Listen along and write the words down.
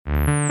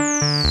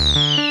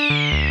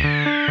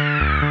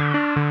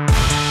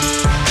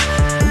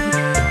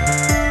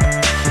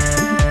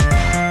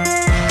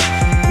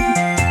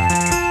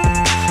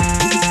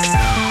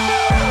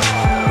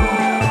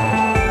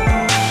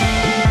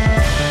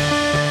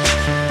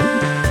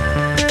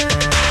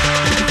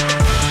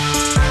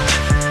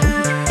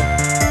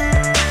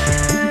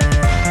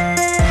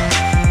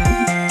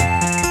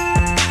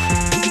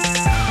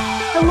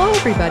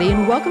everybody,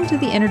 and welcome to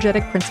the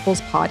Energetic Principles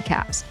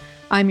Podcast.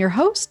 I'm your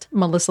host,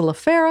 Melissa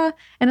LaFera,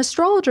 an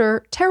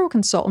astrologer, tarot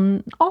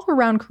consultant,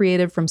 all-around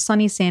creative from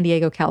sunny San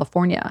Diego,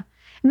 California.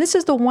 And this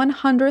is the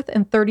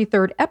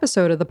 133rd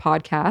episode of the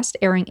podcast,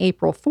 airing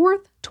April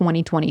 4th,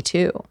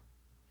 2022.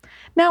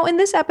 Now, in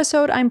this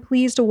episode, I'm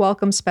pleased to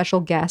welcome special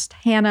guest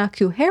Hannah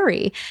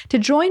Kuhari to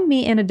join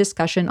me in a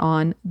discussion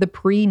on the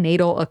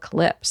prenatal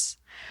eclipse,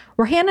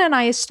 where Hannah and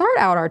I start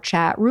out our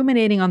chat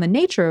ruminating on the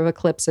nature of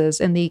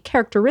eclipses and the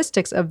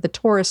characteristics of the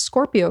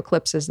Taurus-Scorpio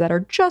eclipses that are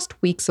just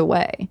weeks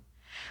away.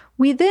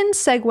 We then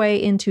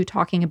segue into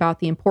talking about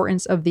the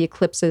importance of the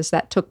eclipses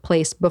that took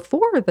place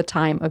before the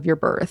time of your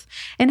birth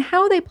and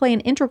how they play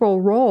an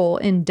integral role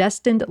in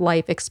destined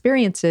life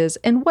experiences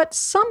and what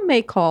some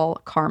may call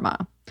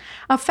karma.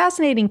 A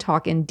fascinating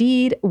talk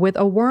indeed, with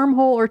a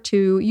wormhole or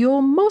two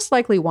you'll most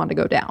likely want to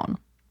go down.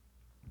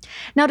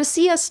 Now, to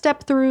see us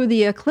step through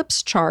the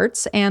eclipse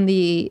charts and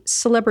the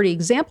celebrity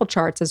example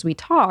charts as we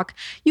talk,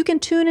 you can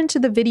tune into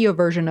the video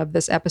version of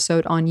this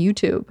episode on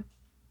YouTube.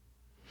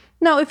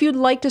 Now, if you'd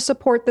like to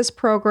support this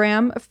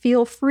program,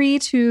 feel free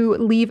to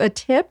leave a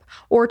tip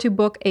or to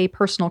book a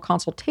personal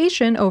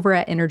consultation over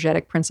at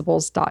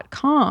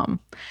energeticprinciples.com.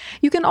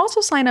 You can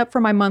also sign up for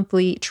my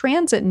monthly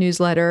transit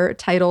newsletter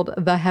titled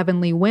The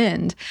Heavenly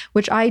Wind,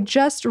 which I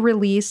just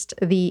released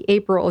the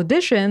April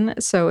edition.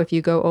 So if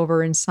you go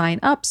over and sign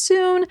up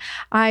soon,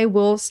 I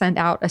will send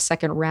out a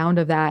second round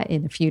of that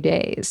in a few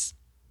days.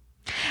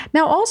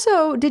 Now,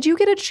 also, did you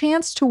get a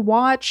chance to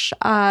watch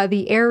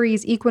the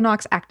Aries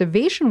Equinox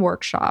Activation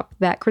Workshop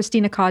that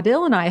Christina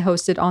Caudill and I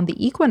hosted on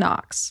the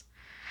equinox?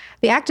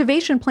 The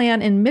activation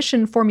plan and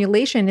mission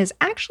formulation is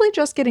actually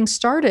just getting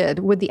started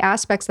with the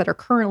aspects that are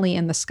currently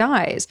in the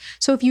skies.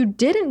 So if you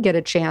didn't get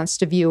a chance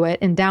to view it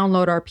and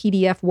download our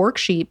PDF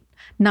worksheet,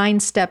 9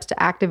 Steps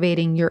to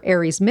Activating Your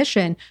Aries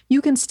Mission,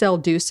 you can still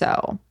do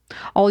so.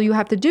 All you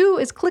have to do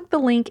is click the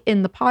link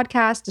in the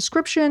podcast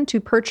description to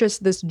purchase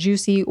this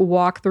juicy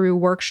walkthrough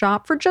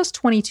workshop for just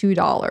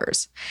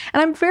 $22.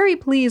 And I'm very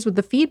pleased with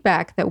the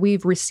feedback that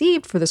we've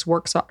received for this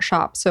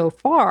workshop so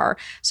far,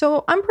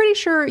 so I'm pretty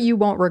sure you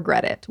won't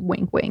regret it.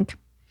 Wink, wink.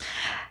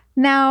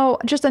 Now,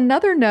 just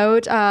another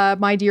note,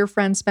 my dear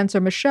friend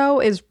Spencer Michaud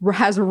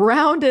has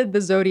rounded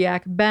the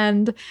Zodiac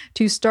Bend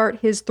to start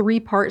his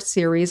 3-part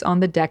series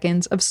on the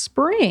decans of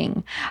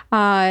spring.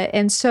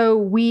 And so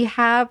we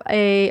have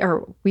I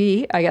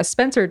guess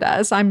Spencer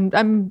does.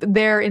 I'm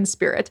there in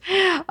spirit.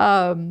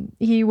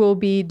 He will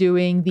be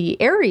doing the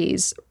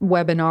Aries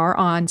webinar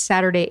on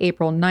Saturday,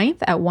 April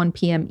 9th at 1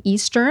 p.m.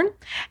 Eastern.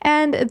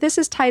 And this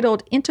is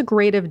titled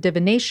Integrative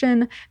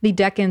Divination, the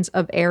Decans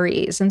of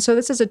Aries. And so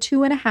this is a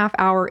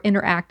 2.5-hour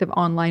interactive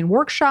online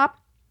workshop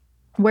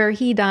where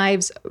he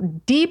dives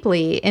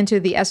deeply into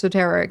the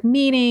esoteric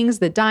meanings,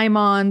 the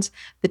daimons,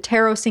 the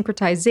tarot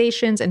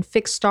syncretizations, and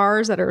fixed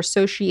stars that are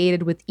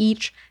associated with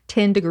each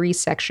 10-degree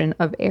section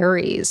of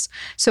Aries.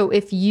 So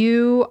if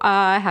you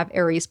have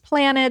Aries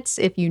planets,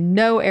 if you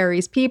know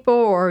Aries people,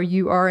 or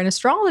you are an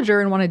astrologer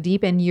and want to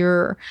deepen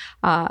your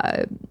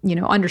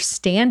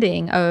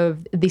understanding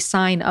of the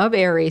sign of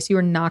Aries, you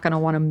are not going to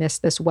want to miss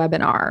this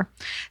webinar.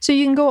 So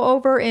you can go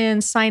over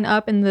and sign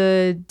up in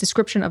the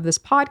description of this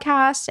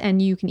podcast,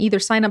 and you can either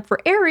sign up for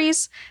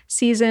Aries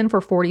season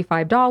for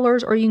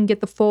 $45, or you can get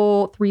the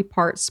full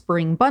 3-part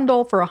spring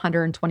bundle for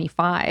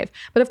 $125.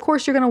 But of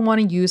course, you're going to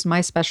want to use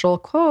my special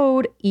code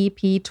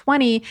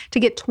EP20 to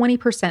get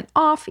 20%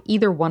 off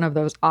either one of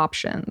those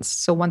options.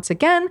 So once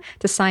again,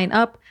 to sign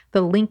up,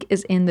 the link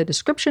is in the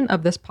description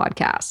of this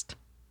podcast.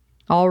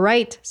 All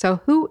right,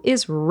 so who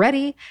is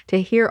ready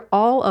to hear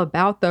all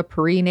about the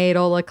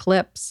prenatal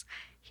eclipse?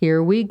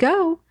 Here we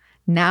go.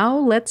 Now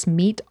let's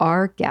meet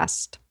our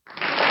guest.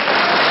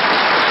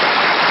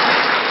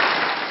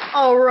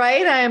 All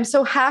right. I am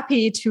so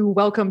happy to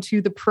welcome to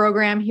the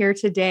program here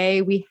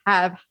today. We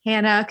have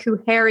Hannah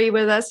Kuhari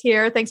with us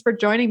here. Thanks for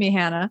joining me,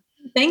 Hannah.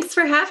 Thanks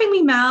for having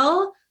me,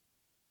 Mel.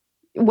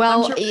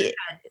 Well, sure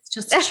it's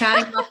just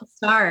chatting about the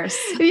stars.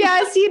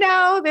 Yes,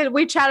 that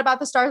we chat about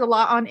the stars a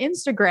lot on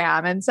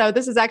Instagram. And so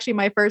this is actually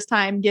my first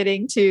time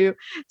getting to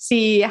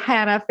see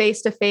Hannah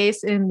face to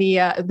face in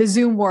the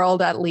Zoom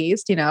world, at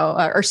least,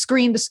 or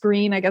screen to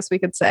screen, I guess we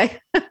could say.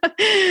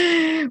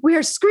 We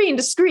are screen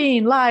to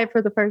screen live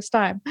for the first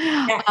time.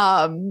 Yes.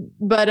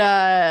 But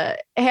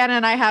Hannah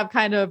and I have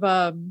kind of,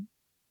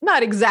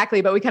 not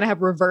exactly, but we kind of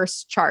have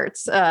reverse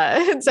charts.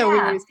 And so we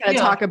always kind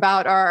of talk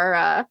about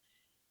our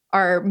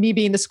me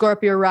being the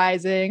Scorpio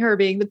rising, her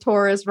being the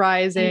Taurus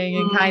rising,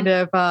 and kind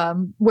of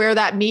where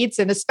that meets.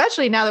 And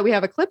especially now that we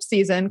have eclipse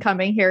season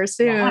coming here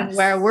soon,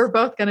 where we're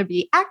both going to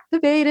be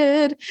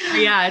activated.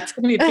 Yeah, it's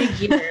going to be a big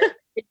year.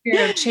 Big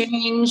year of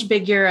change,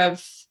 big year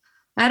of,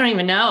 I don't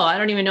even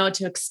know what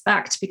to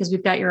expect, because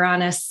we've got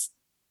Uranus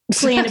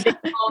playing a big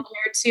role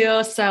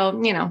here too.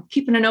 So,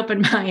 keeping an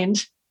open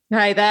mind.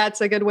 Right.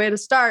 That's a good way to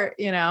start.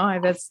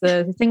 That's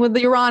the thing with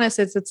the Uranus.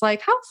 It's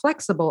like, how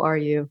flexible are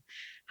you?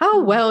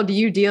 How well do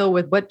you deal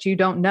with what you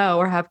don't know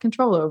or have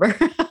control over?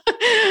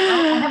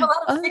 I have a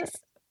lot of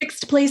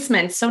fixed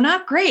placements, so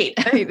not great.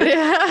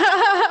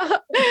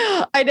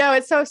 I know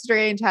it's so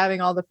strange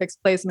having all the fixed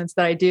placements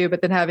that I do,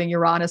 but then having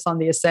Uranus on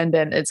the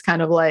ascendant, it's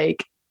kind of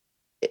like,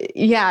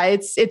 yeah,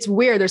 it's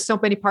weird. There's so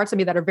many parts of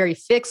me that are very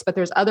fixed, but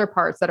there's other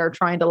parts that are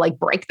trying to like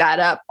break that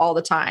up all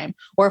the time.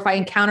 Or if I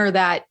encounter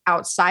that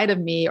outside of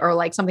me or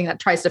like something that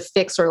tries to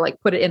fix or like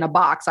put it in a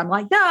box, I'm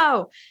like,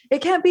 no, it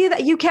can't be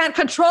that. You can't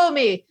control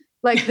me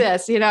like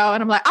this, and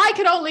I'm like, I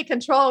can only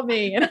control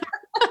me. So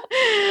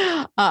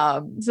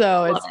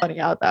it's funny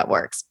how that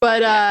works.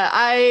 But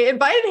I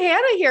invited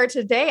Hannah here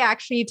today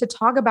actually to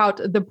talk about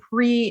the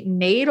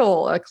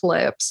prenatal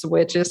eclipse,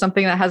 which is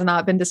something that has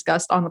not been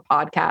discussed on the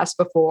podcast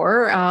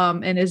before,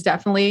 and is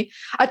definitely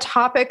a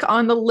topic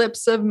on the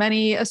lips of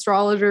many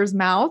astrologers'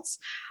 mouths.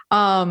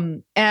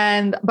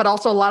 But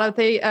also a lot of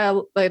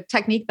the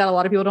technique that a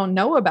lot of people don't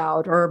know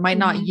about or might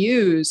not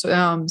use.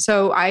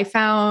 So I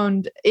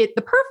found it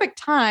the perfect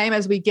time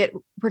as we're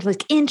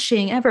like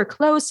inching ever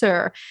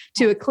closer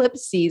to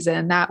eclipse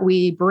season that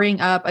we bring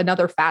up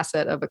another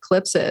facet of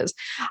eclipses.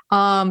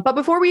 But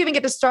before we even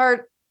get to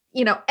start,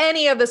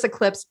 any of this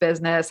eclipse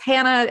business,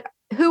 Hannah,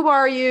 who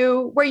are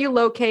you? Where are you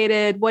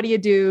located? What do you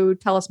do?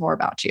 Tell us more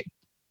about you.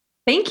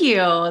 Thank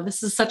you.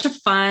 This is such a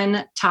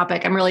fun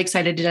topic. I'm really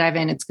excited to dive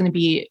in. I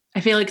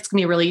feel like it's going to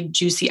be a really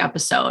juicy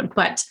episode.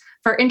 But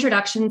for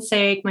introduction's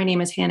sake, my name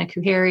is Hannah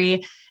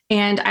Kuhari,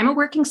 and I'm a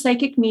working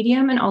psychic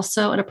medium and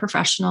also a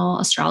professional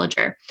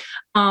astrologer.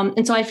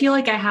 And so I feel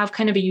like I have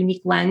kind of a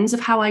unique lens of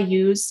how I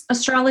use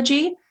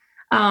astrology.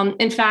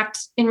 In fact,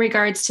 in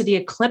regards to the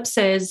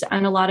eclipses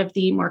and a lot of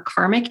the more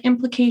karmic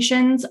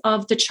implications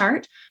of the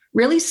chart,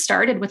 really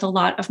started with a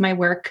lot of my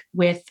work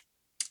with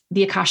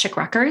the Akashic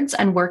records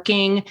and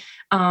working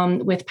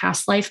with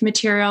past life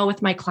material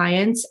with my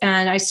clients.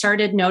 And I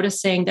started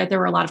noticing that there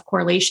were a lot of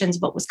correlations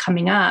of what was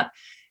coming up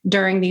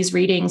during these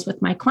readings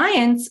with my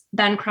clients,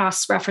 then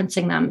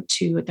cross-referencing them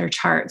to their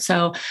chart.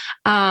 So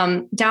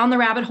down the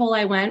rabbit hole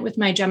I went with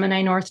my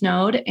Gemini North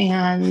Node,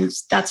 and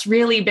that's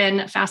really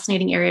been a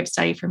fascinating area of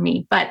study for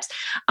me. But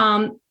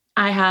I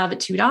have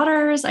 2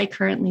 daughters. I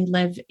currently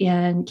live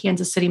in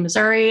Kansas City,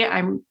 Missouri.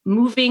 I'm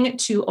moving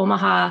to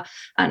Omaha,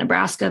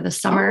 Nebraska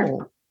this summer.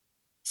 Oh.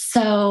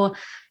 So,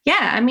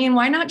 yeah,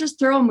 why not just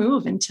throw a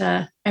move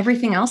into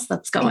everything else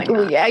that's going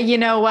on? Yeah, you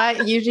know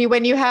what? Usually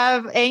when you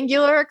have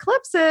angular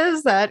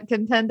eclipses, that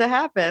can tend to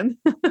happen.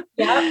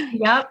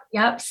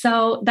 Yep.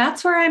 So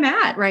that's where I'm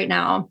at right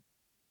now.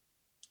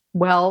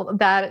 Well,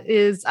 that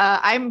is,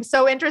 I'm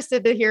so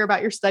interested to hear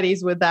about your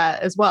studies with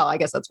that as well. I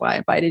guess that's why I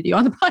invited you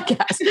on the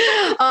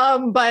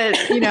podcast. But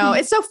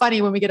it's so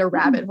funny when we get a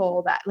rabbit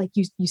hole that like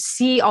you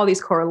see all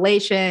these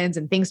correlations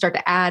and things start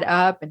to add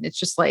up, and it's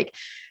just like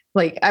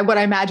what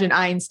I imagine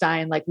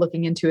Einstein like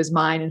looking into his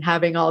mind and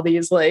having all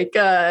these like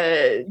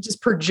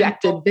just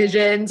projected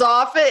visions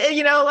off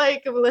it,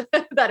 like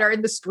that are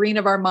in the screen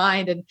of our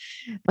mind, and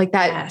like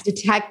that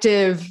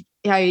detective.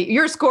 Yeah, aren't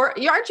you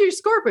Scorpio? You're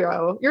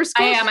Scorpio.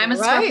 I am. I'm a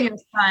Scorpio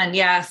sun.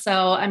 Yeah.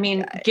 So,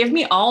 give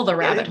me all the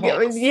rabbit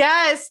holes.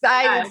 Yes.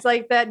 It's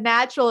like that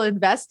natural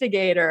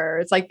investigator.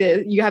 It's like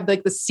you have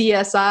like the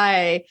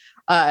CSI,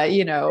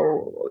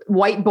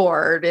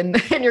 whiteboard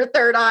in your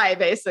third eye,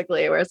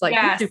 basically, where it's like,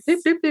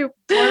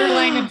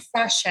 borderline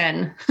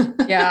obsession.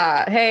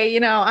 Yeah. Hey,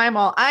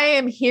 I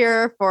am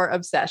here for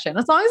obsession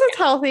as long as it's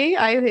healthy.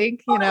 I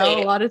think,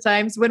 a lot of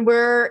times when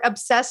we're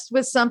obsessed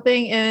with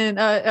something in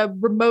a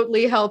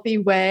remotely healthy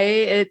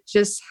way, it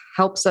just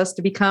helps us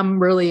to become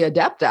really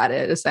adept at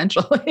it,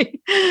 essentially.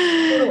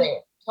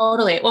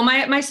 Totally. Well,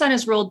 my son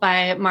is ruled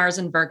by Mars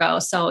and Virgo.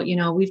 So,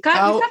 we've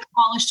got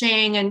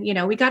polishing and,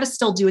 we got to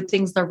still do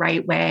things the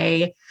right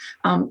way.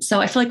 So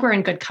I feel like we're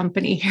in good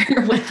company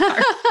here with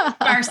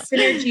our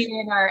synergy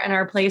and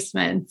our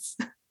placements.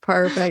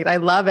 Perfect. I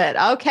love it.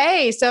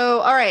 Okay. So,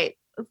 all right.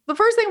 The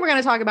first thing we're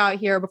going to talk about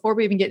here before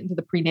we even get into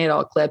the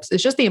prenatal eclipse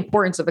is just the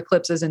importance of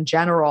eclipses in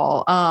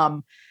general.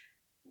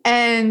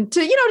 And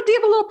to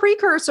give a little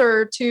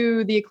precursor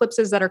to the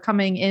eclipses that are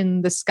coming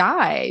in the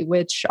sky,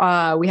 which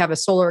we have a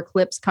solar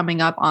eclipse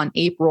coming up on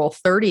April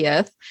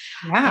 30th.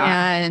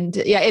 Yeah. And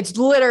it's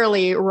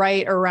literally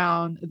right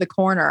around the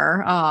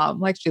corner.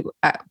 Actually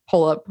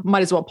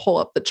might as well pull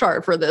up the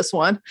chart for this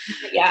one.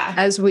 Yeah.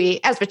 As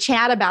we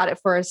chat about it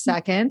for a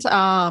second.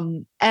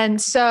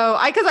 And so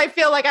because I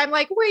feel like I'm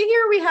like, wait,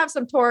 here we have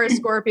some Taurus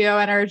Scorpio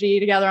energy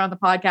together on the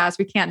podcast.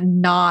 We can't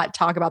not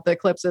talk about the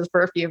eclipses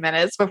for a few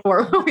minutes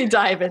before we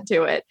dive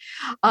into it.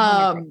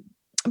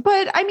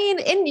 But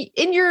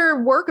in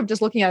your work of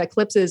just looking at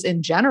eclipses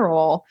in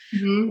general,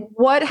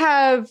 what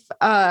are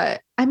the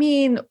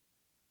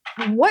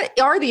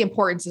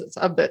importances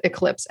of the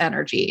eclipse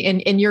energy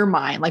in your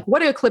mind? Like,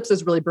 what do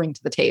eclipses really bring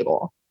to the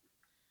table?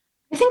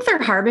 I think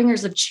they're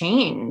harbingers of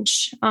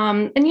change.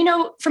 And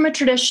from a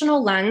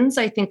traditional lens,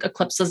 I think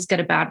eclipses get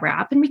a bad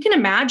rap. And we can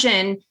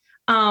imagine,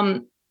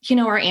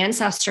 our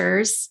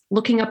ancestors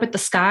looking up at the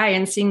sky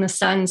and seeing the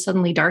sun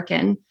suddenly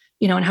darken,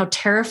 and how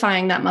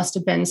terrifying that must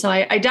have been. So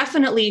I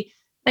definitely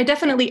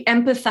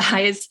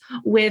empathize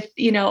with,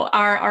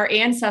 our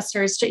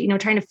ancestors,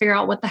 trying to figure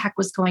out what the heck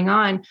was going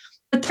on.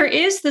 But there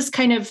is this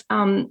kind of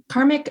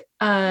karmic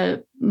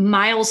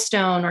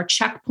milestone or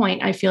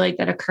checkpoint, I feel like,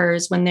 that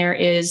occurs when there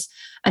is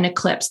an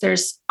eclipse.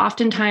 There's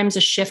oftentimes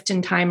a shift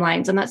in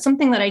timelines. And that's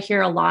something that I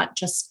hear a lot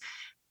just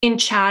in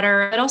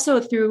chatter, but also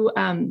through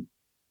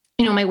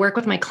my work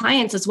with my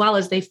clients as well,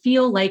 as they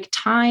feel like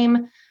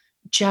time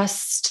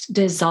just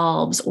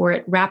dissolves, or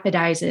it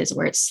rapidizes,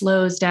 or it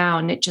slows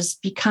down. It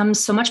just becomes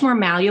so much more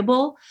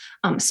malleable,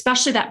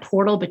 especially that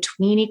portal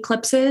between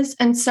eclipses.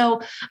 And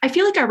so I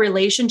feel like our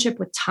relationship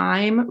with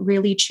time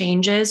really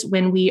changes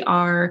when we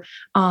are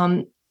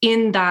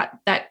in that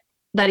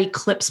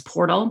eclipse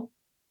portal.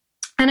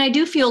 And I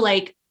do feel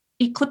like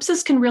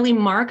eclipses can really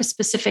mark a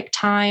specific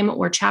time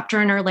or chapter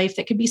in our life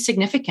that could be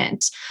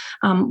significant,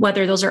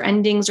 whether those are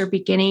endings or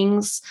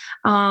beginnings.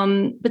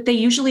 But they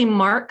usually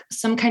mark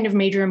some kind of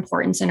major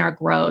importance in our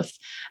growth.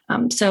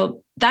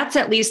 So that's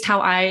at least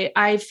how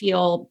I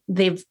feel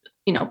they've,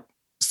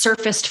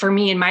 surfaced for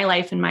me in my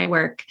life and my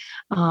work.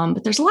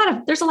 But there's a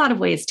lot of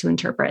ways to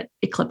interpret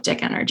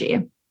ecliptic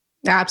energy.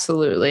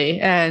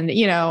 Absolutely. And,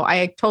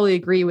 I totally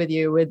agree with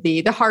you with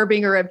the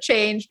harbinger of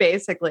change,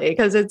 basically,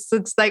 because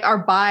it's like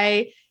our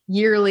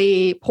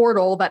yearly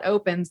portal that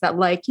opens that,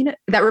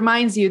 that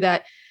reminds you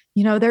that,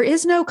 there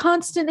is no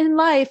constant in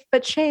life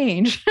but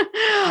change.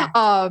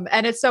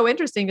 And it's so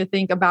interesting to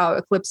think about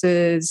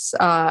eclipses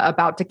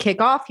about to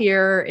kick off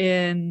here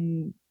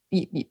in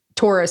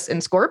Taurus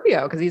and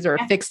Scorpio, because these are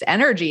fixed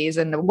energies.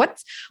 And what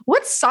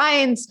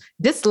signs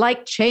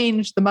dislike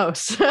change the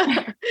most?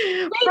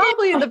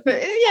 Probably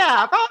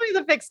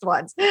the fixed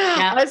ones.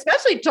 Yeah.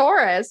 Especially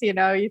Taurus.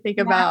 You think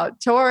about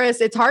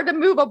Taurus, it's hard to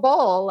move a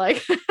bull,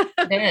 like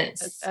it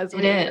is. as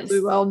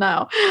we well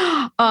know.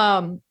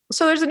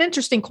 So there's an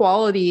interesting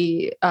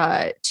quality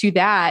to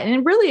that.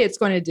 And really it's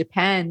going to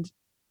depend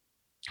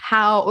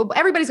how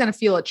everybody's going to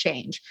feel a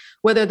change,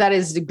 whether that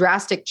is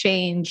drastic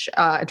change.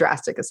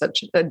 Drastic is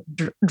such a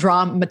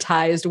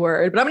dramatized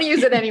word, but I'm going to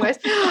use it anyways.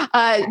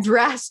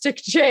 Drastic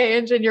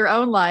change in your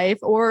own life,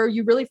 or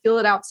you really feel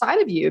it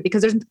outside of you,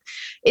 because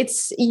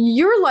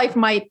your life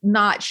might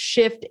not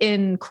shift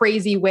in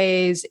crazy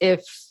ways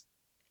if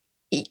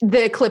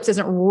the eclipse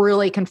isn't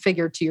really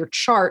configured to your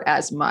chart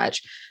as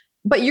much.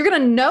 But you're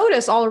going to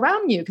notice all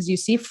around you, because you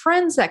see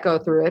friends that go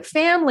through it,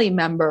 family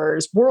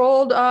members,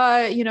 world,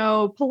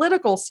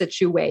 political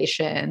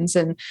situations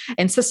and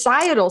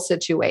societal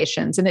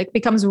situations. And it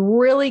becomes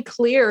really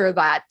clear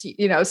that,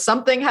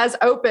 something has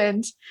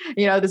opened,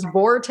 this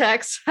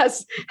vortex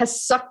has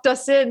sucked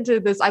us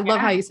into this. I love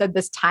how you said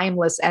this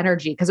timeless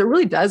energy, because it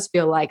really does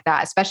feel like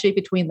that, especially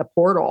between the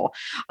portal,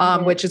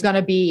 which is going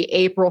to be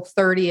April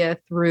 30th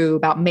through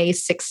about May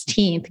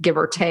 16th, give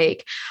or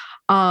take.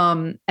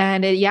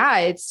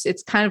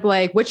 It's kind of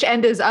like, which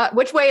end is up,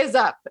 which way is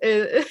up?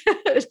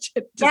 It's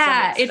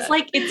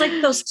like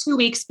those 2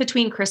 weeks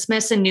between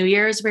Christmas and New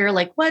Year's where you're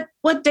like, what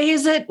day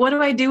is it? What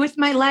do I do with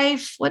my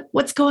life?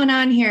 What's going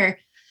on here?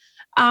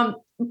 But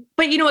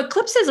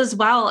eclipses as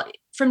well,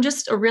 from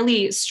just a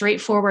really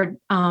straightforward,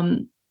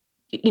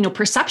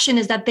 perception,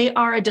 is that they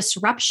are a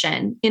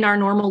disruption in our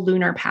normal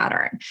lunar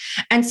pattern.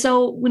 And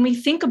so when we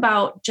think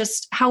about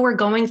just how we're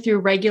going through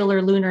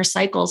regular lunar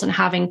cycles and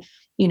having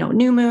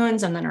new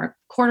moons, and then our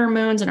quarter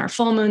moons and our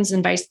full moons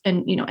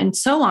and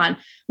so on.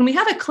 When we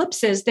have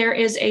eclipses, there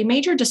is a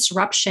major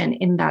disruption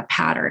in that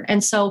pattern.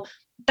 And so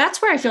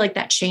that's where I feel like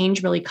that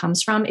change really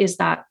comes from, is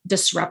that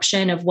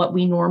disruption of what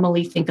we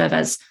normally think of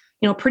as,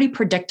 pretty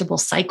predictable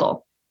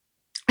cycle.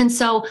 And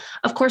so,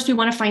 of course, we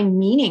want to find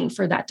meaning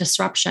for that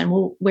disruption.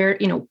 Well, where,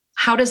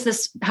 how does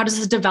this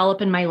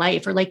develop in my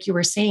life? Or, like you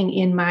were saying,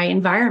 in my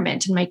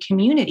environment, in my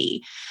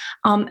community.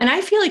 And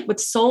I feel like with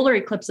solar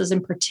eclipses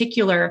in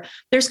particular,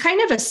 there's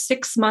kind of a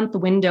 6-month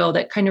window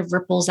that kind of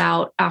ripples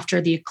out after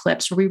the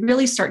eclipse, where we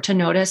really start to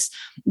notice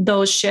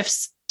those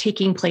shifts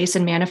taking place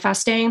and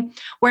manifesting.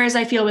 Whereas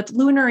I feel with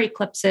lunar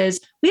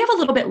eclipses, we have a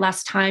little bit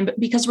less time, but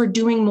because we're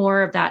doing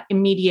more of that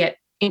immediate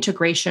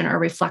integration or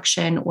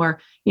reflection, or,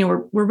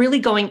 we're really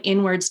going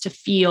inwards to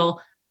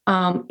feel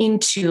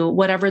into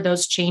whatever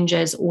those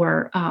changes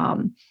or,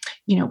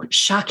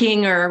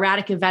 shocking or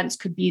erratic events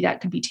could be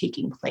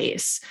taking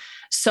place.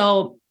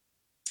 So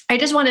I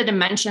just wanted to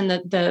mention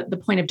that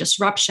the point of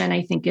disruption,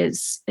 I think,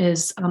 is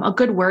a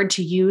good word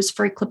to use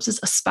for eclipses,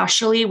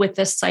 especially with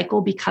this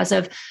cycle, because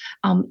of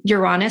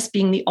Uranus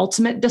being the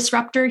ultimate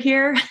disruptor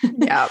here.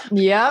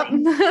 Yeah.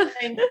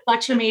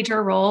 Such a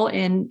major role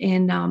in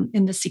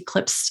this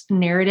eclipse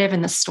narrative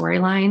and the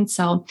storyline.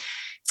 So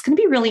it's going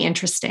to be really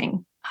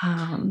interesting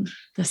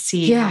to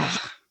see how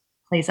it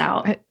plays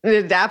out.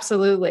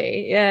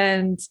 Absolutely.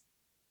 And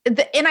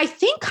I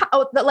think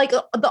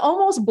the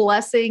almost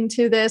blessing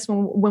to this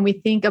when we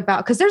think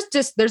about, because there's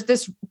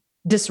this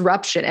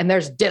disruption and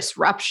there's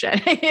disruption,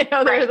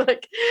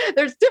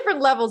 there's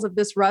different levels of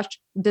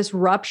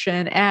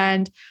disruption.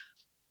 And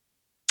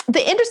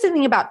the interesting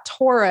thing about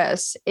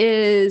Taurus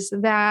is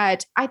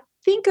that I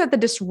think that the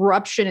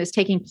disruption is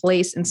taking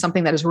place in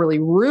something that is really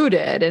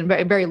rooted and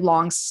very, very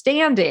long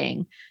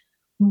standing,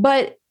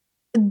 but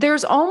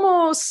there's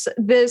almost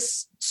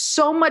this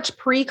so much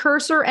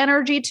precursor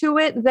energy to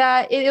it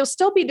that it'll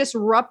still be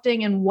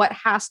disrupting in what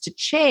has to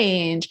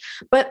change,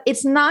 but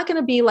it's not going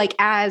to be like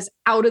as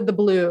out of the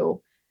blue,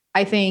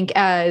 I think,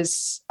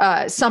 as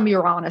some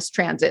Uranus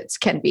transits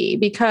can be,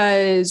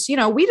 because,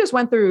 we just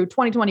went through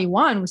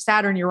 2021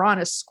 Saturn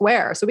Uranus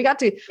square. So we got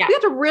to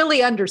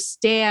really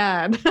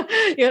understand,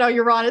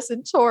 Uranus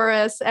and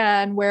Taurus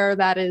and where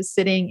that is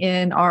sitting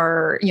in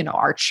our,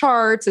 our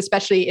charts,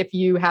 especially if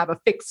you have a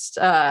fixed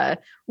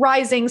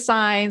rising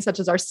sign such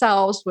as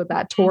ourselves with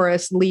that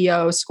Taurus,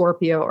 Leo,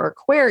 Scorpio, or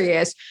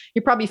Aquarius.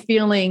 You're probably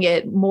feeling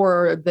it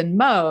more than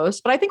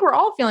most, but I think we're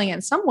all feeling it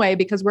in some way,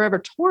 because wherever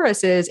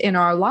Taurus is in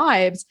our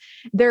lives,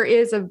 there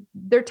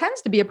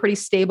tends to be a pretty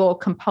stable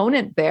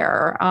component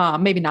there.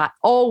 Maybe not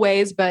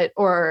always, but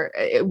we're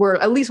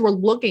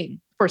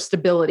looking for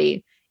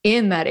stability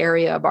in that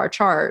area of our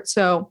chart.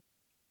 So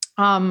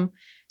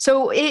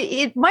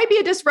it might be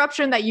a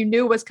disruption that you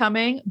knew was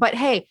coming, but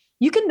hey,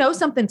 you can know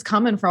something's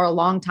coming for a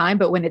long time,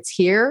 but when it's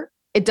here,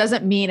 it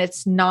doesn't mean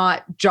it's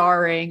not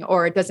jarring,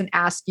 or it doesn't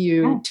ask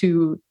you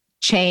to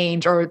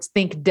change or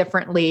think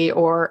differently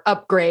or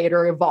upgrade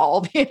or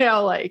evolve,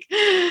 Right.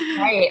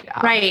 Yeah.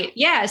 Right.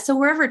 Yeah. So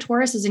wherever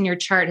Taurus is in your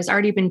chart has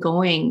already been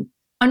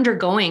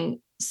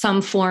undergoing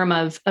some form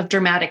of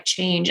dramatic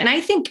change. And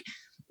I think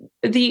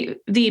the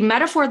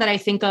metaphor that I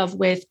think of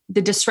with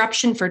the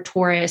disruption for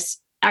Taurus,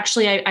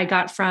 actually, I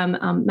got from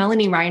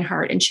Melanie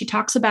Reinhardt, and she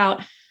talks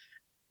about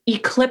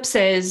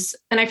eclipses.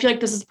 And I feel like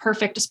this is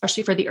perfect,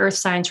 especially for the earth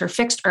signs, for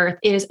fixed earth,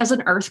 is as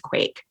an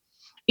earthquake.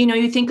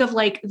 You think of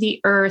like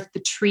the earth, the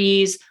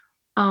trees,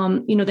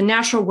 the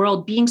natural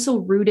world being so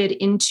rooted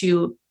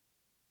into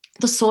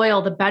the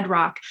soil, the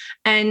bedrock,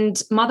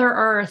 and Mother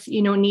Earth,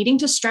 needing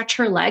to stretch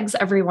her legs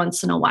every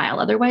once in a while.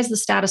 Otherwise, the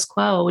status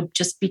quo would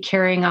just be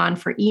carrying on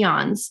for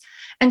eons.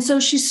 And so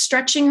she's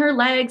stretching her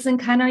legs and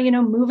kind of,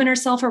 moving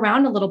herself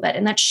around a little bit.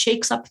 And that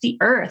shakes up the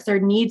earth. There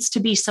needs to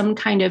be some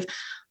kind of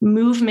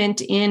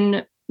movement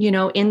in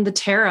the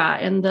terra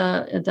and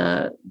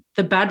the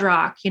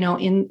bedrock,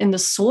 in the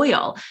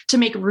soil, to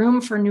make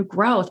room for new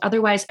growth.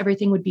 Otherwise,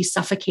 everything would be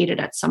suffocated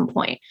at some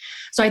point.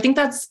 So I think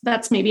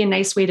that's maybe a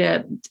nice way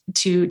to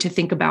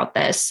think about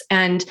this.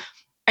 And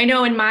I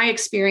know in my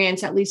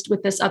experience, at least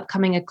with this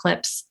upcoming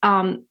eclipse,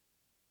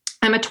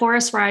 I'm a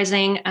Taurus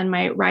rising, and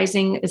my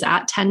rising is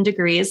at 10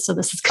 degrees. So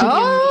this is going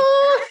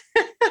to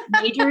be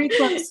a major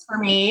eclipse for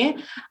me.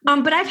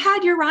 But I've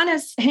had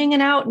Uranus hanging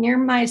out near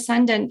my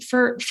ascendant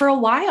for a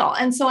while.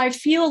 And so I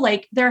feel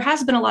like there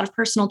has been a lot of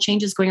personal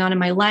changes going on in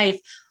my life,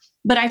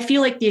 but I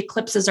feel like the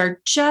eclipses are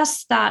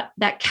just that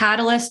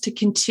catalyst to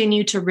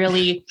continue to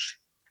really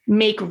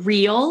make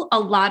real a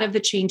lot of the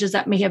changes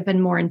that may have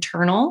been more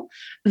internal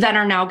that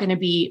are now going to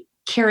be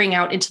carrying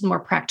out into the more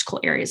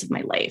practical areas of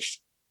my life.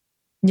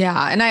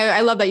 Yeah. And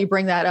I love that you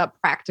bring that up,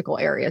 practical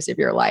areas of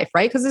your life,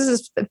 right? Because this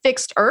is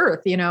fixed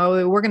earth,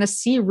 we're going to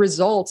see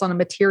results on a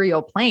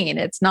material plane.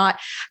 It's not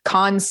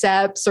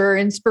concepts or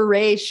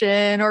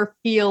inspiration or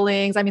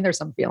feelings. I mean, there's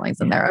some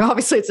feelings in there.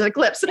 Obviously it's an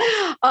eclipse.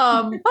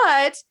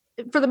 But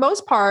for the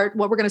most part,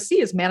 what we're going to see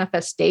is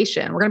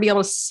manifestation. We're going to be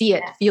able to see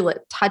it, feel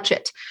it, touch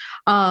it,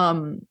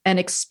 and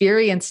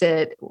experience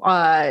it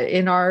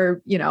in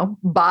our,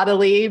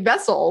 bodily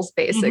vessels,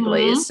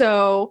 basically. Mm-hmm.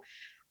 So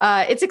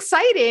it's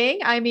exciting.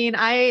 I mean,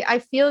 I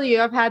feel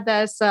you. I've had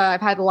this. I've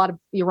had a lot of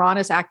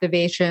Uranus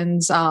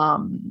activations,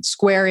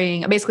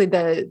 squaring. Basically,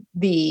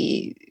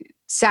 the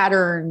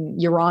Saturn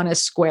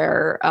Uranus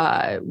square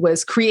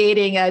was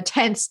creating a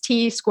tense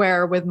T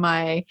square with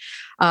my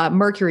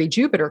Mercury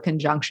Jupiter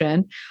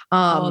conjunction,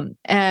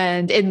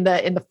 and in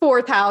the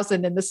fourth house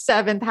and in the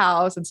seventh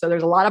house, and so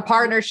there's a lot of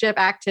partnership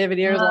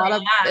activity. There's a lot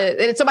of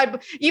so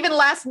even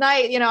last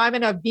night, I'm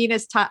in a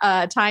Venus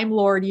time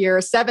Lord year,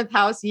 seventh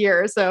house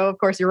year, so of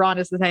course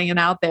Uranus is hanging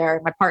out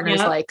there. My partner's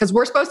like, because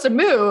we're supposed to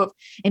move,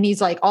 and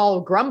he's like all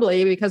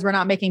grumbly because we're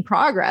not making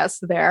progress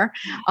there,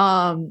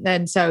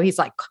 and so he's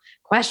like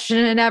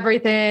questioning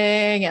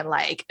everything and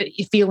like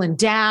feeling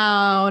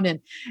down.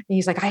 And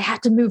he's like, I have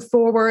to move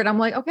forward. I'm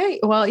like, okay,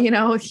 well,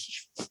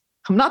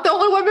 I'm not the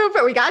only one moving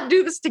forward. We got to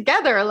do this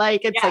together.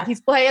 Like, it's like, he's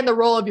playing the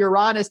role of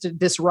Uranus to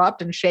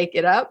disrupt and shake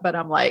it up. But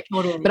I'm like,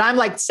 but I'm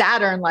like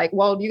Saturn, like,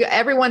 well,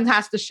 everyone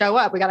has to show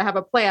up. We got to have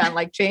a plan.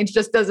 Like change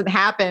just doesn't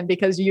happen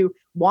because you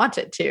want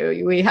it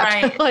to. We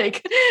have to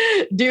like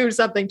do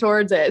something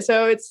towards it.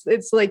 So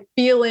it's like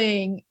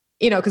feeling,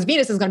 because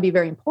Venus is going to be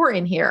very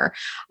important here,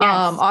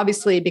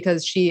 obviously,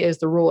 because she is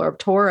the ruler of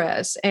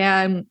Taurus.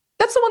 And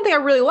that's the one thing I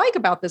really like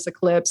about this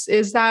eclipse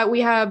is that we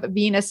have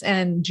Venus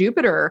and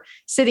Jupiter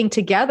sitting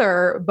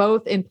together,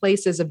 both in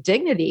places of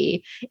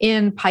dignity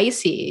in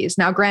Pisces.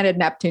 Now, granted,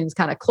 Neptune's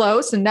kind of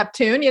close, and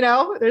Neptune,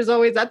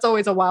 that's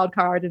always a wild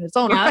card in its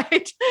own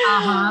right.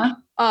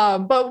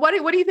 But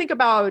what do you think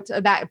about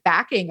that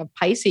backing of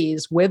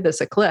Pisces with this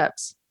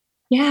eclipse?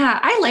 Yeah,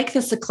 I like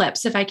this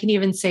eclipse. If I can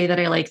even say that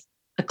I like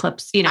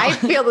eclipse, I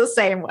feel the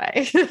same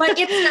way. But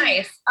it's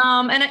nice.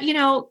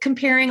 And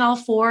comparing all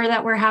four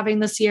that we're having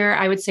this year,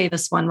 I would say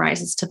this one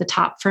rises to the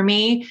top for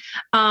me.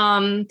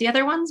 The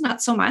other ones,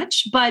 not so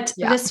much, but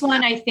this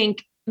one, I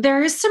think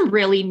there is some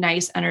really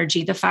nice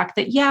energy. The fact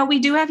that, we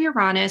do have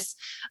Uranus,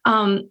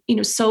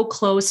 so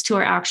close to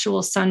our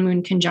actual sun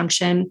moon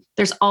conjunction.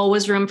 There's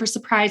always room for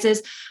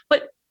surprises,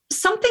 but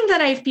something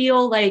that I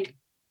feel like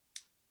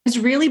has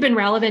really been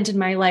relevant in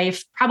my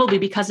life, probably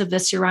because of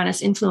this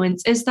Uranus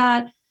influence, is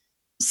that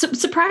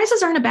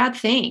surprises aren't a bad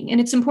thing.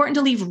 And it's important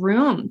to leave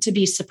room to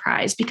be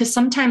surprised, because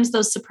sometimes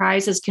those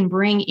surprises can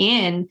bring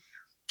in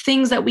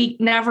things that we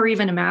never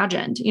even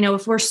imagined.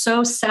 If we're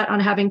so set on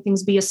having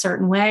things be a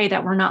certain way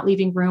that we're not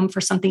leaving room for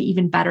something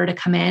even better to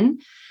come in,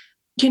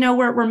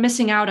 we're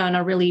missing out on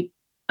a really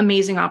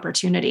amazing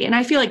opportunity. And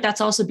I feel like that's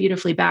also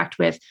beautifully backed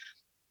with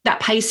that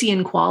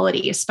Piscean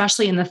quality,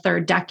 especially in the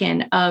third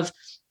decan, of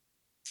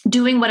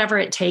doing whatever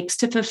it takes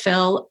to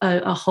fulfill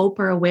a hope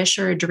or a wish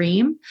or a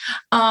dream,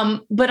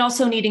 but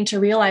also needing to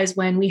realize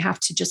when we have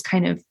to just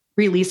kind of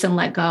release and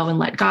let go and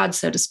let God,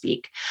 so to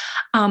speak.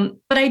 But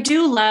I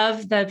do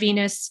love the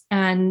Venus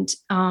and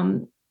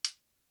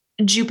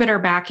Jupiter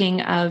backing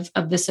of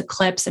this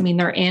eclipse. I mean,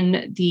 they're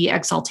in the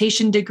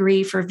exaltation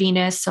degree for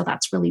Venus, so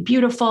that's really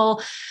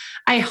beautiful.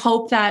 I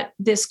hope that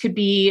this could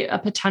be a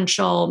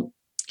potential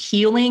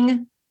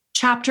healing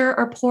chapter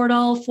or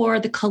portal for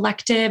the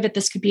collective, that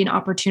this could be an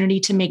opportunity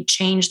to make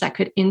change that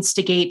could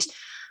instigate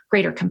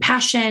greater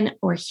compassion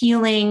or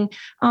healing,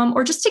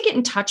 or just to get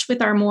in touch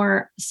with our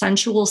more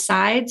sensual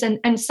sides,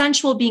 and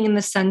sensual being in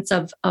the sense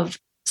of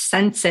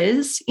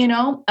senses,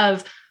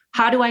 of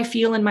how do I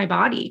feel in my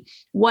body?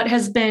 What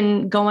has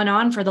been going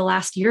on for the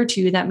last year or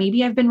two that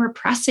maybe I've been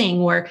repressing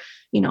or,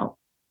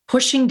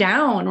 pushing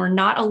down or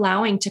not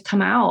allowing to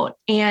come out?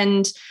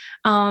 And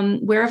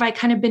where have I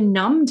kind of been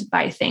numbed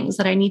by things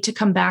that I need to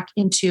come back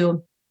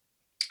into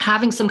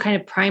having some kind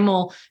of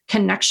primal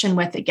connection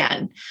with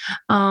again?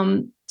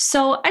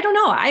 So I don't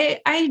know. I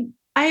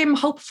am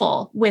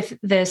hopeful with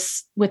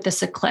this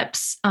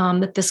eclipse,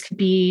 that this could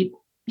be,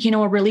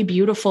 a really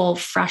beautiful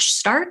fresh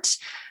start,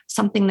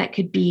 something that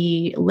could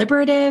be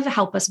liberative,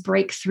 help us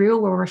break through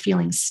where we're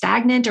feeling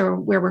stagnant or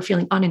where we're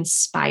feeling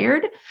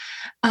uninspired.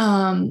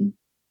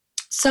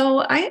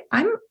 So I'm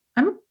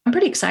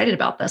pretty excited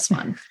about this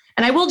one.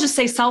 And I will just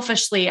say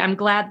selfishly, I'm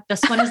glad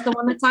this one is the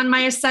one that's on my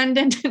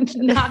ascendant and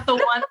not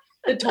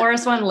the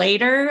Taurus one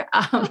later.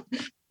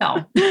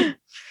 No.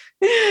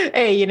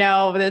 Hey,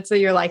 that's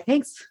you're like,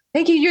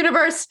 thank you,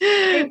 universe.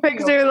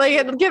 Thanks for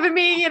like giving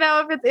me,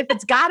 if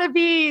it's gotta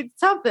be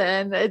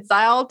something,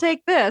 I'll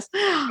take this.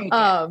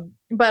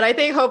 But I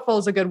think hopeful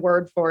is a good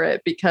word for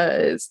it,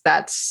 because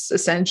that's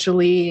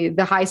essentially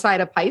the high side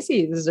of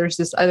Pisces.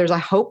 There's a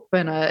hope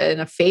and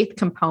a faith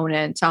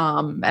component,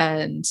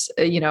 and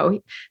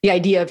the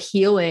idea of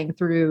healing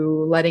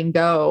through letting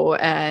go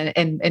and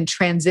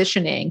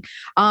transitioning,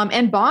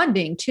 and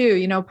bonding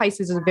too.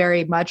 Pisces is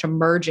very much a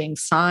merging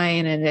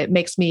sign, and it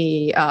makes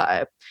me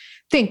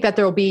think that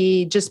there'll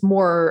be just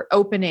more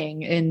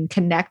opening and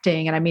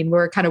connecting. And I mean,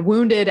 we're kind of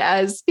wounded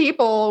as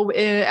people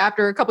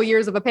after a couple of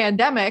years of a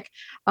pandemic,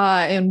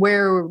 and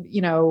where,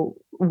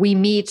 we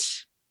meet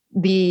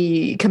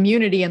the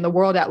community and the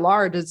world at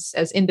large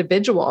as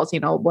individuals.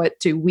 What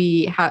do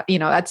we have?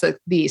 That's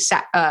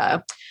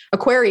the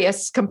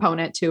Aquarius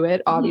component to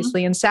it,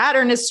 obviously. Mm-hmm. And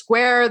Saturn is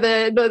square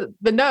the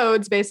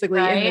nodes basically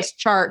in this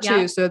chart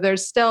too. So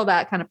there's still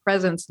that kind of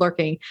presence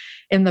lurking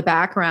in the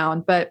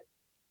background, but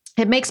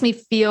it makes me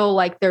feel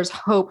like there's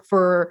hope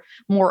for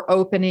more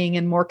opening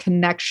and more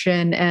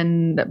connection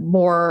and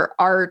more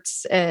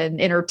arts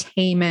and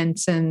entertainment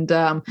and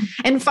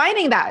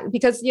finding that,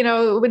 because,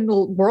 when the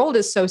world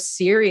is so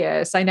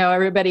serious, I know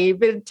everybody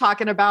been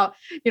talking about,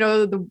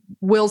 the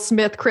Will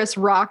Smith, Chris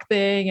Rock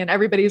thing, and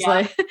everybody's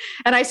like,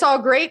 and I saw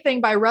a great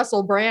thing by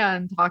Russell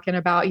Brand talking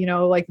about,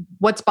 like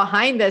what's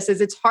behind this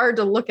is it's hard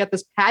to look at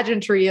this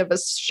pageantry of a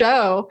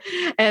show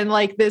and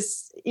like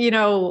this,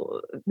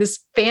 this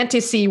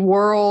fantasy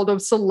world of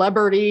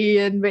celebrity,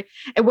 and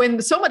when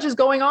so much is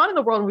going on in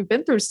the world and we've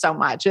been through so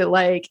much,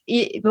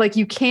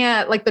 you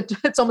can't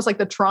it's almost like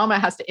the trauma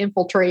has to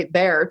infiltrate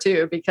there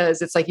too,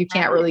 because it's like you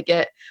can't really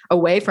get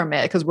away from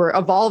it, because we're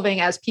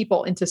evolving as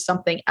people into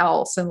something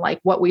else, and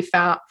like what we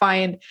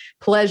find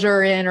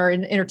pleasure in or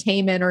in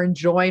entertainment or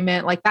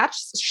enjoyment, like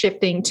that's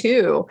shifting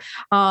too.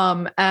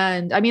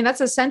 And I mean,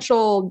 that's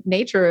essential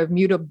nature of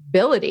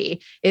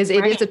mutability is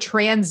it is a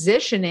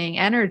transitioning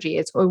energy.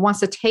 It wants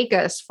to take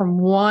us from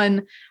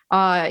one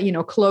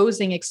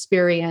closing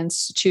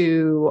experience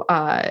to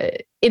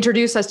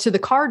introduce us to the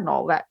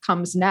cardinal that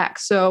comes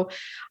next. So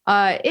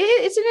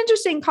it's an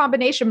interesting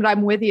combination, but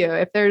I'm with you.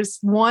 If there's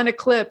one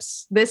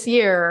eclipse this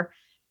year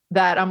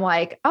that I'm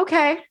like,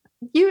 okay,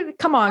 you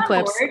come on,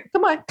 eclipse,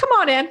 come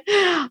on in.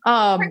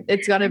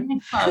 It's gonna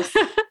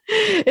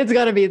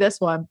be this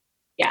one.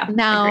 Yeah.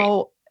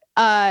 Now,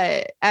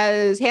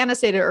 as Hannah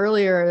stated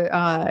earlier,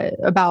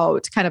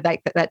 about kind of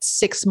like that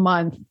 6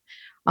 month,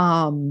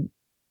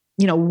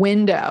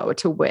 window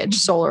to which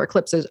solar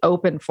eclipses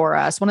open for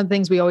us. One of the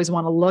things we always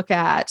want to look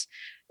at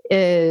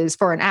is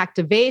for an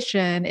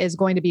activation is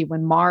going to be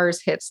when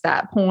Mars hits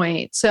that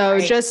point. So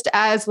just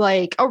as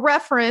like a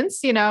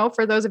reference,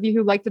 for those of you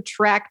who like to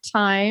track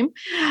time,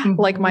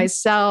 like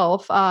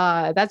myself,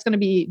 that's going to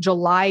be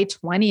July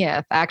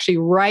 20th, actually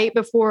right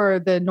before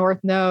the North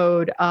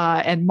Node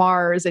and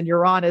Mars and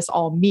Uranus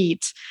all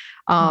meet.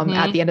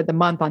 At the end of the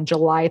month on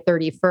July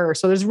 31st.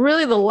 So there's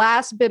really the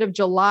last bit of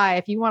July.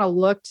 If you want to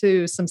look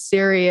to some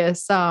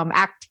serious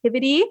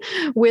activity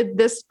with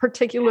this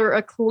particular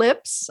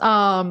eclipse,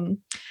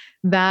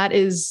 that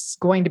is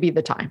going to be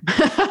the time.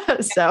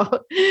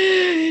 So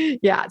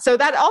yeah. So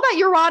that all that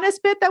Uranus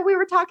bit that we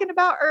were talking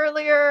about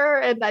earlier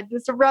and that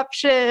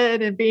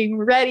disruption and being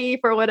ready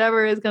for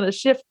whatever is going to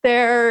shift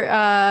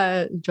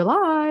there,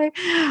 July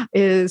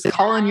is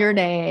calling your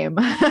name.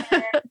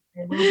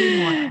 There will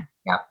be more.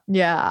 Yep.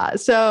 Yeah.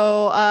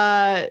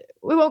 So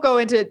we won't go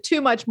into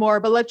too much more,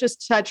 but let's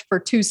just touch for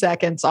 2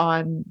 seconds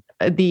on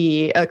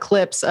the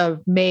eclipse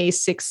of May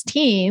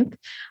 16th.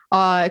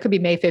 It could be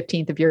May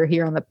 15th if you're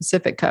here on the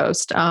Pacific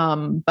coast.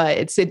 But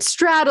it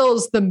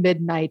straddles the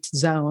midnight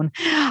zone.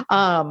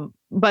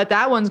 But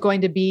that one's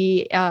going to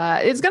be,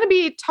 it's going to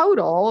be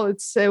total.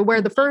 It's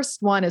where the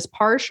first one is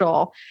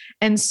partial.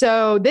 And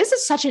so this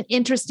is such an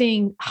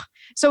interesting,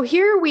 so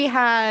here we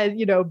had,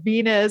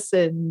 Venus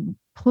and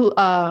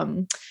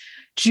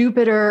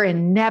Jupiter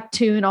and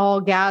Neptune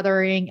all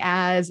gathering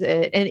as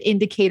an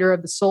indicator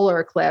of the solar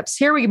eclipse.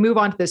 Here we move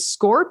on to the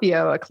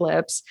Scorpio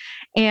eclipse,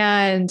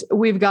 and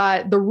we've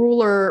got the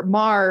ruler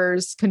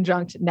Mars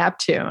conjunct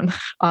Neptune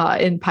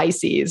in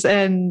Pisces,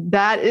 and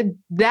that in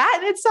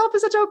itself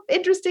is such an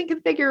interesting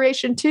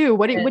configuration too.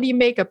 What do you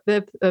make of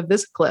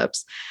this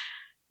eclipse?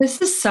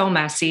 This is so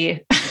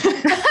messy.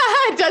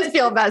 It does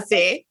feel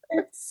messy.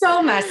 It's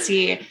so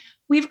messy.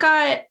 We've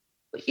got,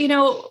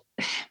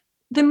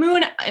 the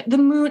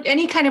moon,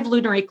 any kind of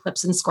lunar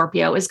eclipse in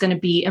Scorpio is going to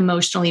be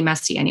emotionally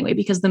messy anyway,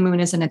 because the moon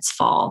is in its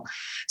fall.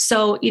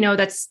 So,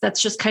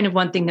 that's just kind of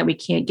one thing that we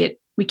can't get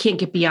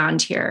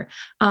beyond here.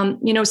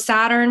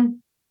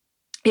 Saturn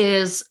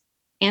is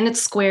in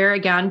its square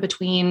again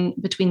between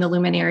the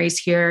luminaries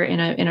here in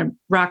a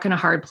rock and a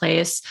hard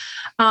place.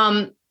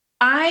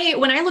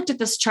 When I looked at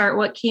this chart,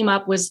 what came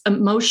up was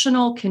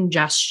emotional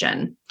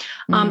congestion.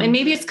 And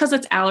maybe it's because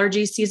it's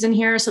allergy season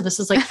here. So this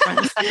is like front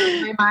and center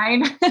in my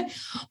mind,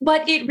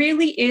 but it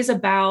really is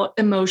about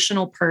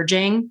emotional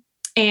purging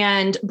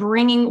and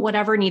bringing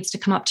whatever needs to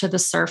come up to the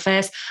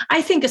surface.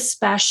 I think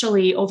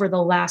especially over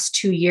the last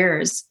 2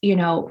 years,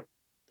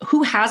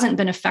 who hasn't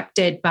been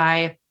affected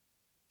by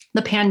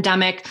the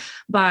pandemic,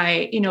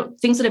 by,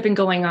 things that have been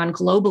going on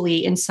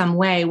globally in some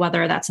way,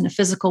 whether that's in a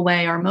physical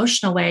way or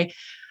emotional way.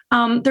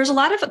 There's a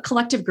lot of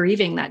collective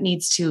grieving that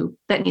needs to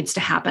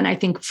happen, I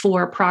think,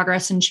 for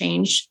progress and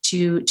change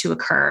to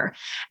occur.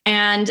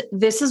 And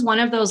this is one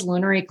of those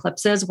lunar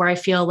eclipses where I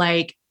feel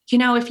like,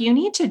 if you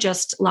need to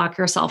just lock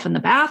yourself in the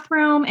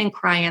bathroom and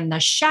cry in the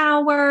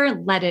shower,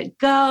 let it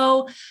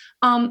go,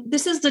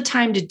 this is the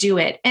time to do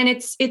it. And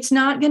it's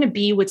not going to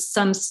be with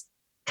some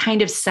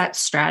kind of set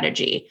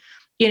strategy.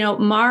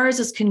 Mars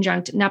is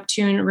conjunct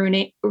Neptune,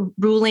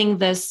 ruling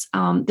this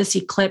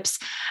eclipse,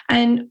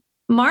 and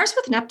Mars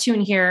with Neptune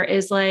here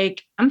is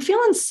like, I'm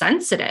feeling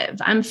sensitive.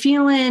 I'm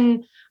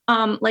feeling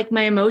like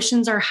my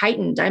emotions are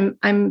heightened.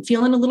 I'm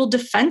feeling a little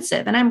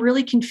defensive, and I'm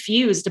really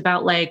confused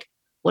about like,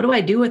 what do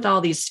I do with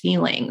all these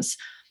feelings?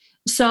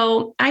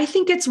 So I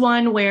think it's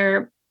one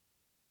where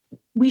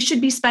we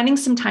should be spending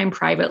some time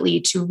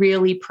privately to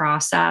really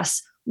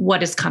process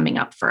what is coming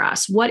up for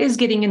us. What is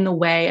getting in the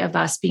way of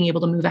us being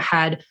able to move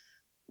ahead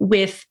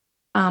with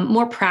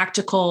more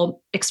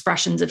practical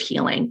expressions of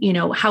healing,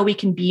 how we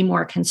can be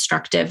more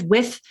constructive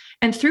with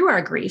and through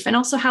our grief, and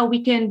also how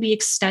we can be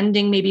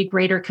extending maybe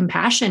greater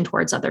compassion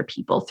towards other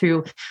people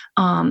through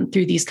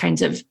these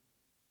kinds of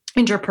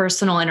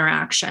interpersonal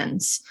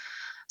interactions.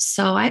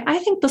 So I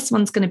think this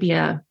one's going to be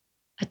a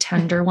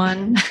tender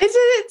one.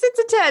 It's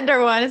a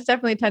tender one. It's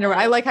definitely a tender one.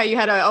 I like how you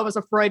had almost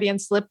a Freudian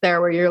slip there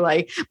where you're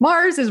like,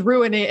 Mars and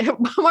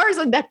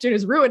Neptune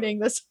is ruining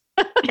this.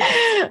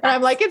 Yes. And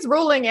I'm like, it's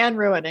ruling and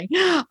ruining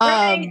at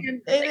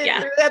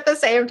the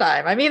same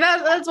time. I mean,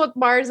 that's what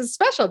Mars'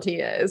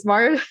 specialty is.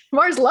 Mars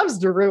loves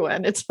to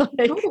ruin. It's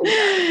like,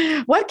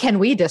 what can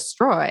we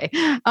destroy?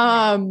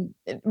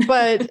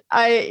 But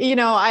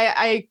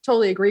I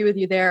totally agree with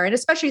you there. And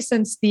especially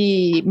since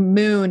the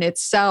moon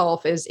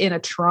itself is in a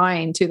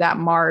trine to that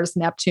Mars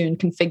Neptune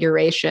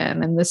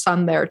configuration and the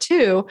sun there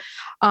too.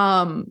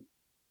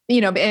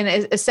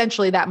 And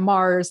essentially that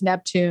Mars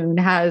Neptune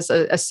has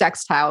a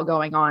sextile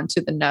going on to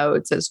the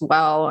nodes as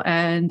well.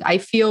 And I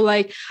feel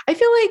like,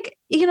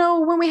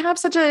 when we have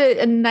such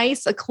a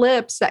nice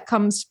eclipse that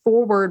comes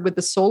forward with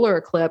the solar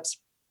eclipse,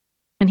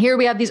 and here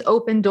we have these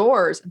open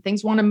doors and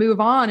things want to move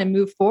on and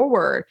move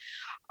forward.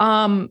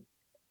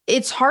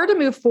 It's hard to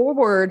move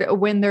forward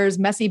when there's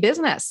messy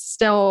business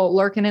still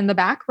lurking in the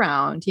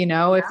background.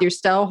 If you're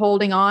still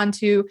holding on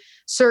to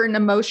certain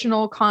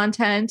emotional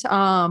content,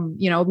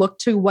 look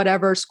to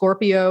whatever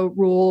Scorpio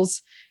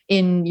rules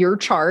in your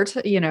chart,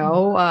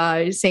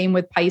 same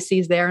with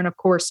Pisces there. And of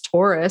course,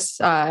 Taurus,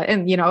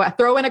 and, I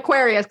throw in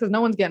Aquarius because no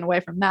one's getting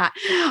away from that,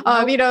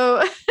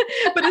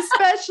 but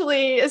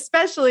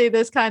especially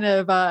this kind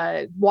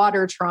of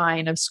water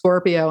trine of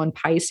Scorpio and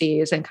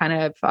Pisces, and kind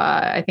of,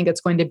 I think it's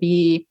going to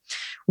be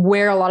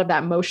where a lot of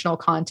that emotional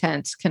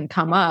content can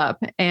come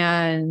up.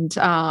 And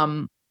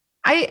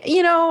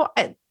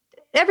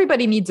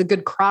everybody needs a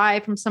good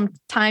cry from some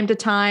time to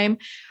time.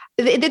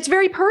 It's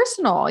very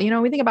personal.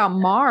 We think about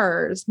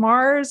Mars.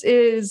 Mars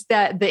is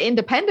the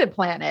independent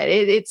planet.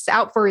 It's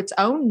out for its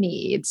own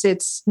needs.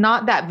 It's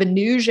not that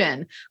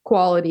Venusian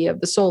quality of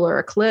the solar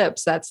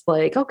eclipse. That's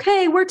like,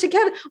 okay, we're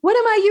together. What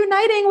am I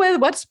uniting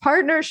with? What's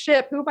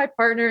partnership? Who am I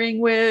partnering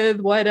with?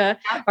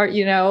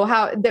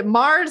 How that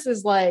Mars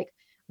is like,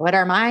 what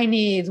are my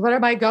needs? What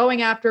am I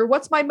going after?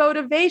 What's my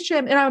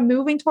motivation? And I'm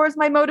moving towards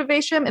my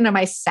motivation. And am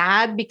I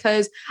sad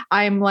because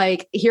I'm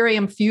like, here I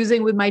am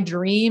fusing with my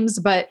dreams,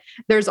 but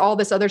there's all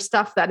this other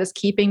stuff that is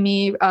keeping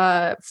me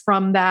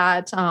from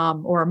that,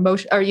 or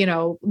emotion, or,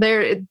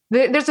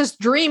 there's this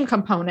dream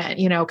component,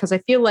 because I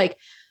feel like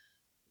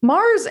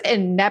Mars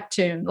and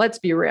Neptune, let's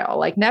be real,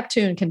 like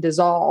Neptune can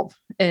dissolve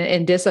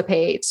and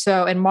dissipate.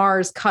 So, and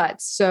Mars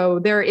cuts. So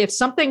if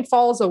something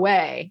falls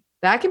away,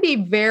 that can be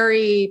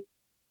very,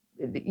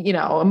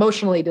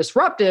 emotionally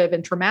disruptive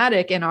and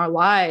traumatic in our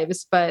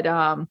lives. But,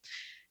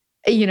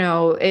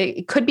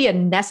 it could be a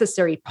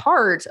necessary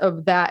part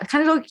of that,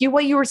 kind of like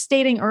what you were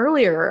stating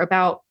earlier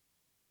about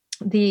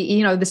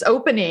this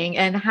opening,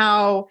 and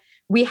how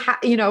we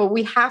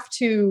have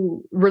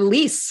to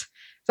release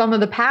some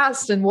of the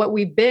past and what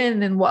we've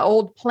been and what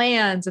old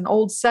plans and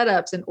old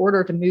setups in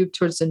order to move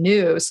towards the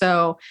new.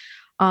 So,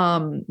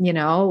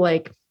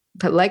 like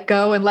let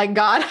go and let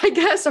God, I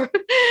guess, or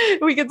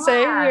we could say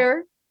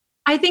here.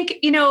 I think,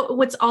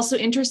 what's also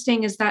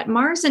interesting is that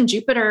Mars and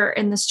Jupiter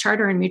in this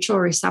chart are in mutual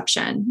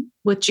reception,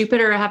 with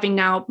Jupiter having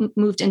now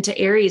moved into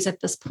Aries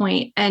at this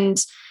point. And,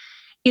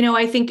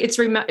 I think it's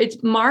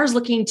Mars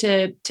looking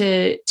to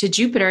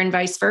Jupiter and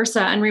vice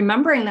versa, and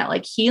remembering that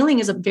like healing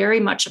is very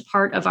much a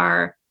part of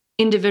our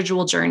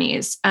individual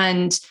journeys.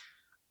 And,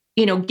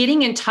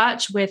 getting in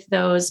touch with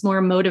those more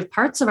emotive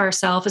parts of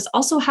ourselves is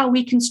also how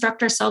we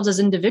construct ourselves as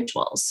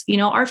individuals.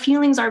 Our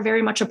feelings are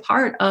very much a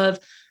part of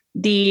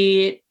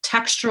the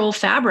textural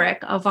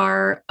fabric of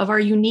our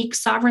unique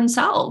sovereign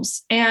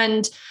selves.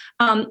 And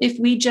if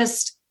we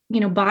just,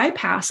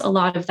 bypass a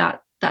lot of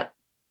that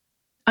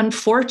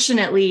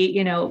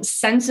unfortunately,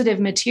 sensitive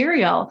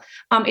material,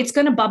 it's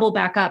going to bubble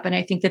back up. And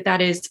I think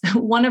that is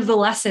one of the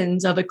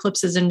lessons of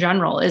eclipses in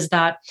general, is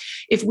that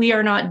if we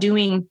are not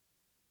doing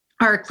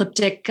our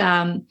ecliptic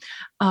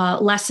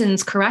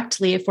lessons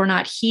correctly, if we're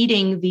not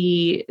heeding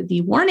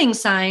the warning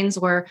signs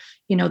or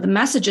the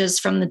messages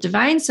from the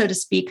divine, so to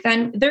speak,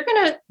 then they're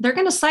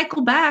gonna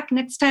cycle back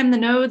next time the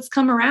nodes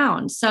come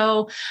around.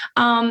 So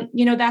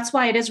that's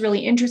why it is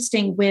really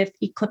interesting with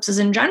eclipses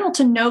in general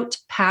to note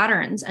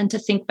patterns and to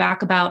think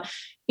back about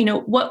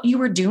what you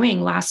were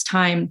doing last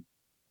time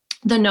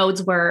the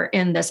nodes were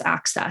in this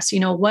axis.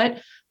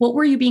 What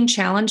were you being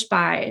challenged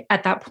by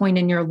at that point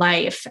in your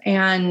life,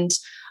 and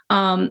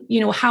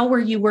how were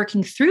you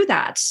working through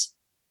that,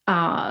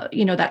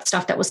 that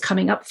stuff that was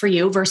coming up for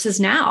you versus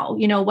now?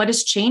 What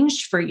has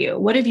changed for you?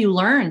 What have you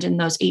learned in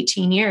those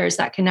 18 years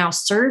that can now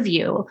serve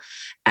you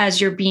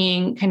as you're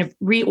being kind of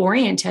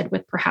reoriented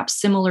with perhaps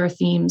similar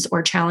themes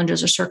or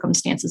challenges or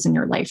circumstances in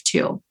your life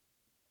too?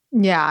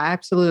 Yeah,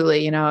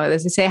 absolutely.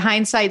 As they say,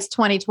 hindsight's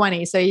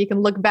 2020. So you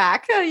can look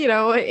back,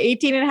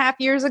 18 and a half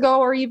years ago,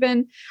 or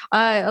even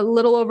a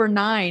little over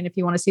 9, if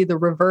you want to see the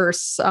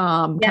reverse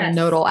kind of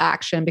nodal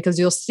action, because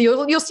you'll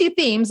see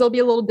themes. They'll be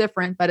a little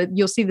different, but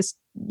you'll see this,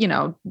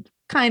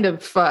 kind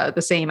of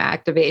the same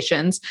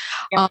activations.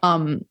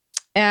 Yeah.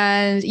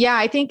 And yeah,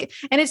 I think,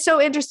 and it's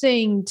so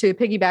interesting to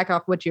piggyback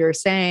off what you're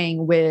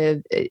saying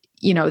with,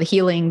 the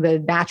healing, the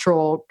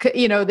natural,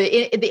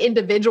 the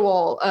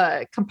individual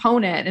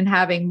component, and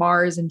having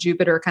Mars and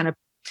Jupiter kind of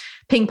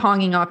ping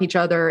ponging off each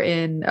other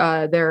in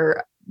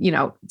their,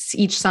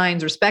 each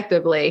signs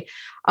respectively,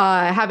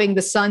 having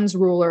the sun's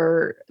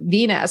ruler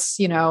Venus,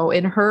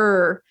 in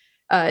her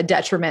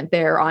detriment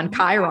there on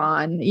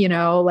Chiron,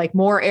 like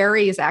more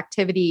Aries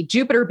activity,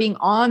 Jupiter being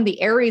on the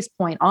Aries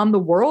point, on the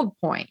world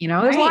point,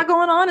 there's a lot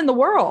going on in the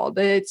world.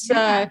 It's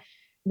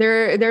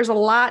there's a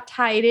lot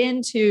tied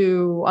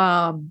into,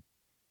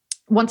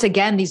 once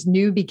again, these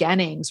new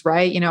beginnings,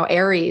 right?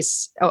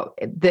 Aries,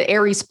 the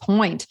Aries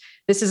point,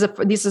 this is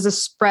a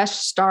fresh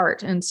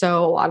start. And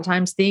so a lot of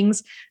times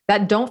things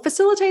that don't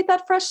facilitate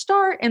that fresh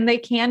start, and they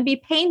can be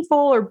painful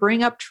or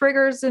bring up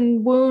triggers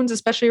and wounds,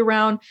 especially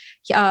around,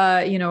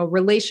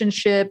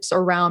 relationships,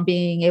 around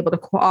being able to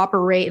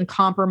cooperate and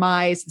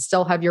compromise and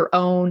still have your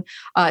own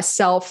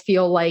self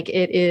feel like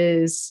it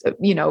is,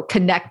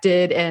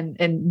 connected and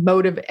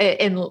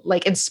and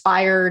like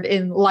inspired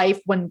in life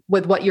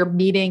with what you're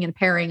meeting and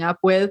pairing up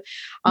with.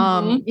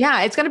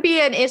 Yeah, it's going to be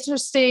an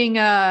interesting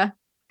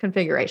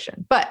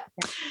configuration. But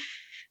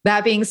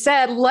That being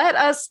said, let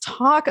us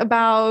talk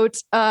about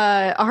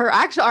our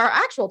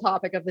actual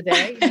topic of the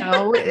day. You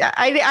know,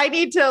 I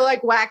need to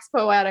like wax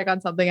poetic on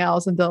something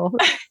else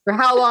for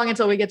how long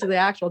until we get to the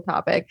actual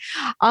topic.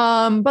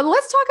 But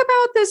let's talk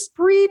about this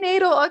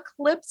prenatal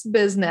eclipse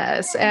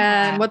business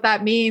and what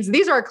that means.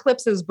 These are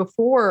eclipses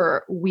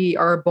before we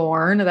are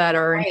born that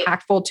are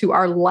impactful to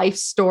our life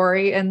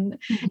story and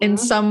in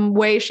some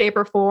way, shape,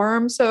 or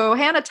form. So,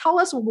 Hannah, tell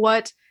us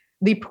what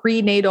the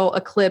prenatal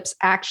eclipse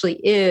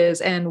actually is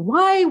and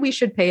why we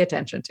should pay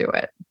attention to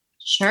it.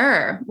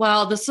 Sure.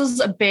 Well, this is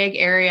a big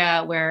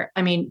area where,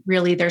 I mean,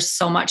 really, there's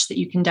so much that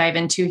you can dive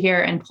into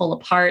here and pull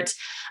apart.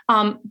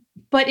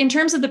 But in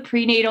terms of the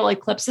prenatal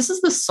eclipse, this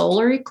is the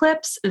solar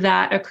eclipse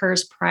that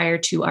occurs prior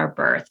to our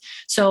birth.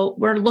 So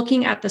we're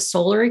looking at the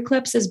solar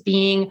eclipse as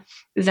being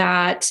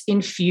that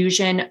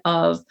infusion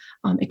of,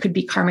 it could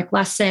be karmic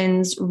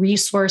lessons,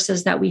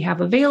 resources that we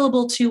have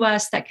available to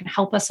us that can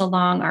help us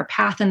along our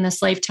path in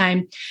this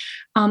lifetime.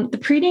 The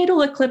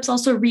prenatal eclipse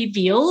also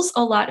reveals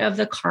a lot of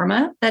the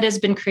karma that has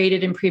been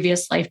created in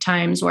previous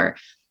lifetimes, or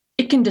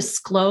it can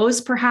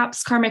disclose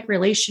perhaps karmic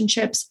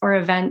relationships or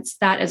events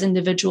that as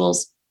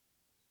individuals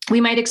we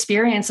might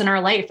experience in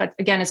our life.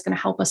 Again, it's going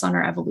to help us on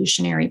our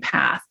evolutionary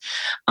path.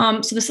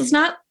 So this is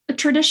not a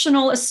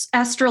traditional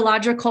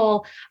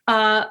astrological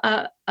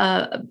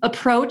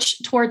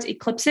approach towards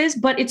eclipses,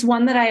 but it's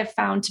one that I have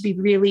found to be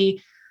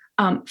really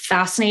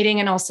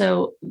fascinating. And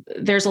also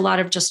there's a lot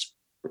of just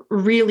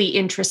really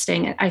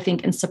interesting, I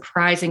think, and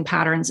surprising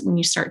patterns when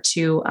you start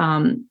to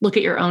look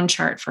at your own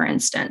chart, for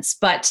instance.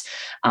 But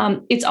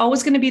it's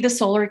always going to be the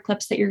solar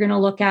eclipse that you're going to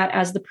look at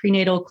as the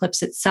prenatal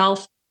eclipse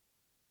itself.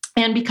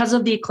 And because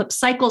of the eclipse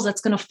cycles,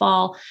 that's going to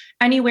fall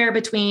anywhere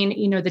between,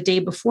 the day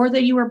before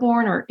that you were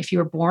born, or if you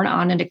were born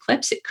on an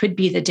eclipse, it could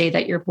be the day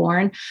that you're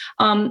born.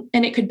 And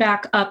it could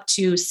back up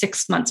to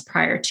 6 months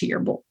prior to your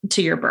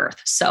birth.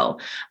 So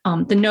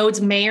the nodes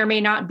may or may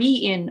not be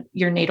in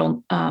your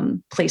natal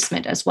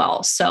placement as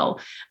well. So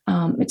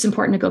it's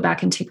important to go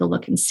back and take a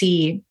look and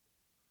see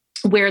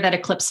where that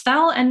eclipse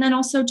fell. And then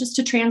also just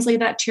to translate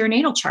that to your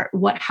natal chart.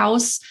 What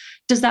house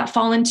does that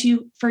fall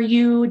into for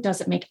you?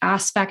 Does it make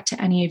aspect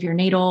to any of your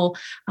natal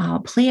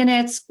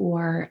planets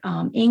or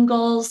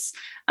angles?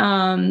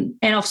 And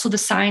also the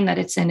sign that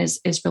it's in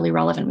is really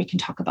relevant. We can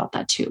talk about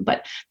that too.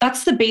 But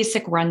that's the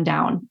basic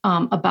rundown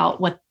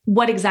about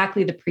what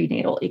exactly the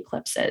prenatal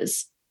eclipse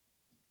is.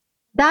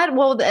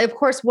 Of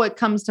course, what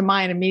comes to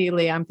mind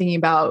immediately, I'm thinking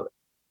about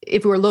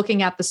if we're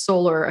looking at the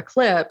solar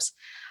eclipse,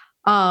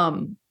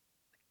 because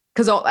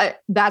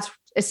that's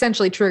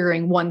essentially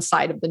triggering one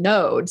side of the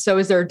node. So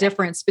is there a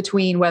difference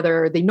between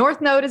whether the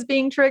north node is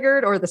being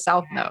triggered or the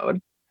south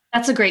node?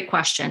 That's a great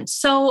question.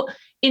 So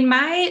in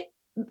my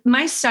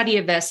study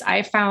of this,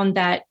 I found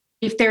that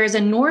if there is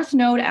a north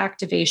node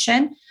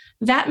activation,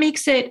 that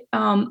makes it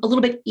a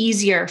little bit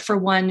easier for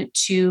one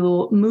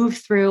to move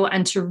through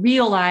and to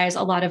realize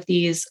a lot of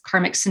these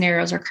karmic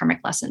scenarios or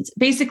karmic lessons.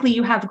 Basically,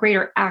 you have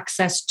greater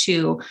access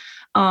to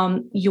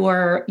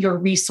your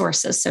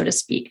resources, so to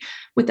speak.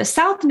 With the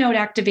south node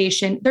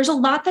activation, there's a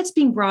lot that's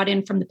being brought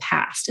in from the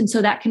past. And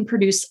so that can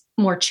produce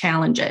more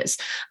challenges.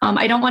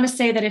 I don't want to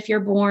say that if you're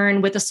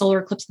born with a solar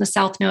eclipse in the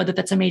south node,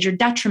 that's a major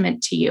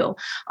detriment to you,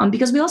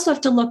 because we also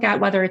have to look at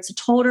whether it's a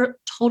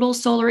total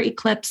solar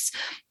eclipse,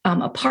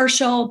 a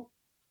partial,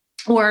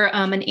 or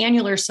an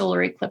annular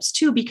solar eclipse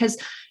too, because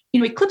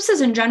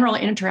eclipses in general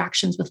are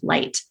interactions with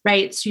light,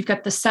 right? So you've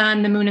got the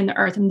sun, the moon, and the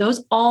earth, and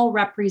those all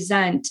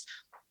represent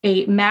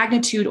a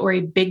magnitude or a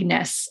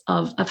bigness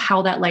of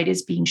how that light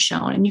is being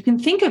shown. And you can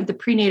think of the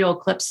prenatal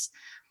eclipse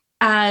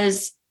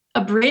as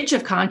a bridge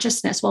of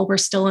consciousness while we're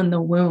still in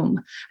the womb.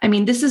 I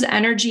mean, this is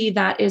energy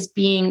that is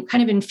being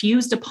kind of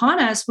infused upon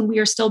us when we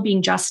are still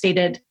being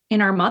gestated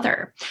in our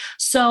mother.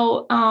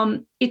 So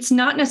it's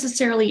not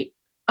necessarily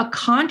a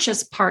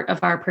conscious part of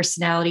our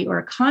personality or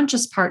a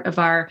conscious part of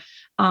our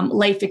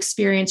life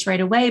experience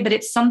right away, but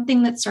it's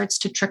something that starts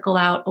to trickle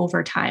out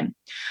over time.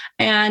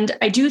 And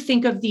I do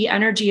think of the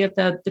energy of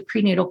the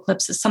prenatal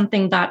eclipse as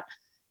something that,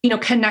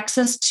 connects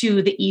us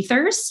to the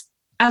ethers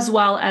as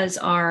well as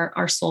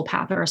our soul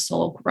path or our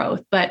soul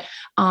growth. But,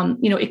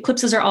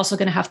 eclipses are also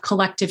going to have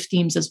collective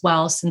themes as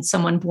well, since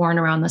someone born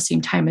around the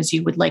same time as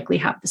you would likely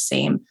have the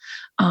same,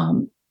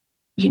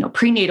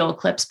 prenatal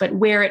eclipse, but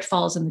where it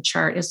falls in the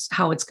chart is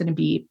how it's going to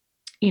be,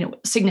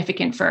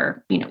 significant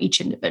for,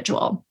 each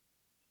individual.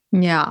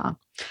 Yeah.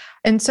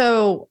 And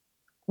so,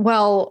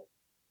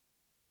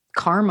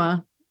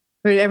 karma,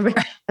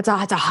 it's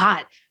a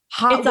hot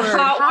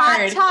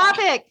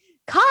topic.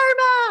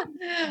 Karma.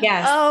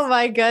 Yes. Oh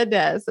my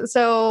goodness.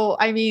 So,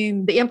 I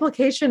mean, the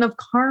implication of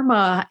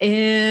karma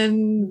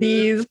in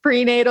these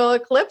prenatal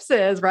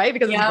eclipses, right?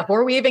 Because it's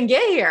before we even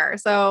get here.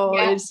 So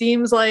it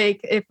seems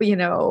like if,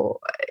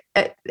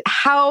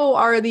 how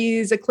are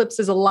these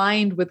eclipses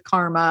aligned with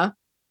karma?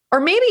 Or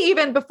maybe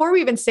even before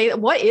we even say that,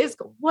 what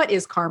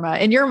is karma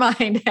in your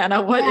mind,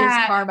 Hannah? What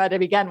is karma to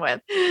begin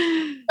with?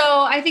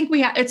 So I think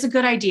it's a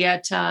good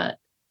idea to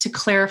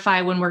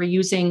clarify when we're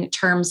using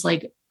terms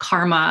like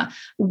karma,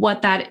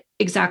 what that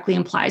exactly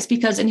implies,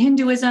 because in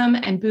Hinduism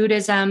and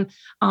Buddhism,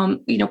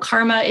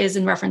 karma is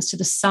in reference to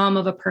the sum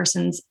of a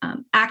person's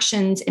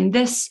actions in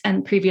this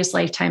and previous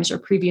lifetimes or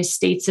previous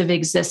states of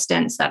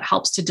existence that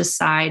helps to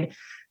decide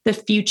the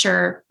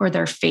future or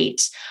their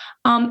fate.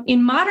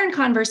 In modern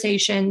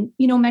conversation,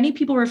 many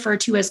people refer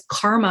to as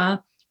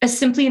karma as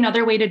simply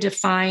another way to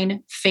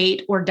define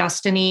fate or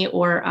destiny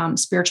or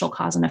spiritual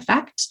cause and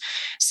effect.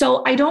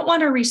 So I don't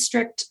want to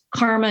restrict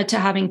karma to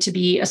having to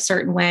be a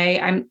certain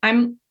way.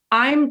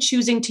 I'm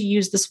choosing to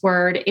use this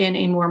word in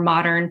a more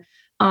modern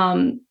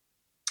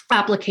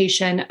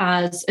application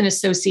as an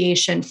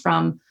association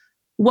from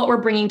what we're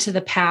bringing to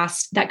the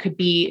past that could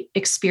be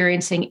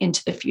experiencing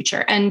into the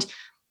future. And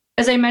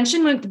as I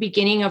mentioned at the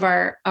beginning of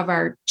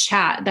our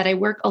chat, that I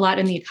work a lot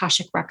in the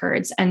Akashic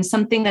records, and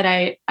something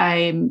that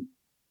I'm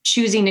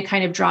choosing to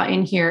kind of draw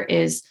in here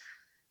is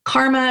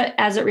karma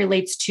as it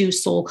relates to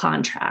soul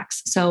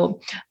contracts. So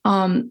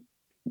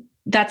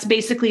that's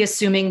basically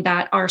assuming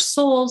that our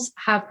souls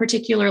have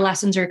particular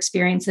lessons or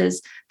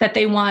experiences that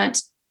they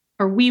want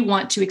or we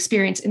want to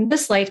experience in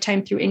this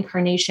lifetime through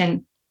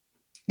incarnation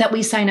that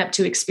we sign up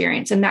to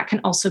experience. And that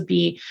can also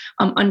be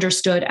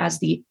understood as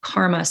the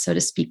karma, so to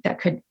speak, that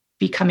could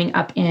be coming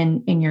up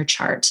in your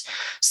chart.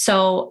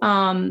 So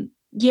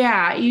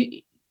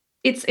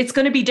it's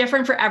going to be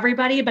different for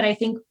everybody, but I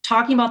think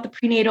talking about the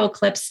prenatal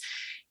eclipse,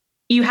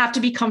 you have to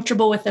be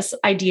comfortable with this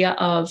idea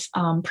of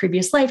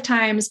previous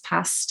lifetimes,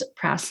 past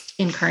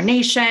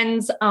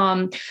incarnations.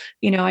 I'm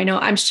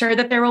sure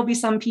that there will be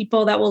some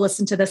people that will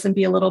listen to this and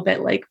be a little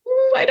bit like,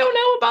 I don't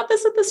know about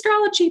this with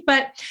astrology,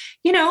 but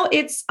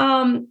it's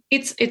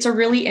a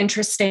really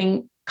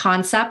interesting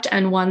concept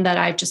and one that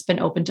I've just been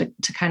open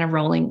to kind of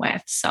rolling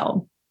with.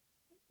 So,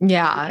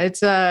 yeah,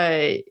 it's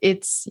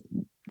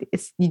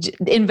you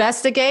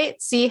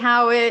investigate, see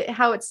how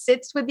it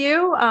sits with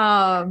you,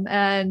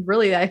 and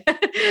really I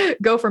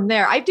go from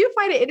there. I do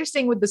find it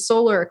interesting with the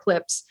solar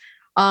eclipse,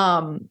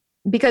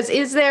 because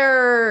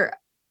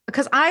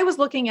I was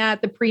looking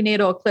at the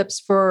prenatal eclipse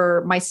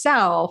for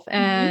myself,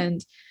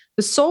 and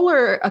the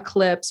solar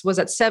eclipse was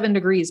at 7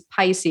 degrees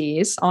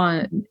Pisces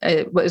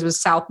it was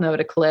South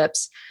Node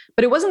eclipse,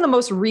 but it wasn't the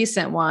most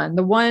recent one.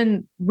 The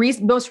one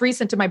most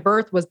recent to my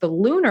birth was the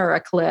lunar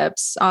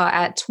eclipse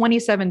at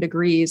 27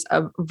 degrees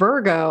of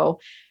Virgo.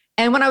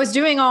 And when I was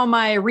doing all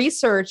my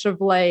research of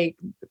like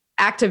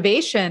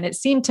activation, it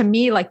seemed to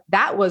me like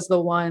that was the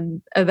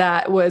one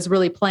that was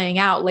really playing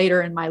out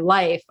later in my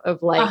life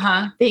of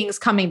like things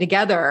coming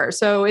together.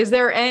 So is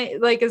there any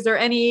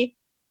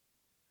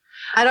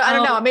I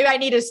don't know. Maybe I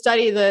need to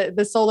study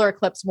the solar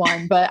eclipse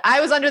one, but I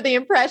was under the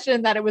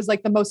impression that it was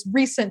like the most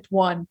recent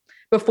one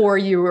before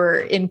you were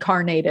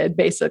incarnated,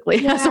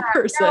 basically, as a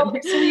person. No,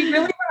 so we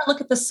really want to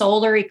look at the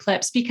solar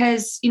eclipse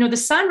because, the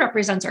sun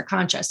represents our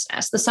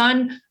consciousness. The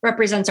sun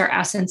represents our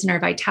essence and our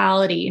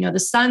vitality. The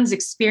sun's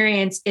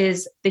experience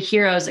is the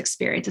hero's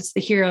experience. It's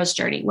the hero's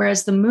journey.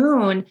 Whereas the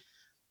moon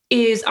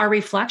is our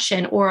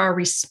reflection or our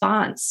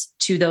response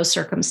to those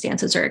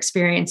circumstances or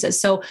experiences.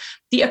 So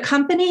the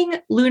accompanying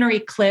lunar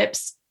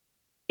eclipse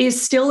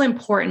is still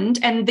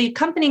important. And the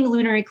accompanying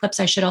lunar eclipse,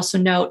 I should also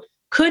note,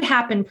 could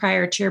happen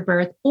prior to your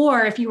birth,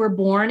 or if you were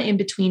born in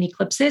between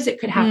eclipses, it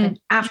could happen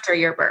after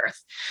your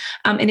birth.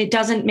 And it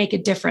doesn't make a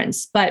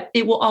difference, but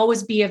it will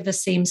always be of the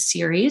same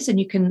series.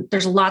 And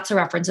there's lots of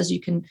references.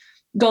 You can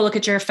go look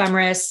at your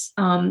ephemeris.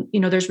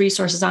 There's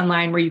resources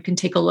online where you can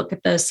take a look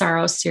at the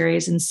Saros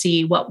series and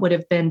see what would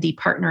have been the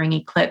partnering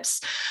eclipse.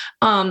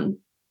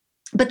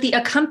 But the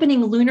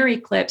accompanying lunar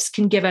eclipse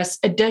can give us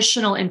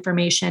additional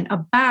information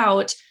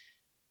about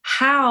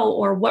how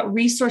or what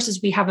resources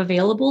we have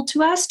available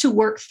to us to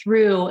work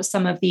through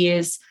some of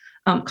these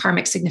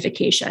karmic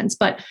significations.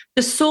 But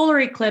the solar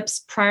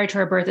eclipse prior to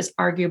our birth is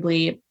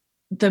arguably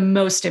the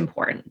most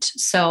important.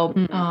 So,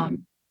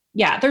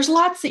 there's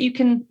lots that you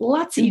can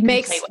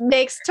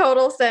makes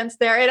total sense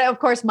there. And of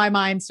course, my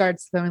mind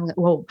starts going like,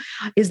 well,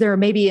 is there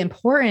maybe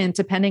important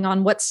depending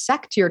on what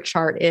sect your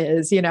chart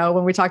is,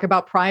 when we talk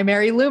about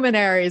primary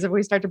luminaries, if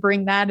we start to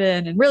bring that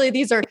in, and really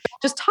these are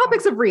just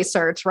topics of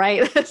research,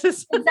 right?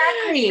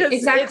 Exactly.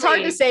 It's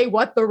hard to say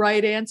what the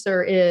right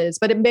answer is,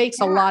 but it makes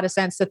a lot of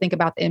sense to think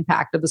about the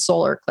impact of the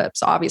solar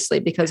eclipse,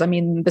 obviously, because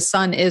the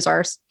sun is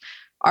our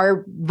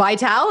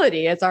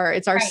vitality. It's our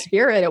right.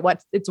 Spirit.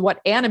 It's what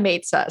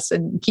animates us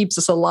and keeps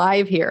us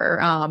alive here,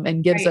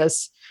 and gives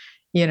us,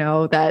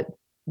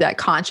 that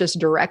conscious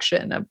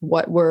direction of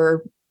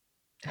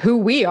who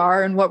we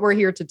are and what we're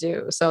here to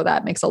do. So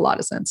that makes a lot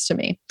of sense to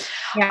me.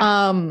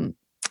 Yeah.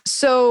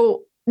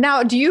 So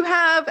now, do you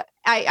have?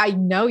 I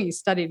know you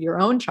studied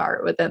your own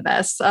chart within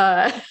this.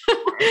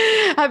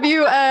 Have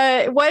you?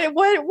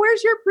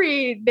 Where's your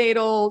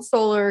prenatal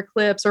solar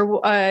eclipse,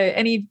 or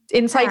any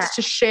insights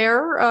to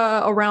share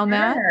around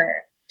that?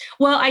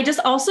 Well, I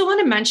just also want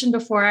to mention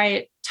before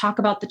I talk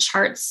about the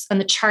charts and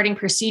the charting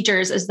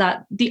procedures is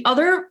that the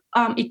other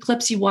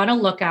eclipse you want to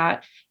look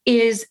at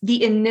is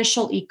the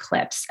initial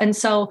eclipse. And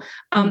so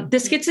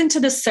this gets into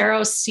the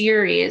Saros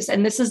series.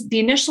 And this is the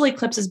initial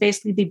eclipse is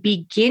basically the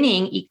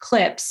beginning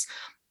eclipse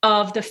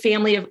of the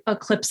family of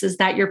eclipses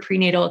that your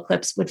prenatal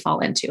eclipse would fall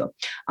into.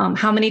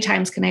 How many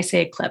times can I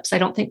say eclipse? I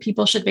don't think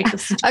people should make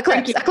this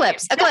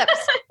eclipse.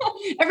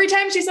 Every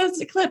time she says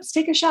eclipse,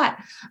 take a shot.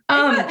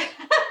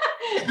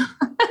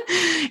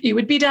 You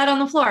would be dead on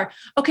the floor.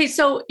 Okay,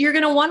 so you're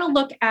going to want to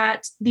look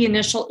at the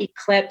initial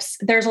eclipse.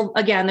 There's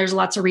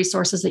lots of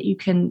resources that you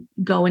can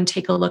go and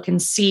take a look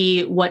and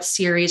see what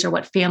series or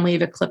what family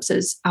of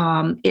eclipses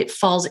it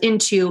falls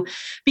into,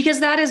 because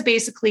that is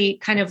basically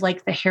kind of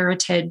like the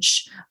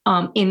heritage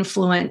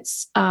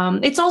influence.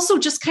 It's also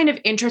just kind of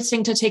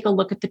interesting to take a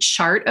look at the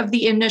chart of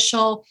the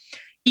initial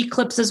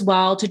eclipse as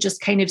well, to just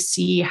kind of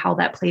see how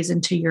that plays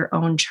into your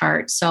own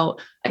chart. So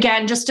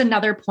again, just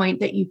another point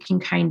that you can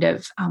kind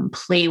of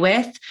play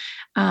with.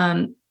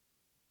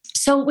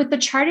 So with the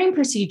charting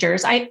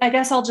procedures, I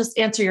guess I'll just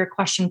answer your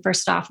question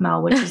first off,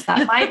 Mel, which is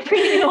that my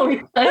prenatal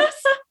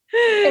eclipse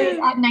is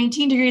at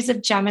 19 degrees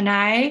of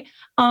Gemini.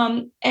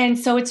 And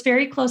so it's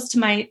very close to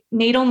my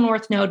natal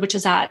north node, which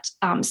is at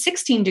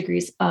 16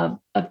 degrees of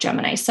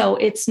Gemini. So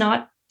it's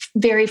not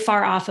very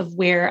far off of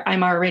where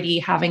I'm already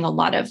having a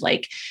lot of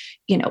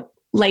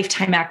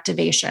lifetime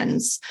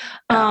activations.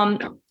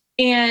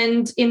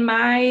 And in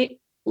my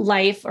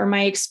life or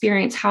my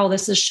experience, how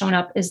this has shown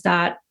up is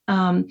that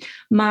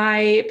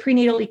my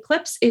prenatal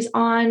eclipse is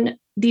on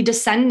the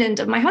descendant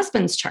of my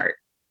husband's chart.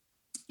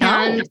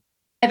 And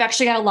I've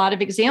actually got a lot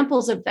of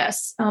examples of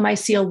this. I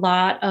see a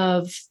lot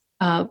of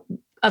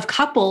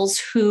couples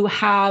who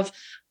have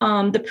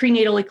the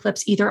prenatal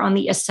eclipse either on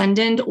the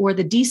ascendant or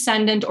the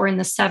descendant or in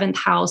the 7th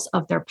house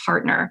of their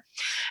partner.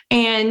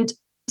 And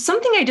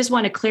something I just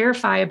want to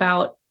clarify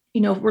about,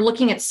 we're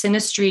looking at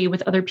synastry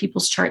with other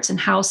people's charts and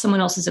how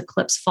someone else's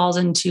eclipse falls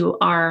into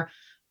our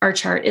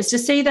chart, is to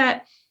say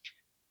that,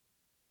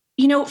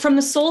 from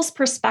the soul's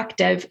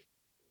perspective,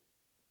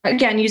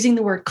 again, using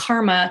the word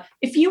karma,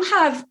 if you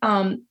have,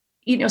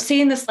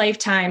 say in this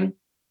lifetime,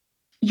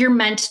 you're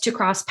meant to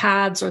cross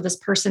paths, or this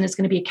person is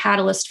going to be a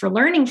catalyst for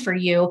learning for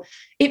you,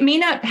 it may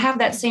not have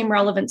that same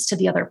relevance to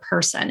the other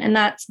person. And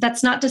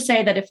that's not to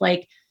say that if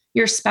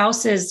your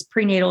spouse's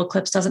prenatal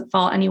eclipse doesn't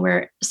fall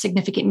anywhere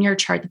significant in your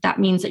chart, that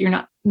means that you're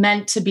not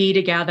meant to be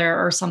together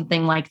or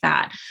something like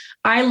that.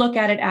 I look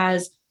at it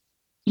as,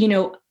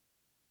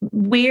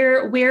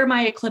 where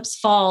my eclipse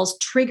falls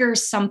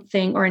triggers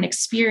something or an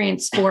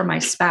experience for my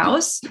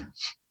spouse.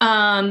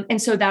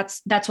 And so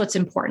that's what's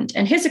important.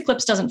 And his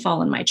eclipse doesn't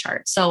fall in my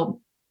chart. So,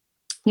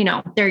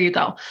 there you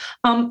go.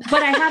 But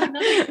I have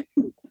another,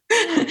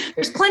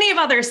 there's plenty of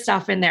other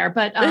stuff in there,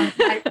 but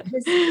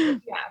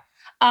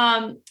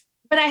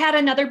but I had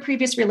another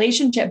previous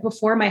relationship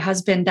before my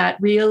husband that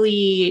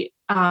really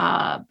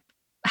had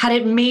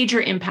a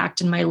major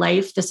impact in my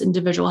life. This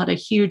individual had a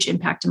huge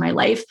impact in my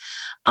life.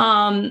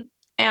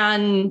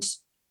 And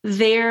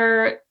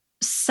their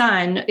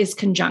sun is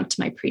conjunct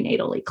my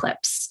prenatal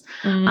eclipse.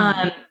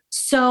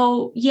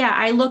 So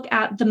I look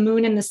at the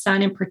moon and the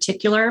sun in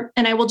particular.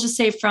 And I will just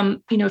say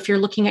from, if you're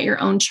looking at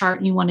your own chart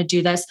and you want to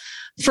do this,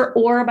 for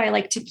orb, I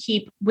like to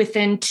keep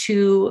within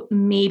 2,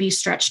 maybe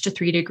stretch to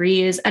 3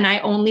 degrees. And I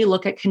only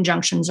look at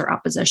conjunctions or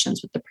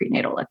oppositions with the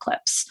prenatal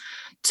eclipse.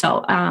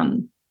 So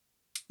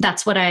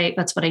that's what I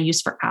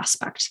use for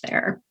aspect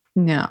there.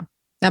 Yeah,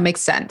 that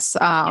makes sense.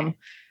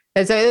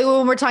 So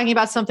when we're talking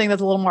about something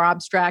that's a little more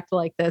abstract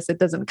like this, it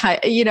doesn't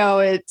we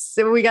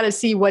got to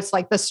see what's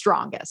the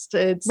strongest.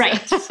 It's right.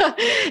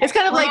 It's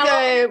kind of like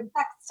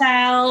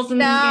textiles.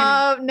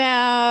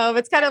 No.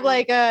 It's kind of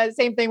like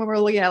same thing when we're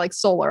looking at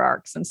solar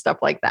arcs and stuff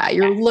like that.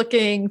 You're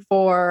looking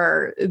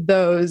for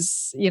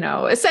those,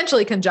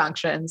 essentially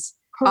conjunctions,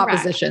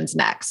 oppositions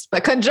next,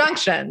 but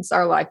conjunctions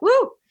are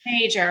woo,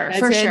 major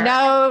for sure.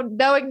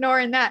 No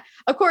ignoring that.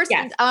 Of course,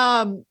 yes.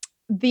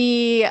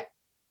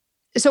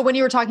 So when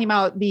you were talking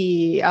about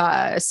the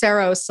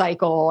Saros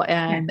cycle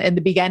and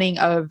the beginning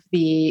of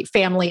the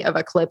family of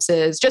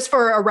eclipses, just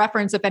for a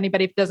reference, if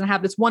anybody doesn't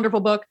have this wonderful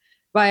book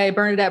by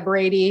Bernadette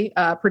Brady,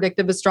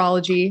 Predictive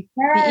Astrology,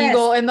 The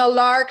Eagle and the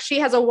Lark, she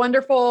has a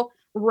wonderful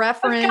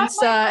reference.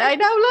 I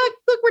know,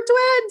 look, we're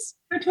twins.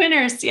 We're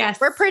twinners, yes.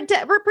 We're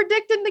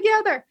predicting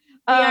together.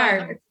 We are.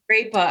 It's a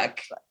great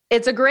book.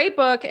 It's a great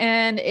book,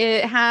 and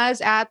it has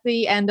at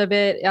the end of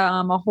it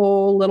a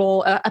whole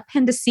little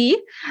appendice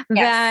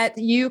that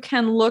you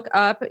can look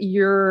up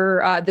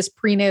your this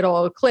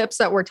prenatal eclipse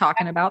that we're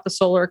talking about, the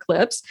solar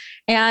eclipse,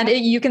 and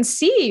you can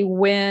see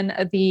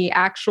when the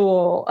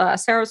actual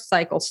Saros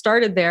cycle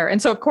started there.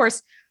 And so, of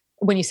course,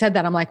 when you said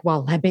that, I'm like,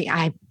 well,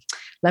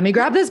 let me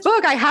grab this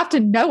book. I have to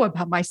know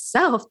about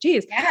myself.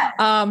 Geez. Yes.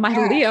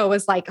 My Leo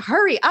was like,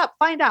 hurry up,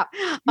 find out.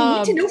 You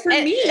need to know for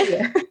me.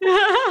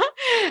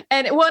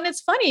 And it's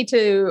funny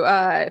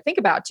to think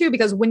about too,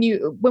 because when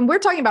we're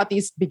talking about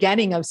these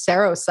beginning of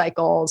Saros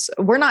cycles,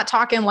 we're not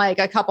talking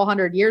a couple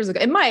hundred years ago.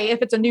 It might,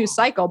 if it's a new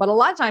cycle, but a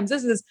lot of times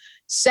this is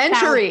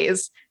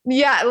centuries.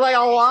 Yeah. A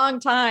long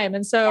time.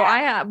 And so I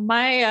have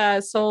my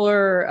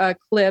solar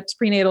eclipse,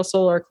 prenatal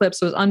solar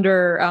eclipse was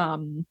under,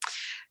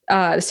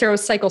 the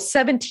Saros cycle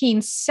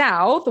 17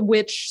 south,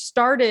 which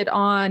started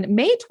on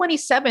May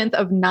 27th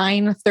of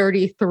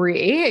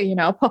 933,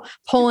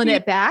 pulling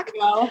it back.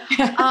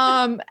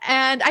 And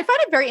I find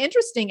it very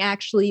interesting,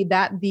 actually,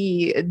 that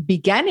the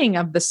beginning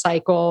of the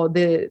cycle,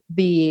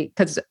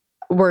 because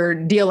we're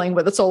dealing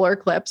with a solar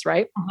eclipse,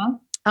 right?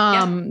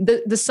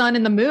 The sun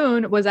and the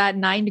moon was at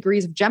 9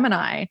 degrees of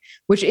Gemini,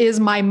 which is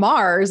my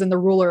Mars and the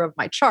ruler of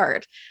my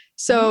chart.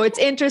 So it's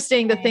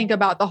interesting to think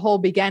about the whole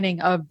beginning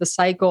of the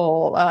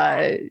cycle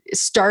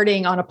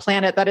starting on a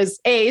planet that is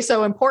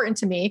so important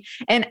to me,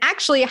 and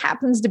actually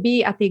happens to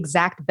be at the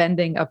exact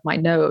bending of my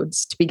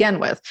nodes to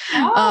begin with.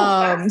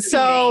 And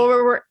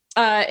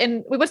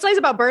what's nice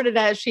about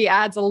Bernadette, she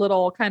adds a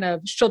little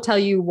she'll tell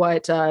you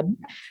what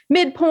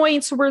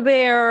midpoints were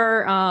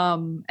there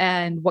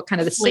and what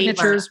kind of the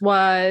signatures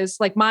was.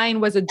 Like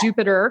mine was a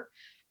Jupiter.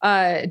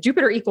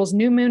 Jupiter equals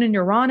new moon in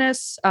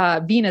Uranus,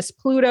 Venus,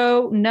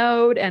 Pluto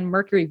node, and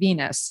Mercury,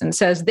 Venus. And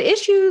says the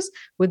issues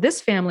with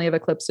this family of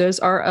eclipses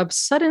are of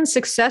sudden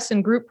success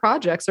in group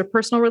projects or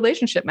personal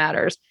relationship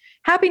matters,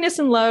 happiness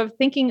and love,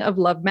 thinking of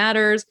love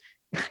matters,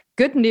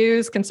 good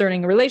news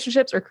concerning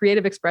relationships or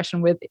creative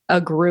expression with a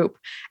group.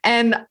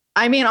 And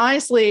I mean,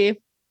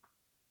 honestly,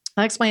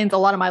 that explains a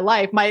lot of my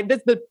life.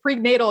 The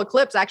prenatal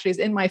eclipse actually is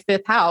in my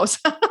 5th house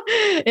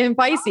in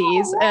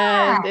Pisces,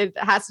 and it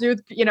has to do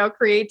with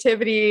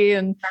creativity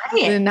and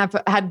I've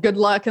had good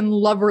luck and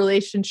love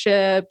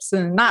relationships,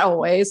 and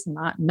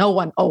no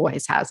one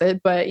always has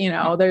it, but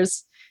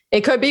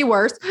it could be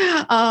worse.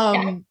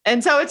 And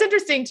so it's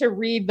interesting to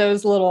read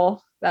that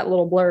little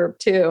blurb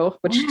too,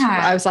 which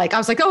I was like,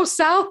 oh,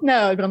 South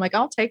Node, but I'm like,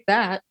 I'll take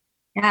that.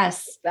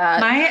 Yes,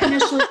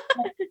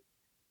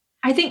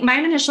 I think my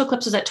initial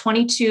eclipse was at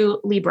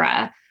 22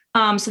 Libra.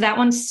 So that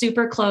one's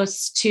super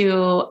close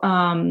to,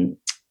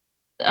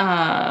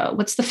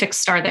 what's the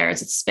fixed star there?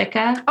 Is it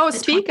Spica? Oh,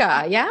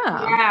 Spica.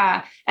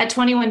 Yeah. At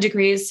 21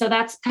 degrees. So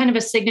that's kind of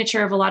a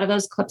signature of a lot of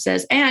those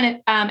eclipses.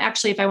 And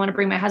actually, if I want to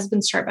bring my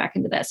husband's chart back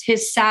into this,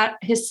 his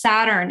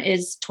Saturn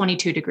is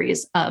 22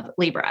 degrees of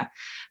Libra.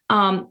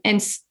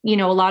 And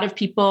a lot of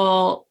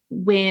people,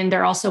 when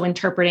they're also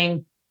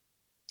interpreting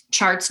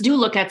charts, do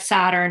look at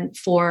Saturn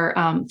for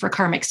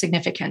karmic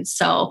significance.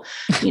 So,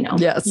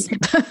 yes,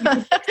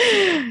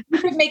 you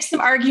could make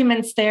some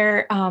arguments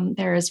there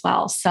as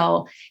well.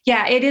 So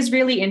yeah, it is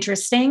really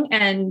interesting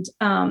and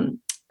kind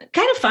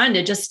of fun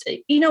to just,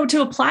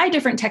 to apply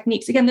different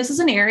techniques. Again, this is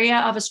an area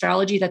of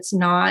astrology that's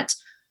not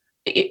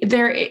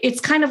there.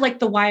 It's kind of like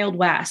the Wild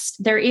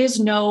West. There is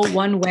no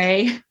one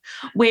way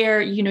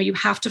where, you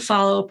have to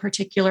follow a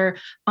particular,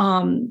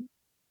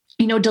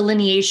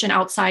 delineation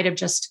outside of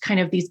just kind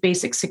of these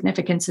basic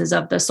significances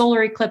of the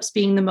solar eclipse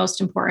being the most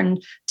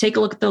important. Take a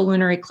look at the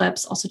lunar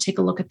eclipse. Also take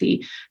a look at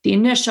the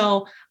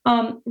initial.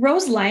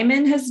 Rose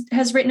Lyman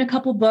has written a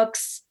couple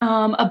books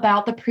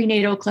about the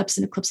prenatal eclipse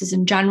and eclipses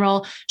in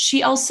general.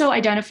 She also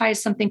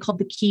identifies something called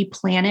the key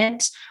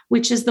planet,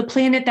 which is the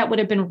planet that would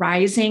have been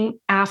rising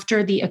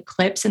after the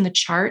eclipse in the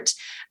chart.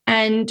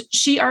 And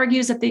she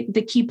argues that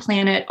the key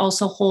planet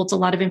also holds a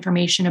lot of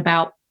information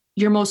about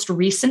your most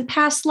recent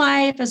past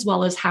life, as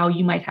well as how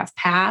you might have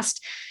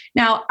passed.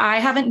 Now, I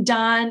haven't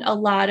done a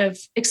lot of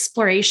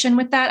exploration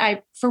with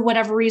that. For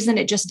whatever reason,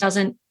 it just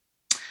doesn't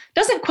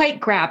quite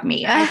grab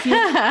me. I feel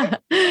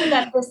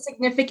that the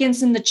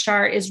significance in the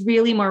chart is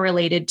really more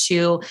related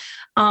to,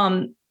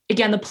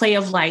 again, the play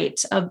of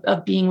light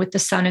of being with the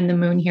sun and the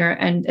moon here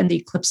and the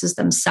eclipses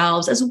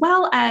themselves, as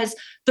well as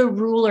the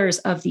rulers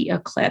of the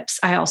eclipse.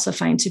 I also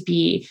find to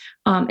be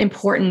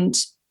important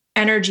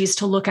energies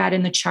to look at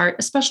in the chart,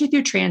 especially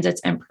through transits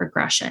and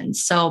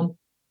progressions. So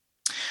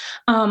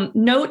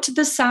note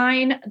the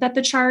sign that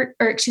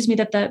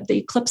the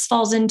eclipse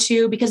falls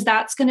into, because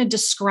that's going to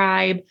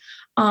describe,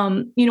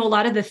 a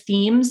lot of the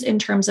themes in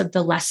terms of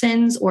the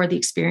lessons or the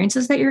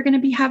experiences that you're going to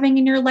be having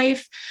in your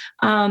life.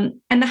 And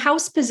the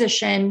house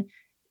position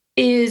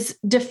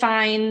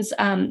defines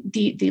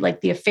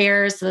the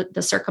affairs,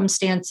 the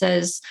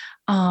circumstances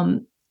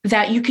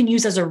that you can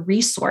use as a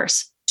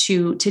resource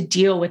to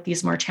deal with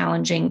these more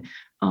challenging,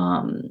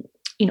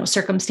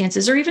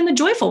 circumstances, or even the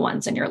joyful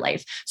ones in your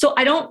life. So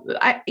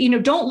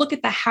don't look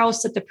at the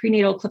house that the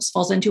prenatal eclipse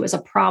falls into as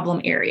a problem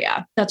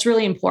area. That's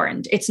really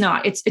important. It's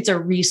not. It's a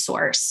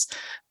resource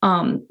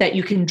that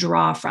you can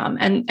draw from,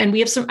 and I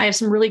have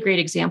some really great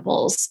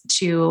examples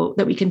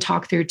that we can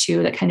talk through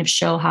too, that kind of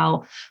show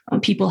how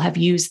people have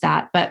used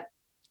that. But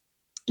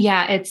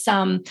yeah, it's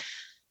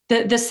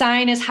The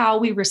sign is how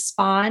we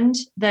respond,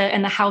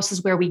 and the house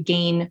is where we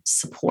gain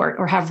support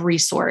or have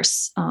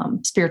resource,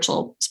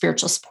 spiritual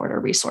support or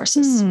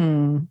resources.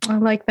 I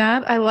like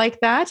that. I'm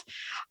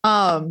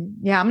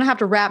going to have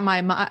to wrap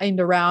my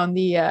mind around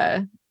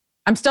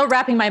I'm still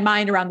wrapping my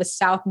mind around the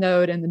South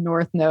Node and the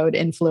North Node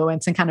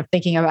influence and kind of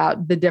thinking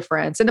about the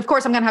difference. And of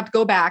course, I'm going to have to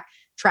go back,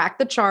 track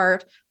the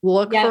chart,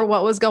 look for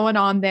what was going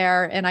on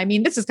there. And I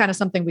mean, this is kind of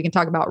something we can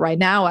talk about right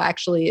now,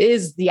 actually,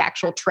 is the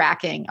actual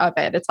tracking of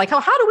it. It's like,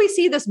 how do we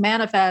see this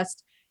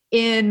manifest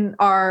in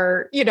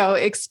our,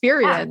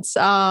 experience.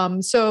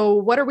 So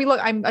what are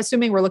I'm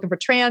assuming we're looking for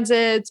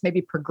transits,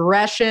 maybe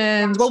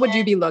progressions. What would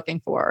you be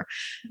looking for?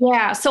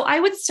 Yeah. So I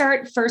would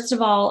start, first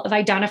of all, of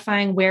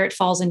identifying where it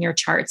falls in your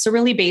chart. So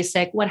really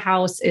basic, what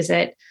house is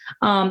it?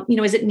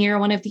 Is it near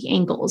one of the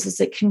angles? Is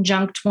it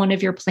conjunct one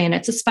of your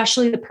planets,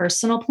 especially the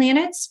personal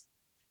planets?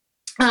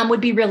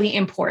 Would be really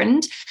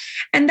important.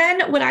 And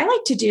then what I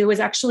like to do is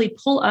actually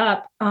pull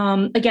up,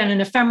 again, an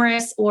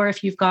ephemeris, or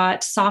if you've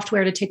got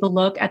software to take a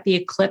look at the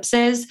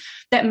eclipses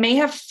that may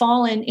have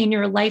fallen in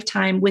your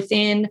lifetime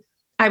within,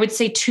 I would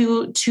say,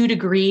 two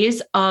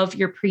degrees of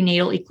your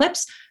prenatal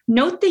eclipse.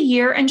 Note the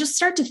year and just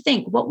start to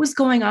think, what was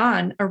going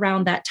on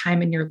around that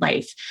time in your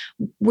life?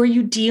 Were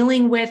you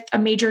dealing with a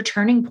major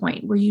turning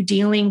point? Were you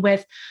dealing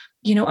with,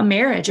 a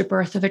marriage, a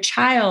birth of a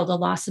child, a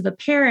loss of a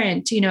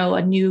parent,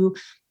 a new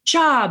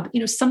job,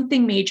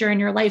 something major in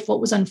your life? What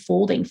was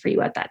unfolding for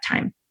you at that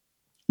time?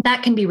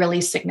 That can be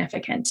really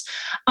significant.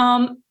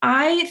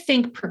 I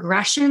think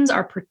progressions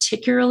are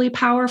particularly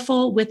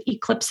powerful with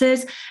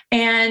eclipses,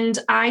 and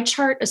I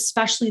chart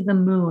especially the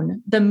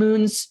moon. The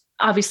moon's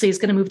obviously is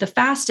going to move the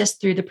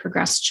fastest through the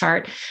progressed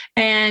chart.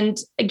 And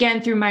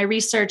again, through my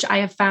research, I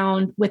have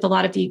found with a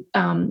lot of the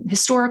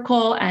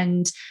historical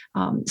and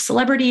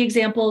celebrity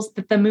examples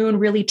that the moon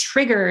really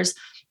triggers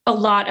a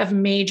lot of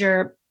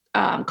major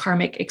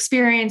karmic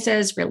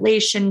experiences,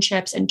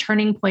 relationships, and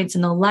turning points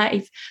in the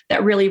life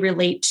that really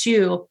relate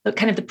to the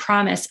kind of the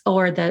promise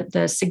or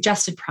the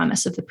suggested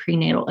promise of the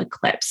prenatal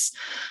eclipse.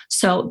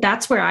 So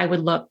that's where I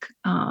would look.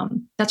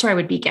 That's where I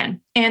would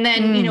begin. And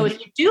then, if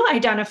you do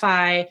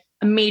identify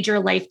a major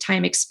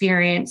lifetime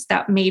experience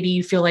that maybe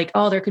you feel like,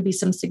 oh, there could be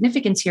some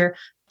significance here,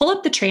 pull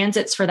up the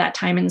transits for that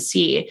time and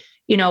see,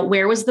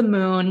 where was the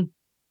moon?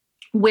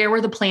 Where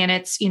were the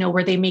planets?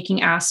 Were they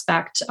making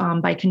aspect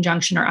by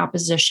conjunction or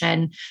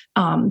opposition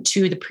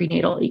to the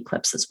prenatal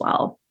eclipse as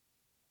well?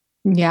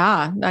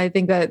 Yeah, I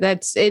think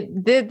that's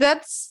it.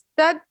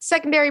 That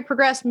secondary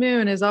progressed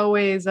moon is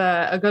always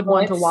a good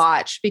one to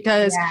watch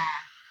because,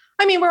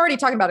 we're already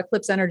talking about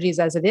eclipse energies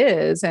as it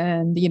is,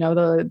 and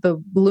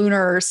the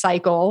lunar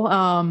cycle,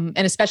 and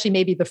especially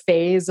maybe the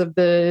phase of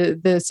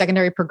the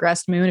secondary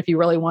progressed moon. If you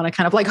really want to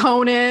kind of like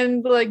hone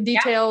in like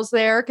details,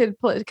 there could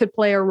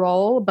play a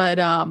role, but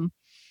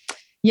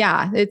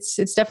it's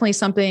definitely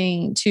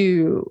something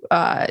to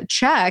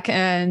check.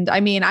 And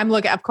I'm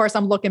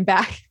looking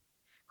back.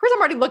 Of course, I'm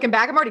already looking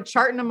back. I'm already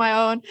charting on my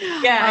own,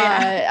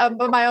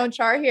 my own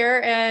chart here,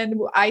 and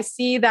I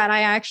see that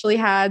I actually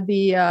had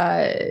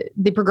the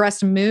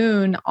progressed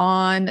moon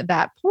on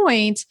that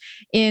point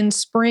in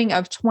spring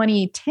of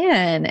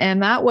 2010,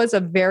 and that was a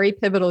very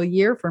pivotal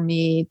year for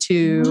me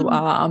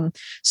to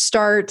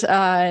start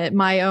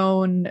my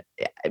own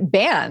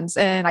bands.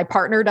 And I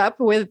partnered up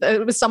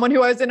with someone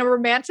who I was in a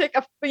romantic,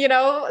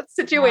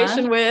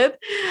 situation with,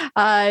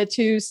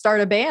 to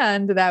start a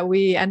band that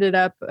we ended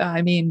up.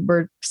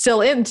 We're still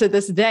in to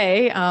this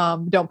day.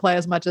 Don't play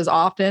as much as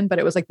often, but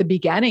it was like the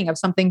beginning of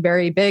something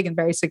very big and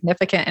very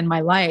significant in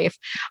my life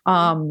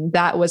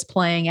that was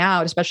playing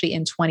out, especially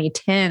in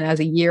 2010 as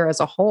a year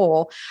as a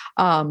whole.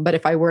 But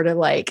if I were to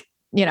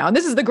and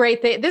this is the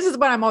great thing. This is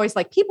what I'm always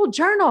like, people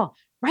journal,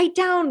 write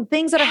down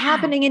things that are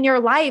happening in your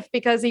life,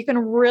 because you can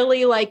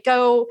really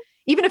go,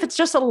 even if it's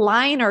just a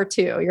line or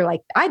two, you're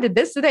like, I did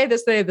this today,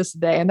 this day, this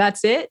day, and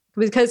that's it.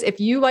 Because if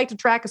you like to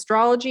track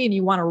astrology and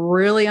you want to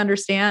really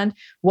understand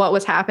what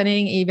was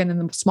happening, even in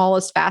the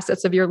smallest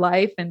facets of your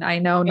life, and I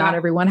know not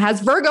everyone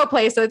has Virgo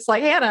placements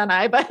like Hannah and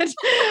I, but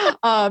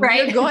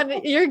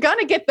you're going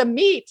to get the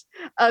meat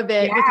of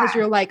it because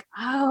you're like,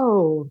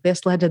 oh,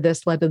 this led to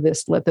this, led to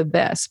this, led to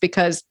this.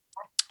 Because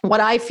what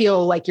I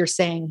feel like you're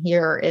saying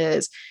here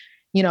is,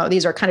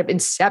 these are kind of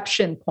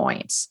inception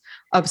points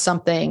of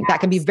something that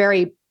can be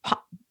very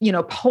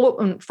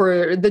potent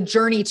for the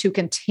journey to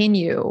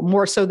continue,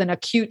 more so than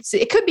acute.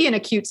 It could be an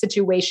acute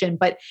situation,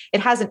 but it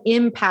has an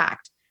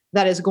impact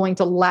that is going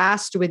to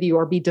last with you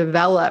or be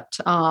developed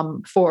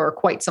for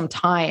quite some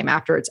time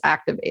after it's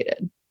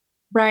activated.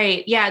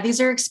 Right. Yeah. These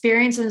are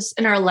experiences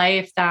in our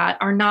life that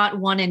are not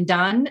one and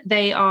done.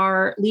 They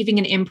are leaving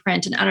an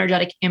imprint, an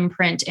energetic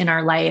imprint in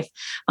our life.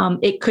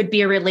 It could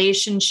be a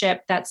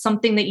relationship that's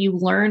something that you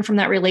learn from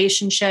that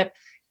relationship,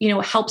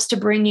 helps to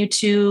bring you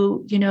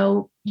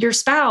to, your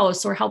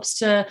spouse, or helps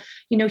to,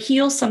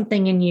 heal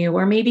something in you.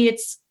 Or maybe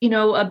it's,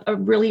 a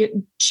really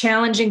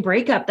challenging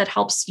breakup that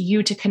helps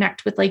you to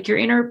connect with like your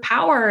inner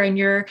power and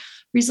your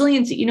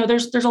resiliency.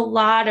 There's a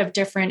lot of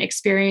different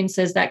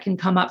experiences that can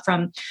come up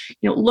from,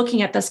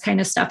 looking at this kind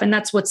of stuff. And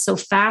that's what's so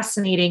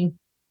fascinating,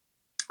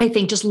 I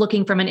think, just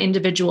looking from an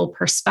individual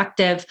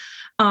perspective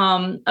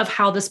of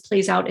how this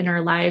plays out in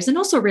our lives, and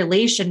also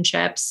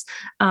relationships.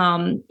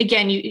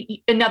 Again,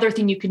 another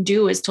thing you can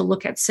do is to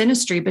look at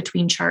synastry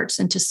between charts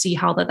and to see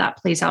how that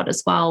plays out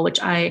as well,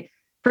 which I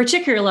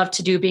particularly love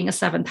to do, being a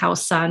 7th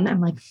house sun.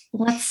 I'm like,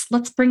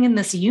 let's bring in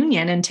this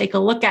union and take a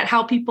look at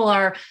how people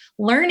are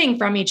learning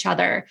from each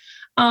other.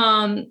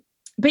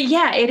 but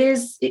yeah, it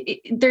is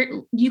there.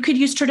 You could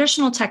use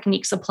traditional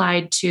techniques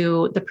applied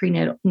to the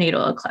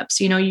prenatal eclipse.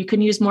 You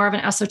can use more of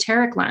an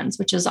esoteric lens,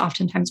 which is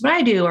oftentimes what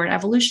I do, or an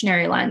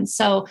evolutionary lens.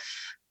 So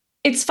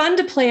it's fun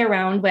to play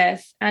around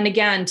with. And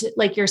again,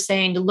 like you're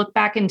saying, to look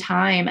back in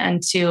time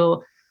and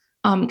to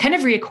kind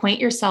of reacquaint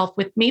yourself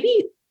with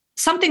maybe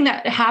something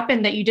that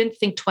happened that you didn't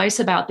think twice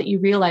about, that you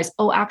realize,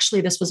 oh,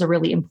 actually, this was a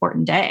really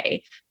important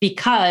day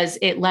because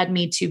it led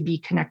me to be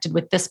connected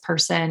with this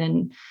person.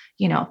 And,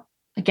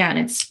 again,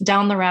 it's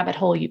down the rabbit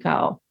hole you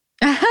go.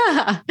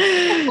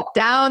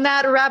 Down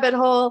that rabbit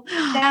hole.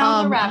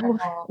 Down the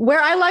rabbit hole. Where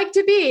I like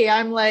to be.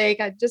 I'm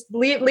like, just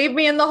leave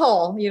me in the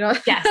hole,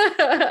 Yes.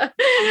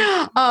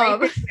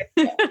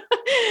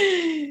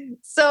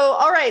 So,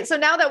 all right. So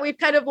now that we've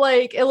kind of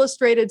like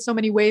illustrated so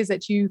many ways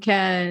that you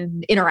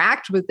can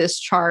interact with this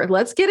chart,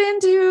 let's get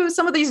into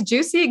some of these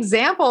juicy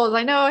examples.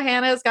 I know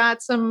Hannah's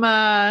got some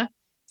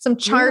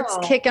charts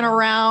kicking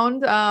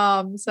around.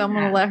 So I'm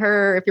going to let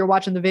her, if you're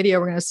watching the video,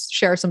 we're going to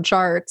share some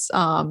charts.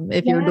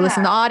 If you're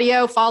listening to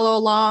audio, follow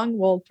along.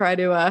 We'll try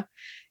to,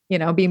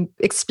 be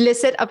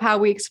explicit of how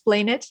we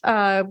explain it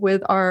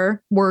with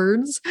our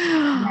words.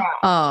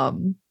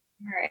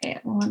 Right.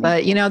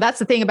 But that's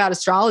the thing about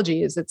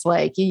astrology is it's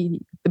like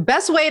the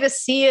best way to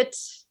see it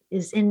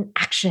is in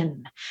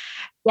action.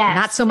 Yes.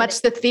 Not so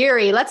much the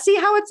theory. Let's see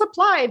how it's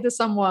applied to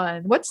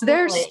someone. What's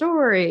their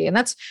story? And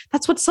that's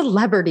what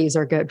celebrities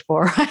are good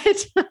for,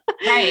 right?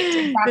 Right.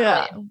 Exactly.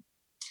 Yeah.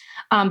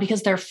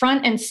 Because they're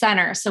front and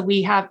center. So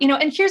we have,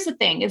 and here's the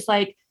thing is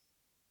like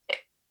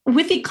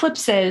with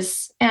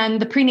eclipses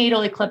and the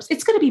prenatal eclipse,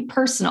 it's going to be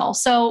personal.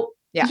 So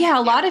yeah,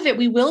 a lot of it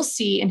we will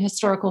see in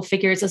historical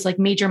figures as like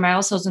major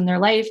milestones in their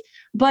life,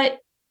 but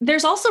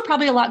there's also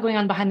probably a lot going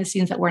on behind the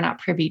scenes that we're not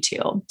privy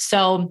to.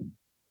 So,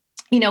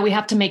 we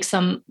have to make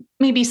some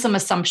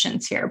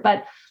assumptions here,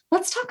 but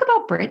let's talk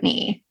about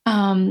Britney.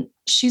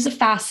 She's a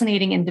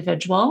fascinating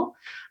individual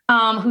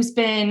who's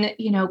been,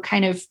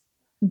 kind of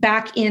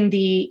back in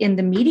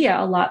the media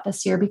a lot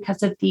this year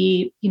because of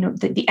the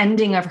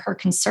ending of her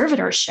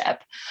conservatorship.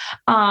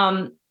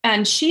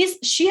 And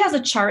she has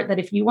a chart that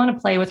if you want to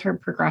play with her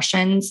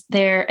progressions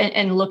there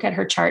and look at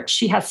her chart,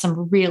 she has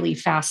some really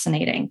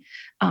fascinating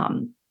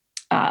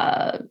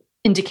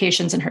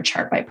indications in her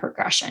chart by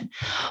progression.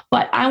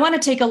 But I want to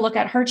take a look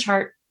at her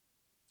chart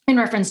in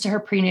reference to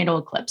her prenatal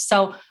eclipse.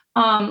 So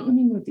let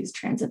me move these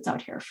transits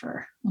out here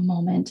for a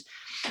moment.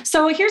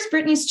 So here's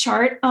Britney's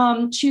chart.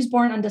 She was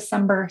born on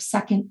December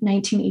 2nd,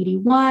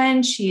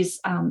 1981.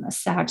 She's a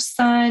Sag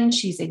sun.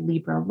 She's a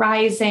Libra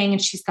rising,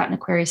 and she's got an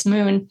Aquarius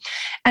moon.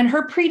 And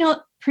her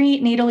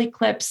prenatal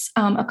eclipse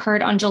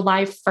occurred on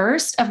July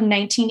 1st of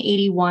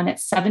 1981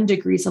 at 7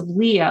 degrees of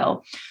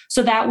Leo.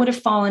 So that would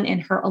have fallen in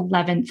her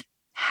 11th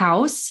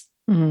house.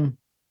 Mm-hmm.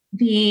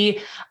 The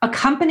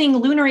accompanying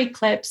lunar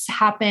eclipse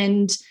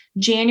happened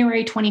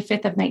January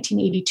 25th of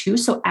 1982.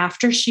 So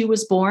after she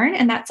was born,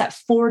 and that's at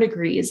 4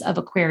 degrees of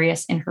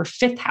Aquarius in her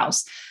 5th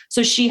house.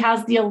 So she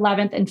has the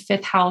 11th and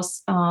 5th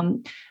house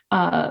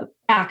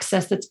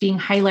axis that's being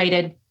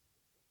highlighted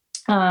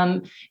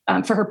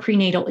for her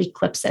prenatal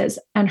eclipses.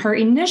 And her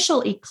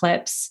initial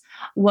eclipse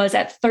was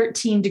at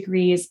 13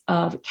 degrees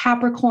of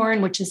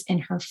Capricorn, which is in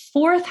her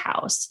 4th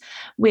house,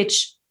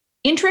 which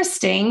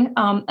interesting,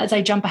 as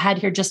I jump ahead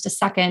here just a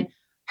second,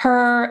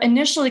 her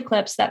initial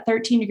eclipse, that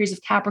 13 degrees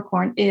of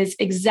Capricorn, is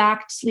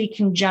exactly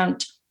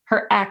conjunct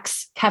her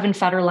ex, Kevin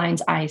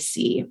Federline's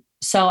IC.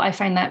 So I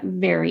find that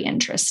very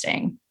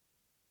interesting.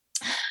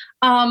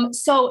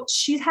 So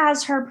she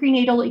has her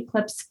prenatal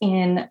eclipse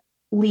in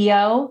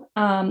Leo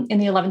in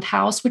the 11th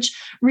house, which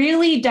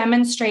really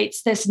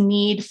demonstrates this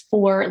need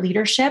for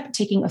leadership,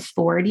 taking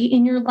authority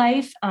in your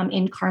life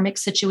in karmic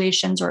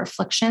situations or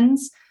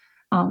afflictions.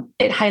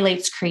 It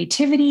highlights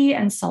creativity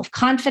and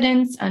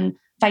self-confidence and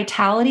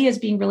vitality as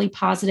being really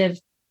positive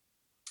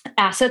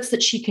assets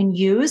that she can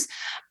use.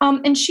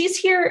 And she's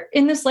here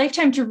in this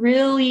lifetime to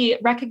really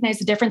recognize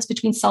the difference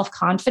between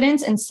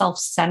self-confidence and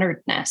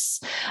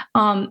self-centeredness.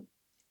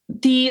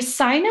 The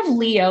sign of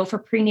Leo for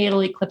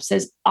prenatal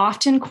eclipses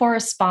often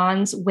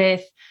corresponds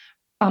with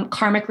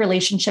karmic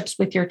relationships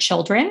with your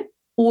children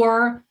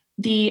or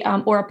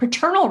a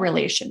paternal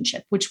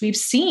relationship, which we've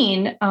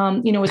seen,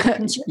 with the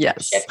conservatorship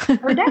yes.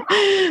 her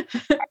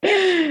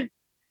dad.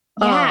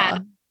 Yeah.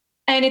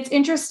 And it's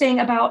interesting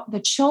about the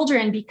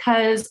children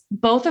because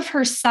both of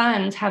her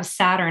sons have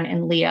Saturn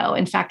in Leo.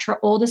 In fact,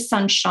 her oldest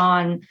son,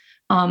 Sean,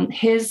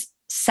 his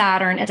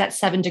Saturn is at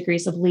 7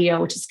 degrees of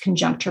Leo, which is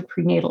conjunct her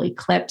prenatal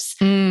eclipse.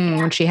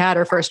 When she had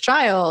her first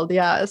child,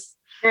 yes.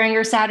 During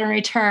her Saturn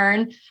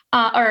return,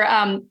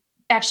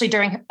 actually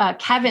during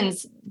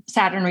Kevin's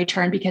Saturn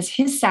return, because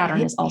his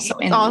Saturn is also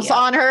in also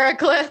Leo. On her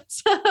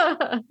eclipse.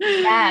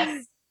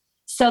 Yes.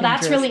 So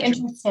that's really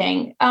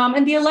interesting.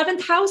 And the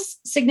 11th house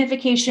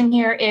signification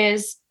here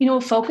is,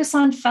 focus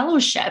on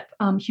fellowship,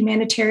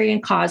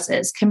 humanitarian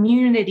causes,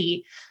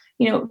 community,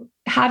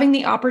 having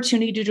the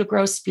opportunity to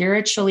grow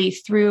spiritually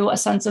through a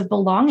sense of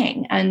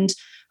belonging and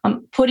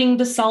putting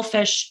the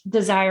selfish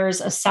desires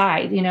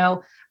aside,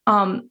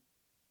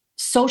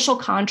 social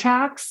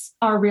contracts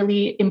are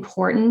really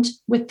important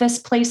with this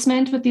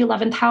placement with the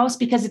 11th house,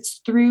 because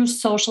it's through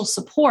social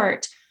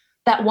support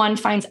that one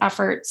finds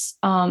efforts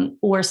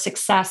or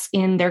success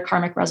in their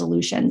karmic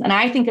resolutions. And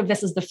I think of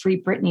this as the Free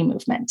Britney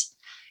movement,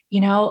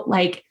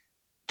 like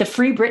the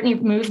Free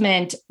Britney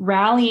movement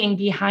rallying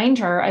behind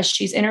her as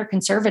she's in her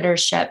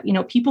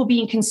conservatorship, people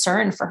being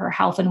concerned for her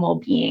health and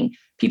well-being,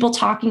 people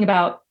talking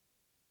about,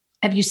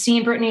 have you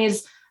seen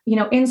Britney's,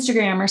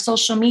 Instagram or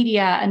social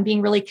media, and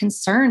being really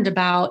concerned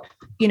about,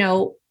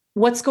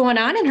 what's going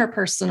on in her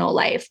personal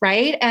life.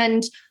 Right.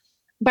 And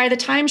by the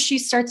time she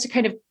starts to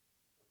kind of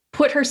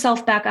put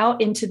herself back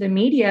out into the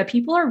media,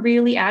 people are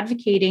really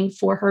advocating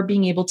for her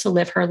being able to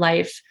live her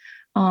life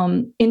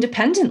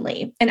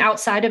independently and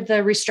outside of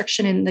the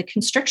restriction and the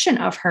constriction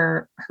of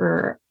her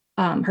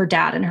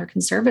dad and her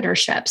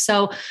conservatorship.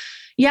 So,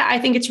 yeah, I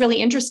think it's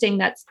really interesting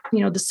that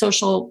the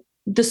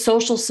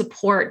social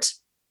support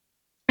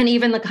and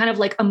even the kind of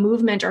like a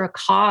movement or a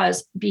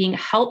cause being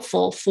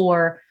helpful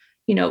for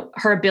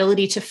her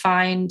ability to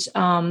find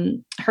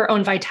her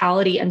own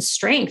vitality and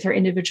strength, her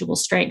individual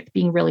strength,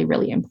 being really,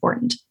 really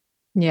important.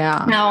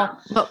 Yeah. Now,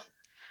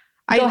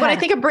 when I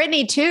think of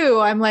Britney too,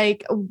 I'm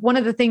like, one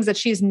of the things that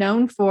she's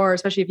known for,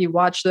 especially if you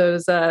watch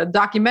those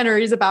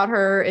documentaries about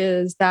her,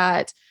 is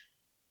that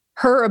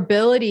her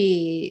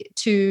ability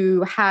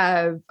to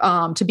have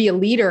to be a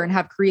leader and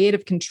have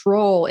creative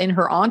control in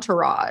her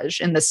entourage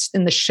in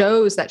the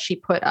shows that she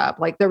put up.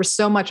 Like, there was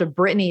so much of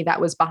Britney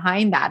that was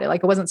behind that.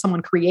 It wasn't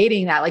someone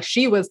creating that. Like,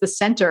 she was the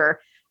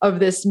center of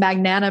this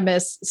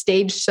magnanimous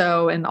stage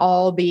show and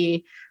all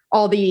the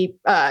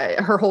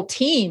her whole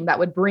team that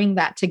would bring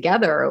that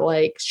together.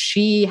 Like,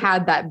 she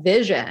had that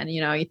vision.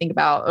 You think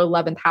about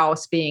 11th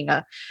house being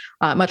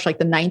much like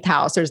the 9th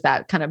house. There's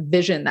that kind of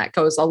vision that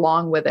goes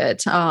along with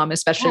it.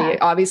 Especially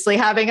obviously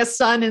having a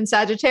sun in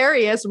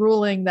Sagittarius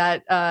ruling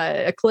that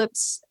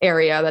eclipse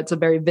area. That's a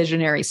very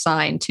visionary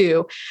sign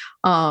too.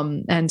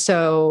 And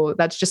so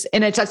that's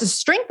a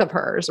strength of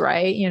hers,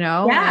 right?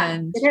 Yeah,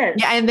 it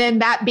is. Yeah. And then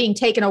that being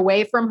taken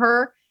away from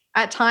her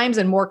at times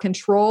and more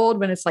controlled,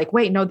 when it's like,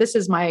 wait, no, this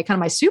is my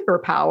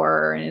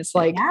superpower. And it's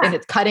like, and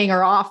it's cutting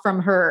her off from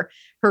her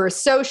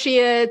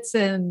associates.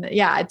 And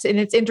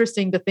it's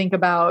interesting to think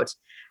about.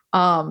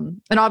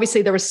 And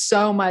obviously there was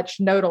so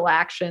much nodal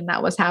action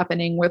that was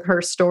happening with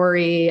her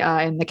story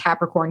in the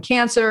Capricorn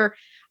Cancer.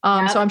 So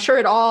I'm sure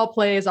it all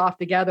plays off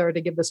together to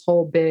give this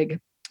whole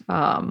big,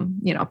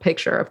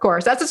 picture. Of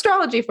course, that's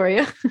astrology for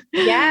you.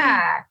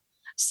 Yeah.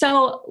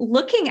 So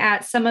looking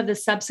at some of the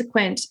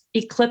subsequent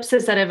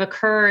eclipses that have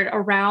occurred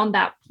around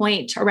that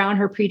point, around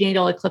her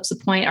prenatal eclipse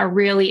point, are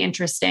really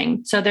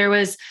interesting. So there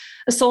was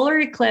a solar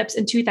eclipse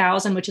in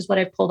 2000, which is what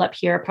I've pulled up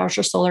here, a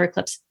partial solar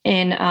eclipse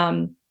in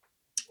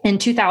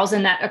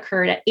 2000 that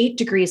occurred at 8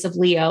 degrees of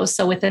Leo.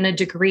 So within a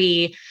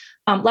degree,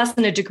 less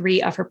than a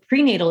degree of her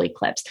prenatal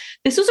eclipse.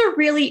 This was a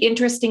really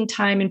interesting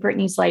time in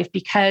Britney's life,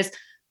 because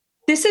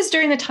this is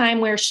during the time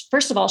where,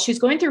 first of all, she's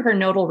going through her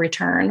nodal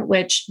return,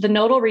 which the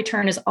nodal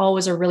return is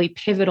always a really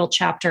pivotal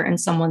chapter in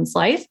someone's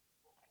life.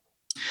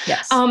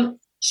 Yes.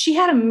 She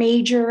had a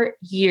major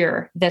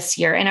year this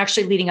year, and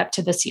actually leading up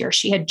to this year,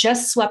 she had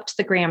just swept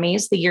the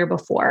Grammys the year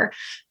before.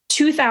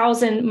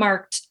 2000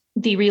 marked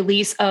the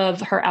release of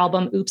her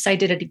album, Oops, I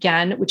Did It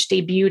Again, which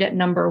debuted at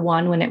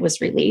 #1 when it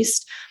was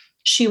released.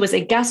 She was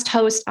a guest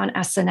host on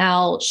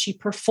SNL. She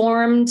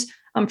performed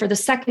for the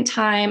second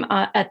time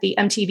at the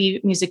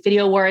MTV Music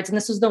Video Awards. And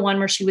this was the one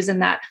where she was in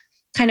that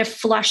kind of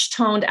flesh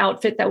toned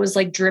outfit that was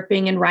like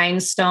dripping in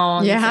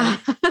rhinestones. Yeah.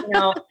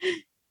 And,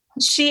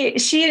 she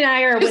and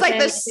I are. It was like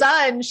the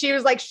sun. She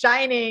was like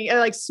shining,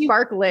 like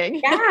sparkling.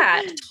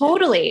 Yeah,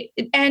 totally.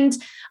 And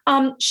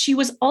she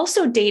was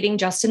also dating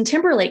Justin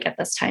Timberlake at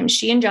this time.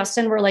 She and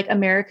Justin were like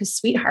America's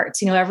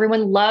sweethearts.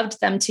 Everyone loved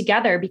them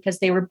together because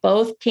they were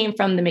both came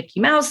from the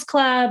Mickey Mouse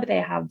Club. They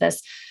have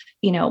this,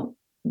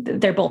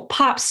 they're both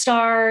pop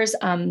stars.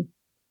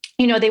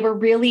 They were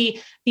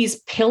really these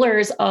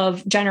pillars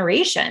of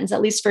generations,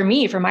 at least for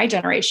me, for my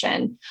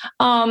generation.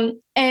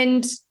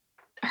 And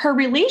her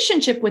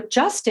relationship with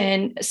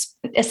Justin,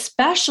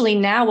 especially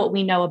now what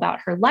we know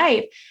about her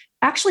life,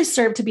 actually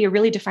served to be a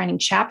really defining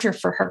chapter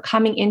for her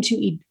coming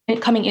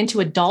into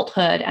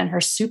adulthood and her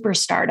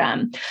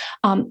superstardom.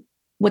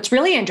 What's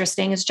really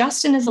interesting is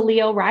Justin is a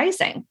Leo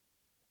rising.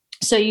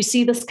 So you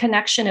see this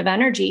connection of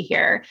energy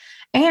here.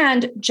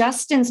 And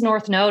Justin's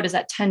North Node is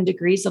at 10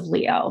 degrees of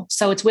Leo.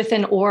 So it's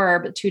within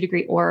orb, a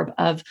 2-degree orb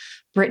of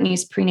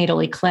Britney's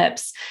prenatal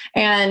eclipse.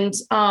 And,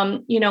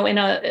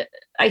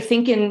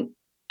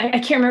 I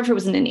can't remember if it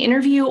was in an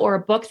interview or a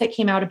book that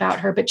came out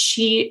about her, but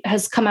she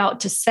has come out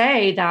to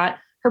say that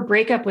her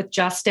breakup with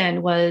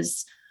Justin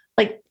was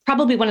like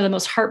probably one of the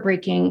most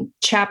heartbreaking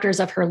chapters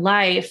of her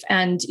life.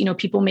 And,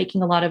 people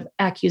making a lot of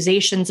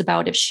accusations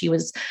about if she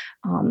was,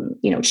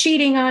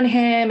 cheating on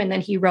him. And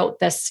then he wrote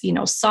this,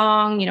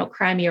 song,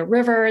 Cry Me a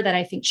River, that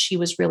I think she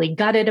was really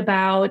gutted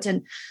about.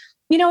 And,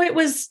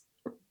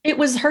 it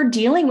was her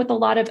dealing with a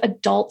lot of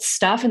adult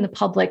stuff in the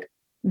public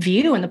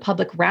view in the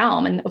public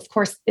realm. And of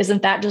course,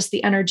 isn't that just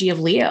the energy of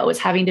Leo, is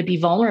having to be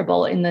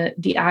vulnerable in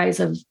the eyes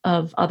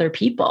of other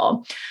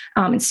people,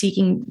 and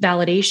seeking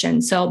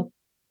validation. So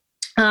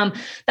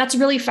that's a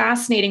really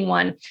fascinating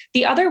one.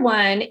 The other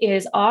one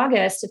is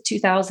August of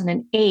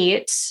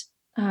 2008.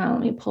 Let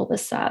me pull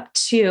this up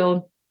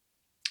too.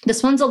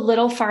 This one's a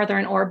little farther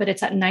in orbit.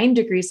 It's at 9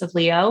 degrees of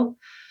Leo.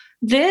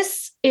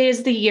 This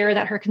is the year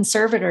that her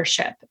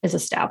conservatorship is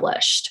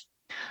established.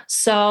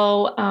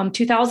 So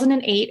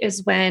 2008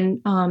 is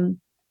when,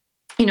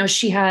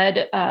 she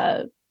had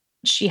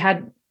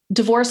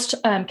divorced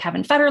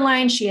Kevin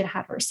Federline. She had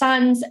her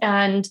sons,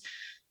 and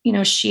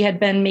she had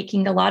been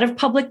making a lot of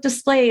public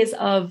displays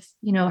of,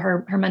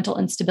 her mental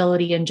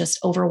instability and just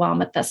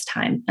overwhelm at this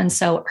time. And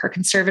so her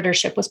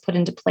conservatorship was put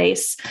into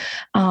place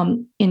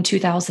in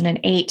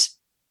 2008.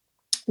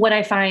 What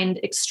I find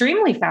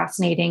extremely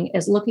fascinating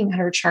is looking at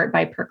her chart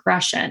by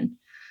progression.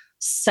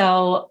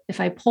 So if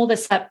I pull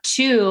this up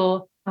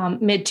to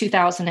mid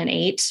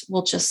 2008,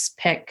 we'll just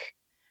pick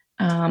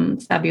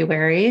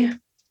February.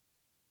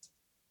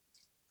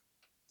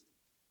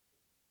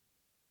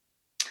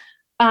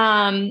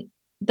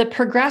 The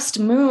progressed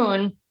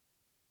moon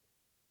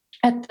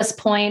at this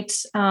point,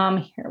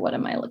 here, what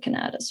am I looking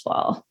at as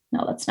well?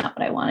 No, that's not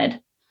what I wanted.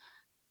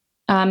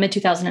 Mid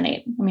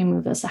 2008. Let me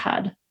move this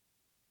ahead.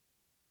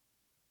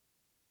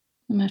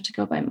 I'm going to have to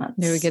go by months.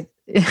 Maybe we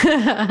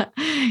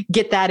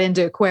get that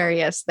into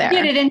Aquarius there.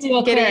 Get it into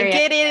Aquarius.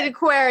 Get it in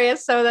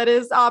Aquarius. So that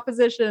is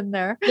opposition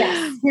there.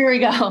 Yes, here we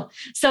go.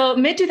 So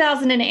mid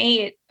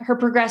 2008, her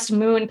progressed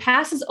moon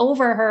passes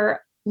over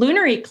her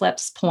lunar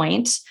eclipse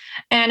point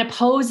and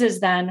opposes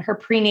then her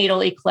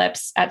prenatal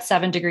eclipse at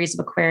 7 degrees of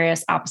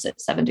Aquarius,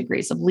 opposite 7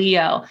 degrees of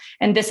Leo.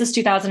 And this is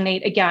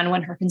 2008, again,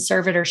 when her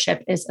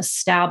conservatorship is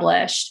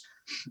established.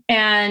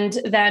 And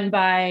then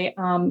by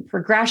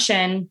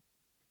progression,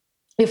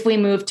 if we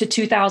move to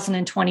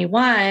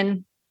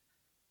 2021,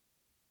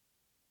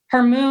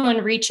 her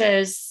moon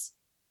reaches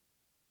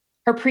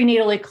her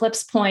prenatal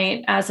eclipse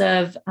point as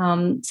of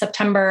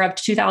September of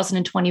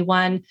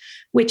 2021,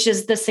 which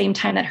is the same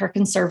time that her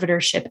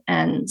conservatorship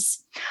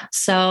ends.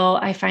 So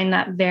I find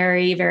that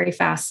very, very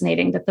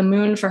fascinating that the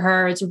moon for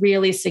her is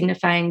really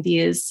signifying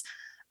these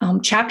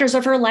chapters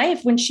of her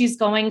life when she's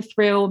going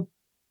through,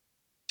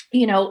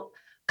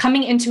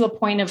 coming into a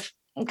point of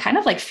kind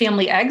of like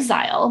family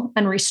exile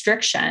and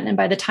restriction. And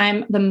by the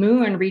time the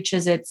moon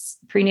reaches its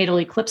prenatal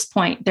eclipse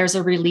point, there's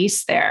a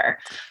release there.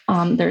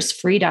 There's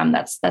freedom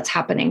that's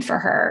happening for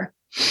her.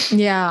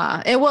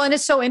 Yeah. And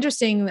it's so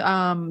interesting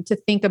to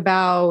think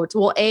about,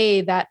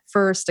 that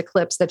first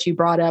eclipse that you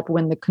brought up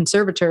when the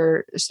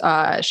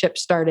conservatorship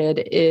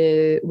started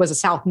was a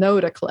South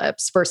Node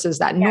eclipse versus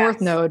that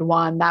North Node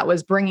one that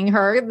was bringing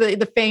her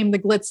the fame, the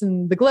glitz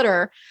and the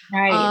glitter.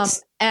 Right.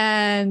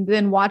 And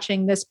then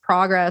watching this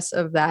progress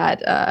of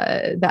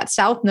that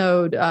South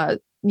Node,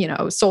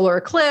 solar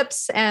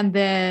eclipse, and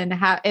then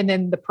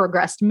the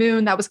progressed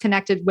moon that was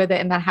connected with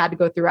it, and that had to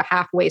go through a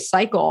halfway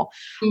cycle,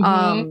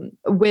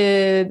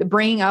 with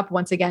bringing up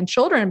once again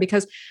children,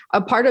 because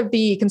a part of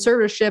the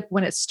conservatorship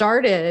when it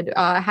started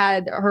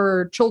had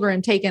her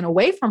children taken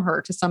away from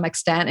her to some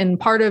extent, and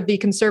part of the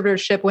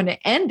conservatorship when it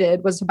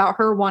ended was about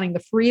her wanting the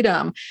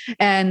freedom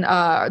and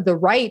the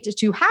right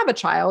to have a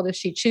child if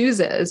she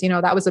chooses.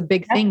 That was a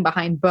big thing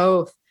behind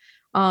both.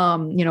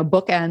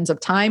 Bookends of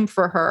time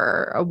for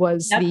her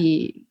was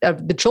the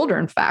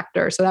children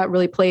factor. So that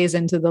really plays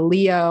into the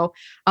Leo,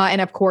 and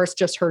of course,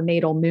 just her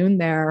natal moon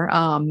there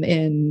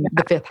in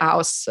the 5th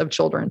house of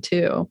children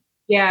too.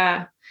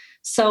 Yeah.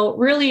 So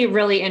really,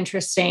 really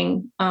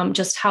interesting.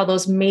 Just how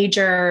those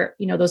major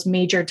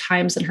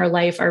times in her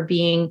life are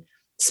being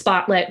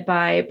spotlit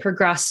by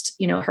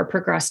her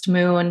progressed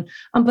moon,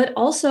 but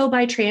also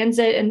by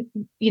transit and,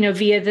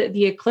 via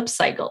the eclipse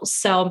cycles.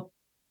 So,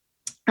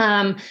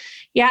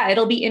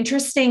 it'll be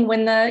interesting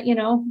when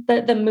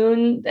the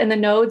moon and the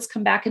nodes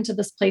come back into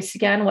this place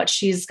again, what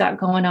she's got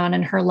going on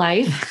in her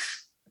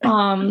life.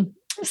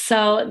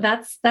 So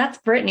that's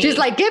Brittany. She's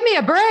like, give me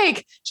a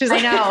break. She's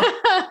like, I know.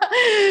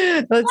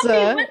 That's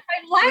my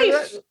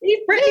life.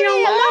 Leave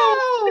Brittany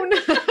alone.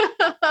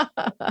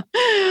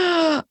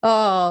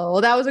 Oh,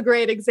 well, that was a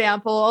great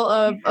example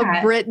of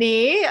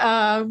Brittany.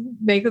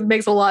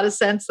 Makes a lot of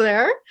sense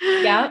there.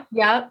 Yeah.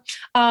 Yeah.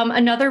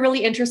 Another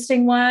really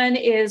interesting one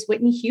is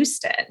Whitney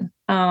Houston.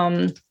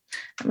 I'm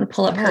going to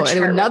pull up her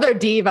chart. Another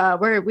diva.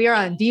 We are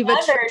on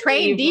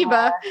train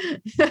diva.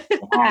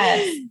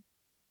 Yes.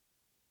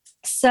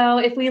 So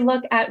if we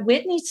look at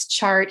Whitney's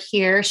chart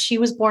here, she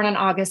was born on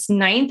August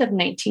 9th of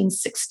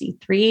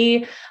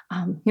 1963.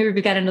 Here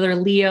we've got another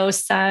Leo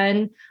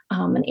sun,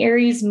 an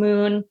Aries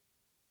moon,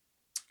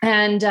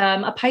 and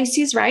a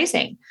Pisces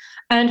rising.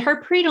 And her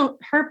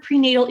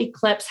prenatal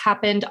eclipse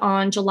happened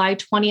on July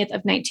 20th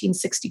of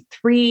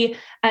 1963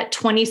 at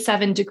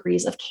 27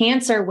 degrees of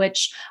Cancer,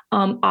 which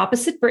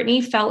opposite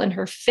Brittany fell in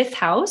her 5th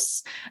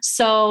house.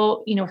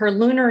 So, her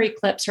lunar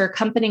eclipse, her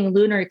accompanying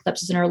lunar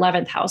eclipse is in her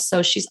 11th house.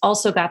 So she's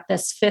also got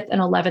this 5th and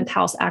 11th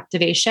house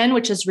activation,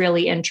 which is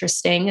really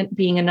interesting,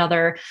 being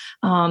another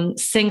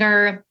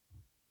singer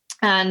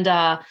and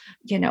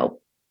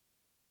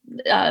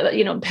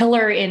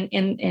pillar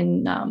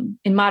in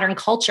modern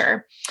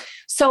culture.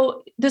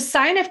 So the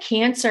sign of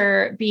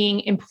Cancer being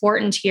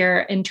important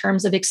here in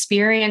terms of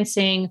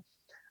experiencing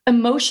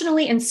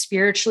emotionally and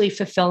spiritually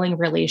fulfilling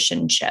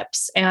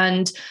relationships.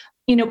 And,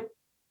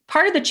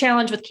 part of the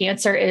challenge with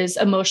Cancer is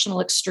emotional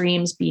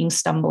extremes being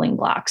stumbling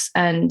blocks.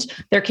 And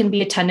there can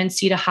be a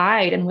tendency to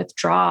hide and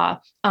withdraw.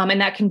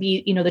 And that can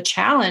be, the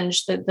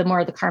challenge, the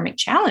more the karmic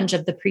challenge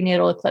of the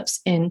prenatal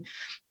eclipse in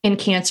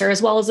Cancer,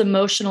 as well as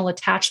emotional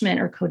attachment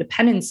or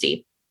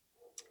codependency.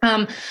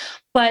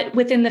 But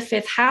within the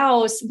fifth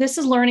house, this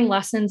is learning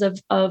lessons of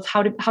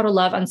how to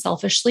love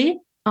unselfishly,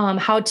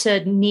 how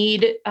to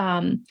need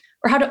or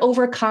how to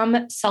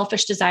overcome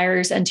selfish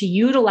desires and to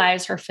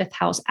utilize her fifth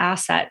house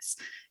assets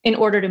in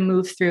order to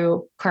move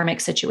through karmic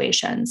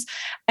situations.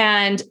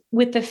 And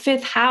with the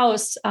fifth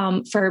house,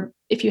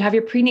 if you have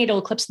your prenatal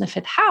eclipse in the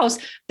fifth house,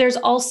 there's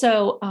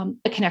also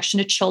a connection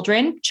to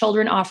children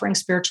offering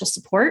spiritual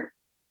support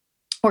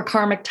or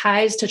karmic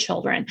ties to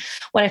children.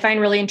 What I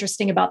find really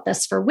interesting about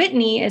this for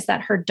Whitney is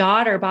that her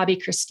daughter, Bobbi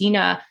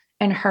Kristina,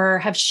 and her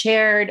have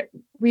shared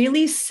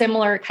really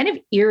similar, kind of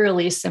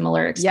eerily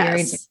similar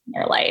experiences in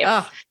their life.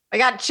 Oh, I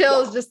got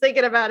chills just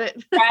thinking about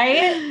it.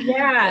 Right?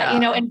 Yeah.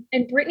 And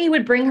Whitney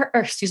would bring Bobbi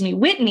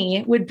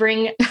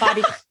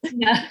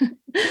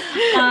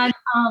Kristina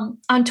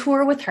on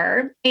tour with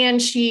her. And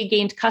she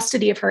gained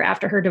custody of her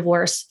after her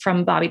divorce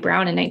from Bobby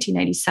Brown in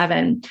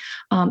 1997.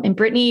 And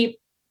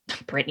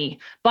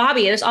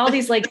Bobby, there's all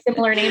these like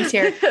similar names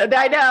here.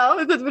 I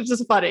know, which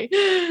is funny.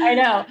 I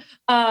know.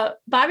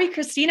 Bobbi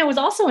Kristina was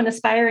also an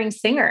aspiring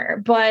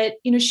singer, but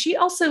she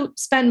also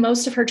spent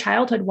most of her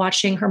childhood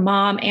watching her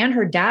mom and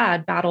her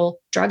dad battle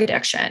drug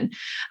addiction.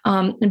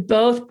 And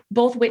both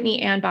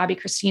Whitney and Bobbi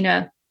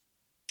Kristina,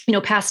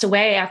 passed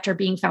away after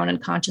being found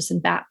unconscious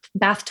in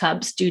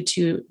bathtubs due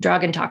to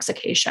drug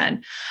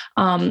intoxication.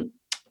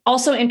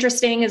 Also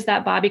interesting is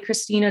that Bobbi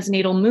Kristina's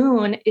natal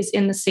moon is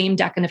in the same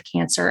decan of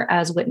Cancer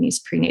as Whitney's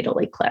prenatal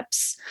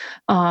eclipse.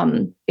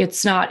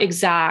 It's not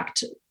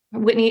exact.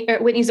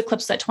 Whitney's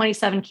eclipse is at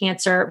 27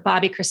 Cancer.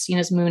 Bobbi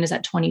Kristina's moon is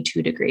at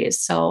 22 degrees.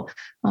 So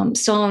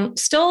still,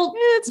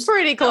 it's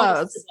pretty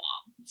close.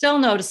 Still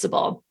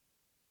noticeable.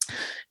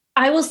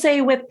 I will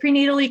say with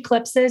prenatal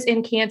eclipses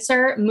in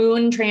Cancer,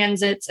 moon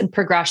transits and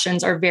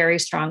progressions are very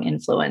strong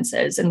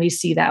influences. And we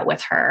see that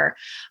with her.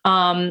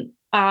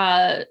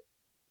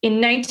 In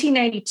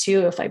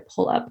 1992, if I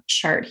pull up a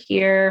chart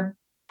here,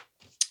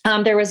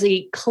 there was an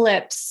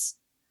eclipse.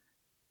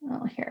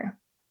 Oh, here.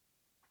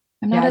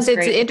 It's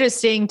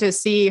interesting to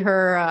see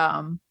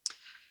her,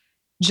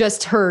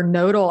 just her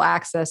nodal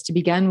axis to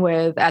begin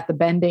with at the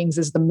bendings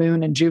is the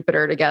moon and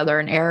Jupiter together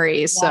in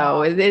Aries. Yeah.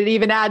 So it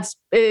even adds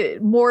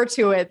more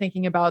to it,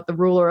 thinking about the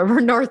ruler of her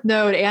north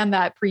node and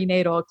that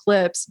prenatal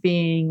eclipse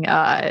being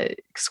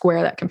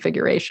square that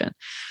configuration.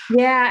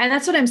 Yeah. And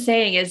that's what I'm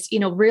saying is,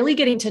 really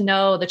getting to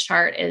know the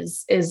chart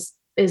is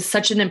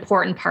such an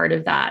important part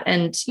of that.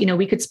 And,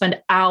 we could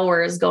spend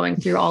hours going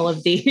through all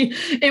of the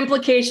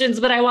implications,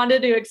 but I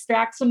wanted to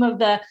extract some of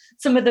the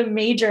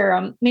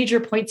major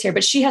points here.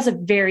 But she has a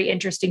very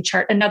interesting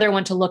chart, another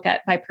one to look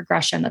at by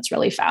progression that's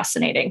really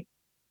fascinating.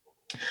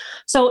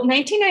 So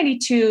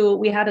 1992,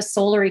 we had a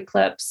solar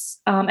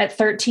eclipse at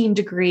 13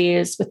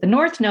 degrees with the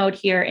north node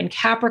here in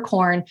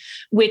Capricorn,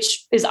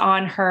 which is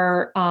on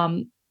her,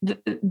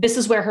 this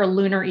is where her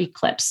lunar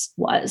eclipse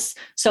was.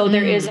 So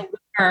there is a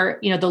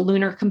the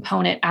lunar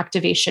component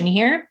activation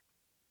here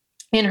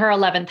in her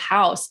 11th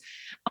house.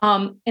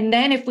 And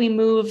then if we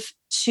move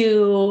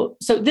so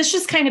this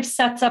just kind of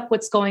sets up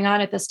what's going on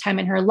at this time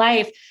in her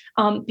life,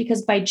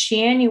 because by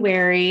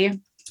January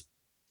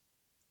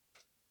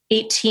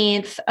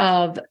 18th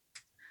of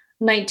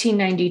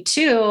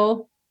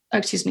 1992,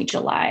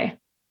 July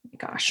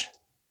 18th,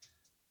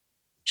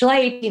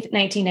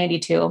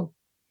 1992,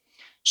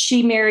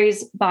 she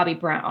marries Bobby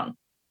Brown.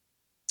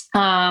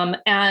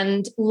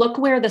 And look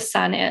where the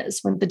sun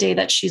is when the day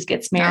that she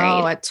gets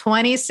married. Oh, at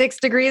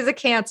 26 degrees of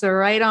Cancer,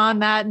 right on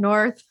that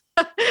north,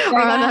 or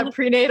on that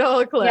prenatal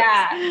eclipse.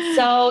 Yeah.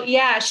 So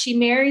she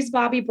marries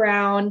Bobby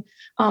Brown.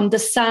 The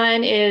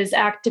sun is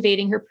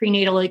activating her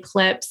prenatal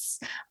eclipse.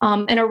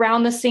 And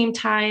around the same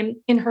time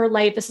in her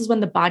life, this is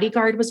when The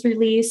Bodyguard was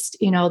released.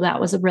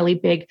 That was a really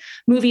big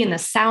movie in the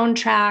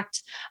soundtrack.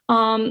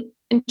 And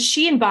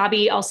she and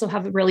Bobby also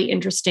have a really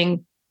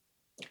interesting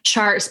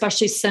chart,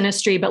 especially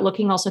synastry, but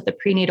looking also at the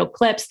prenatal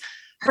eclipse.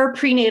 Her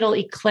prenatal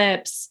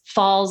eclipse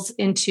falls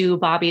into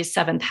Bobby's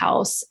seventh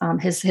house.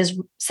 His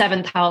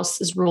seventh house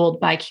is ruled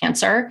by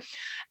Cancer,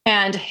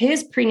 and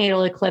his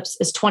prenatal eclipse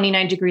is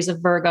 29 degrees of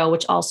Virgo,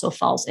 which also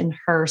falls in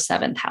her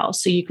seventh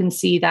house. So you can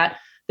see that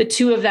the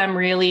two of them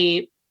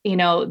really,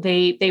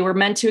 they were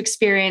meant to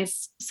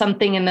experience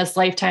something in this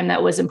lifetime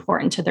that was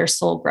important to their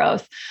soul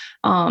growth.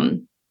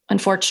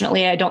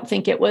 Unfortunately, I don't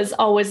think it was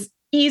always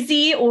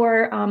easy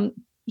or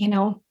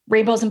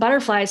rainbows and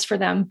butterflies for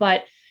them,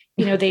 but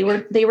they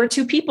were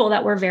two people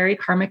that were very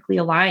karmically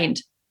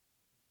aligned.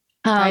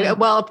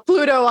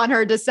 Pluto on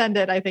her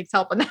descendant, I think, is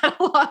helping that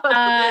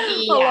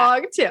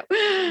along too.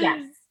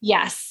 Yes.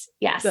 Yes,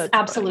 That's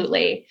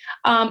absolutely.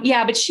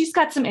 Yeah, but she's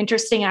got some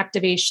interesting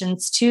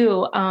activations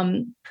too.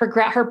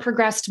 Her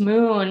progressed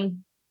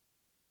moon,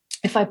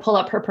 if I pull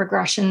up her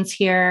progressions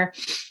here,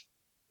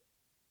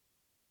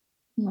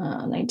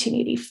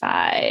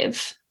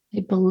 1985, I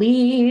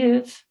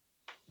believe.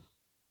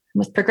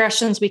 With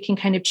progressions, we can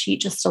kind of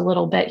cheat just a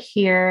little bit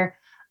here.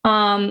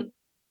 Yeah,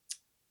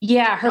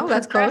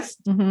 that's close.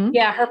 Mm-hmm.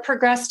 Yeah, her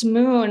progressed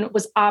moon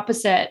was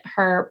opposite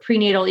her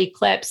prenatal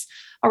eclipse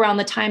around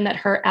the time that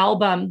her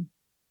album,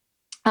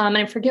 and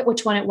I forget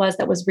which one it was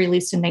that was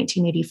released in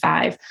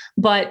 1985,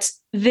 but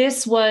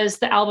this was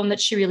the album that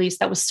she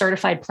released that was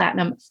certified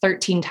platinum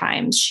 13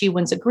 times. She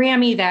wins a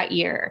Grammy that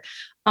year.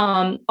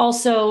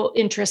 Also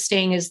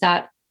interesting is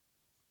that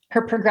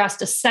her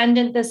progressed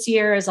ascendant this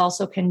year is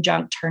also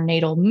conjunct her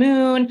natal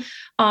moon.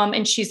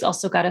 And she's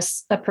also got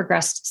a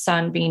progressed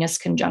sun Venus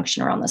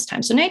conjunction around this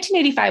time. So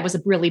 1985 was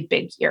a really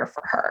big year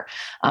for her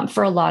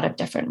for a lot of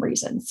different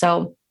reasons.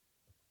 So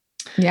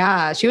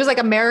yeah, she was like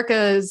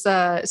America's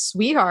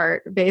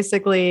sweetheart,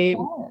 basically.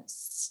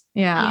 yes.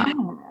 Yeah.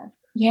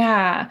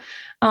 Yeah.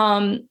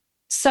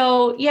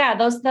 So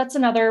yeah, that's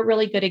another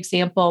really good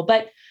example.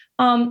 But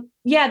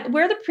yeah,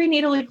 where the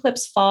prenatal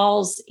eclipse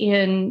falls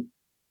in,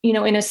 in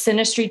a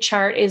synastry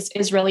chart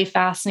is really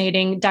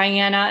fascinating.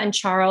 Diana and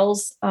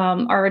Charles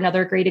are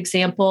another great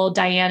example.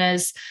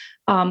 Diana's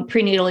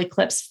prenatal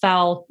eclipse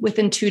fell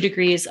within 2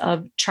 degrees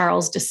of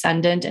Charles'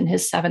 descendant in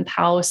his 7th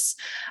house.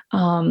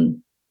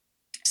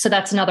 So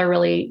that's another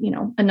really,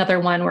 another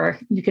one where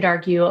you could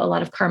argue a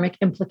lot of karmic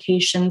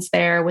implications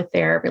there with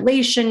their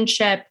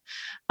relationship.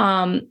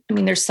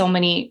 There's so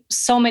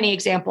many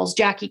examples.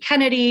 Jackie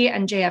Kennedy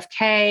and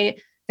JFK,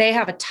 they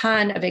have a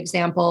ton of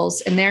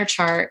examples in their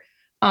chart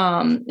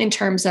in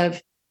terms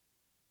of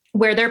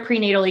where their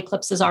prenatal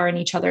eclipses are in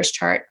each other's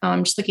chart.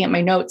 Just looking at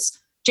my notes,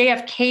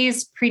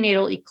 JFK's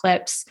prenatal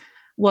eclipse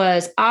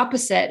was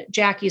opposite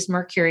Jackie's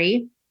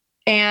Mercury,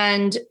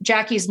 and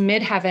Jackie's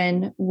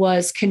midheaven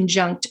was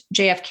conjunct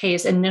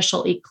JFK's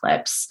initial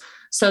eclipse.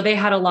 So they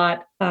had a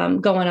lot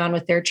going on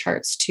with their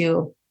charts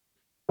too.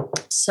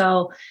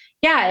 So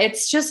yeah,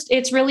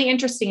 it's really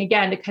interesting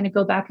again to kind of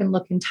go back and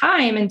look in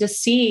time and to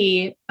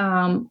see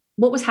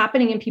what was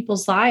happening in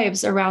people's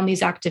lives around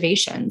these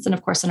activations, and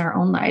of course in our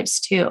own lives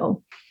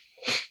too.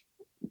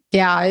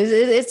 Yeah,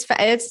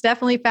 it's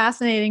definitely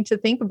fascinating to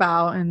think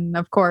about, and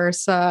of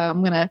course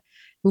I'm gonna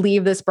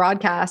leave this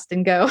broadcast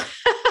and go.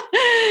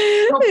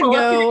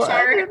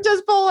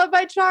 Just pull up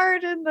my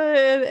chart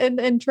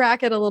and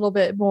track it a little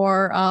bit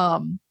more.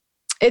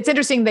 It's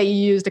interesting that you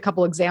used a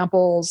couple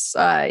examples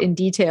in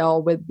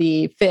detail with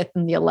the 5th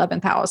and the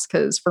 11th house,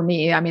 because for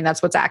me,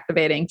 that's what's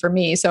activating for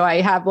me. So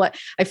I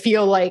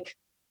feel like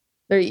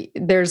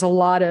there's a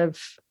lot of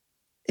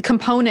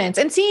components,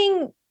 and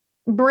seeing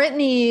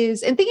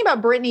Britney's and thinking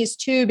about Britney's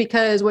too,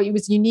 because what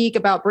was unique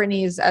about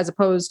Britney's as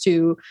opposed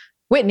to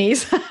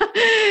Whitney's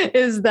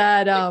is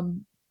that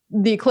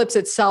the eclipse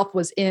itself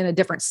was in a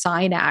different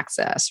sign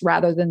axis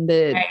rather than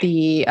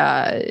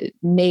the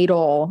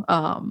natal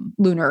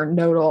lunar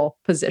nodal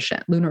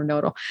position,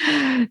 the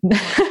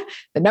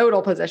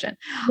nodal position.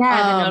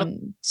 Yeah,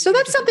 so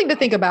that's something to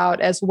think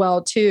about as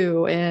well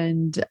too.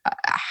 And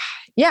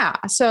yeah,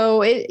 so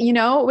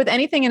with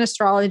anything in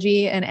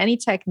astrology and any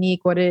technique,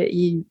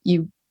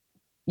 you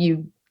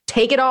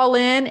take it all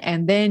in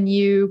and then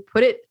you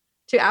put it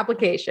to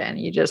application.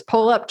 You just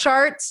pull up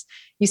charts.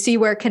 You see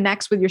where it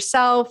connects with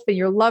yourself and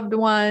your loved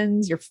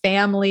ones, your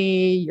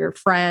family, your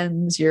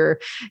friends, your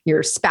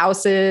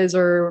spouses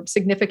or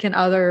significant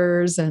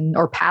others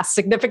or past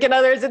significant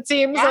others. It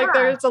seems like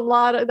there's a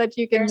lot that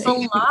you can. There's a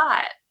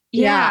lot.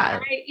 Yeah.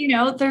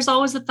 There's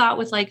always a thought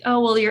with like, oh,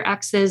 well, your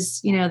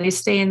exes, they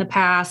stay in the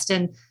past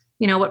and,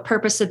 what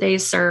purpose did they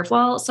serve?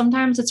 Well,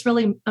 sometimes it's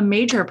really a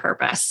major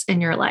purpose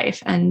in your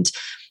life. And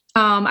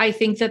I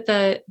think that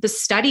the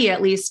study,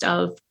 at least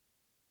of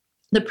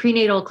the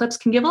prenatal eclipse,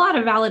 can give a lot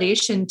of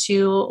validation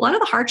to a lot of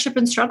the hardship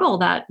and struggle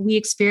that we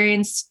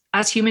experience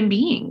as human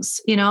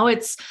beings.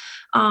 It's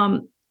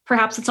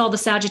perhaps it's all the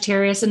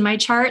Sagittarius in my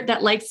chart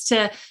that likes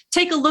to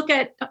take a look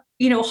at,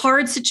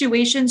 hard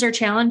situations or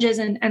challenges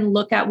and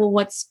look at, well,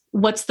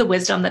 what's the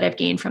wisdom that I've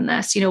gained from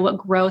this? What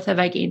growth have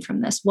I gained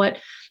from this? What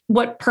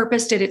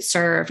purpose did it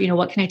serve?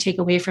 What can I take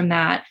away from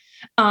that?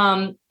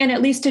 And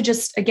at least to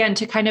just, again,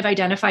 to kind of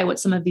identify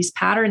what some of these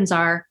patterns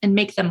are and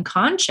make them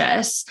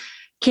conscious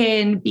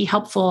can be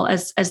helpful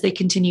as they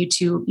continue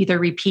to either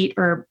repeat,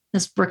 or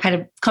as we're kind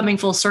of coming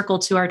full circle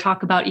to our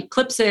talk about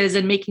eclipses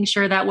and making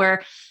sure that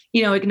we're,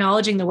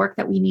 acknowledging the work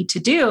that we need to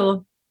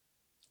do,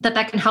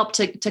 that can help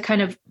to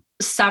kind of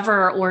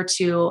sever or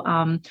to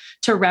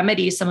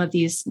remedy some of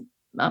these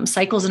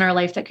cycles in our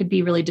life that could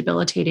be really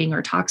debilitating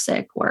or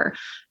toxic or,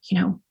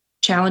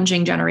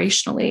 challenging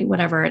generationally,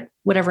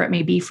 whatever it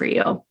may be for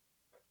you.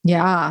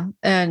 Yeah.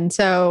 And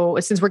so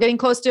since we're getting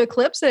close to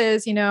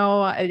eclipses,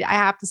 I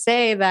have to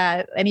say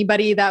that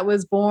anybody that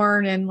was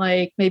born in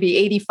like maybe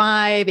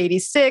 85,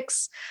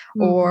 86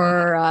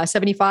 or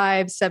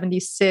 75,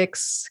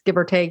 76, give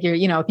or take,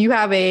 if you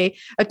have a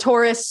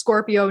Taurus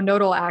Scorpio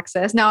nodal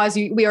axis. Now,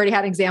 we already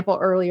had an example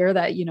earlier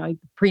that,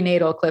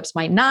 prenatal eclipse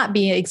might not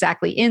be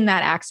exactly in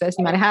that axis.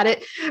 You might have had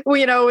it,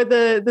 with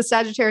the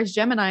Sagittarius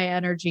Gemini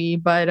energy,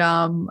 but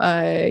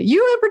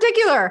you in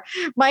particular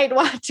might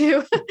want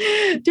to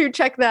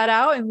check that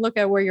out and look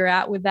at where you're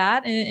at with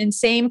that. And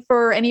same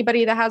for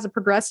anybody that has a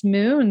progressed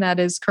moon that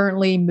is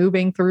currently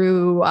moving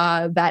through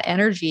that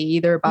energy,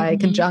 either by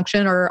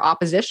conjunction or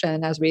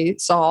opposition, as we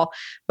saw.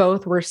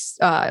 Both were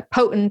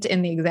potent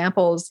in the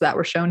examples that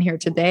were shown here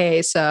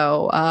today.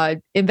 So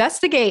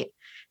investigate.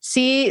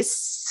 See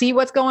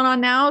what's going on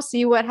now,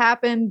 see what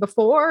happened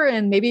before,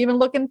 and maybe even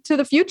look into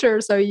the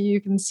future so you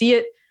can see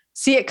it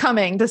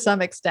coming to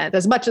some extent,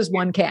 as much as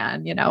one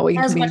can,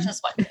 as much as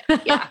one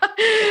can. Yeah.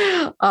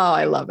 Oh,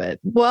 I love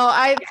it. Well,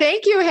 I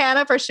thank you,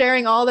 Hannah, for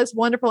sharing all this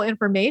wonderful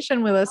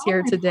information with us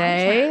here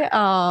today.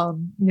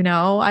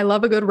 I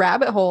love a good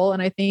rabbit hole,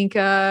 and I think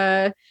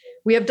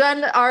we have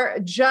done our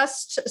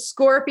just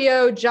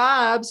Scorpio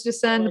jobs to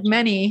send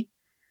many.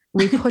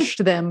 We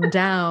pushed them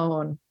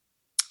down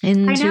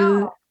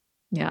into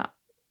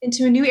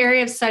a new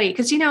area of study.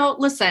 Because,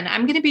 listen,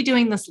 I'm going to be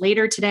doing this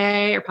later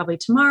today or probably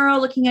tomorrow,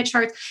 looking at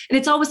charts. And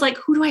it's always like,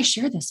 who do I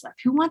share this with?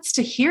 Who wants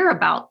to hear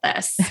about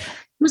this?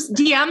 Whose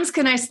DMs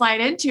can I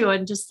slide into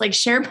and just like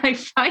share my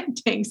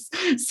findings?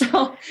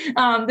 So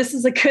this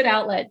is a good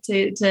outlet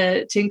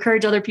to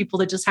encourage other people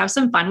to just have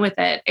some fun with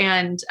it.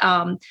 And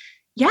come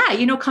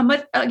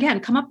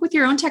up with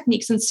your own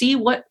techniques and see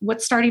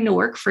what's starting to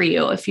work for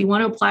you. If you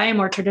want to apply a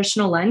more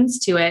traditional lens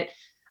to it,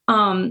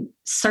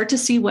 start to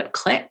see what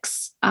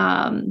clicks.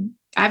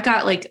 I've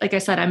got, like I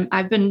said,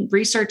 I've been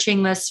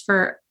researching this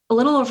for a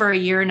little over a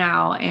year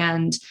now.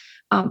 And,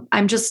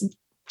 I'm just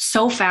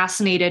so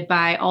fascinated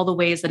by all the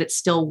ways that it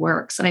still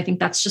works. And I think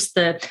that's just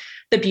the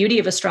beauty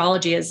of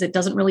astrology, is it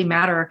doesn't really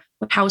matter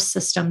what house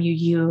system you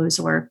use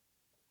or,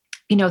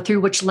 through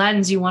which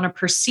lens you want to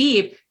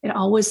perceive, it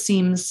always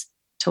seems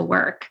to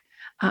work,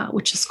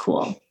 which is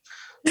cool.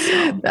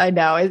 So. I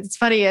know, it's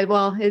funny.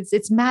 Well,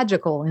 it's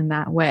magical in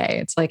that way.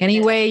 It's like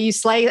any way you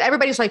slice,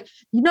 everybody's like,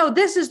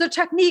 this is the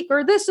technique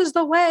or this is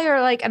the way,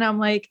 or like, and I'm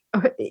like,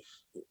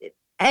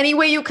 any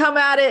way you come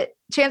at it,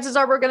 chances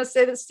are we're going to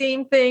say the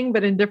same thing,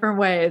 but in different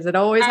ways. It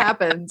always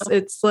happens.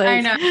 It's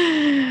like,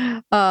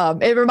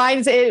 it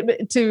reminds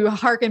it to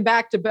harken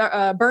back to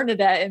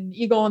Bernadette and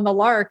Eagle and the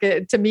Lark.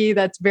 To me,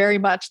 that's very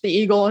much the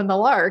Eagle and the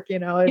Lark.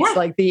 It's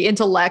like the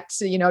intellect,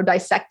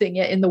 dissecting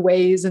it in the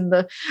ways and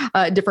the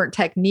different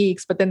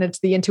techniques, but then it's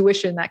the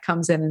intuition that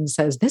comes in and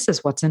says, this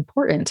is what's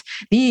important.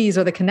 These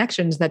are the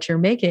connections that you're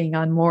making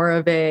on more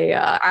of a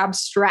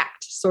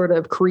abstract sort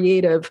of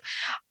creative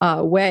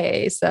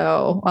way.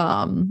 So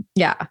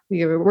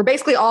we're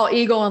basically all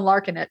Eagle and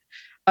Lark in it.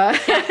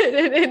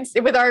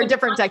 With our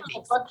different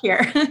techniques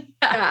here.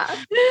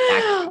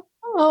 Oh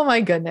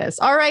my goodness.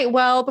 All right.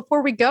 Well,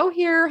 before we go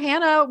here,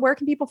 Hannah, where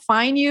can people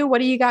find you? What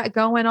do you got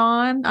going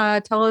on?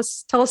 Tell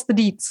us the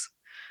deets.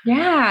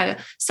 Yeah.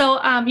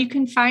 So you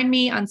can find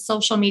me on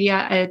social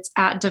media. It's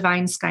at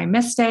Divine Sky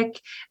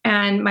Mystic,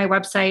 and my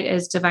website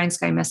is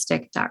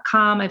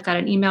divineskymystic.com. I've got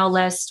an email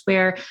list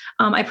where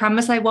I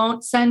promise I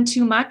won't send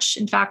too much.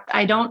 In fact,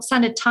 I don't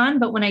send a ton,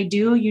 but when I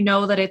do,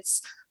 that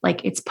it's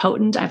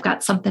potent. I've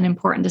got something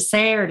important to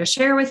say or to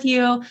share with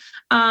you.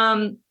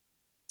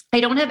 I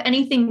don't have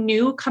anything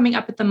new coming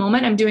up at the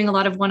moment. I'm doing a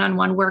lot of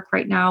one-on-one work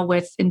right now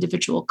with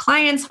individual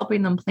clients,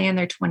 helping them plan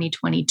their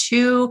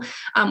 2022,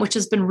 which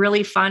has been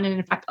really fun. And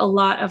in fact, a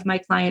lot of my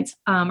clients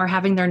are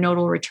having their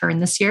nodal return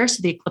this year.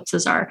 So the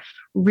eclipses are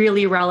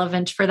really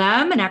relevant for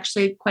them. And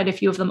actually quite a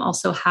few of them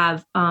also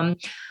have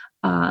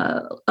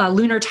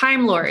lunar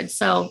time lords.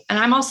 So, and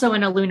I'm also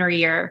in a lunar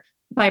year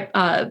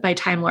by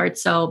Time Lord.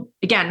 So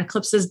again,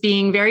 eclipses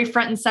being very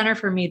front and center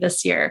for me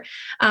this year.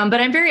 But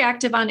I'm very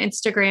active on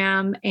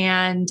Instagram,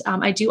 and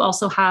I do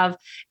also have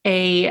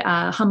a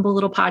humble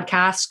little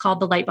podcast called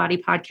the Light Body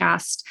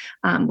Podcast,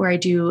 where I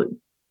do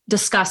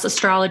discuss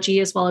astrology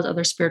as well as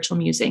other spiritual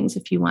musings,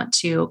 if you want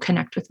to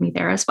connect with me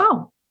there as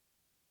well.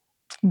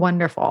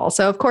 Wonderful.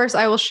 So, of course,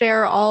 I will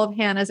share all of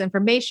Hannah's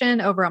information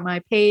over on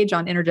my page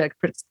on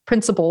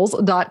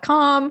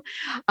energeticprinciples.com.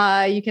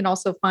 You can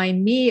also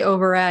find me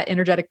over at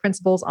Energetic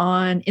Principles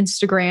on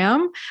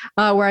Instagram,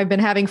 where I've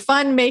been having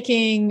fun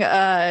making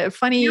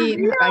funny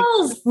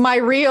reels. My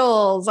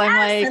reels.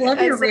 Yes, I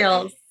love your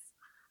reels.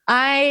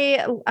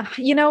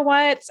 You know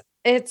what?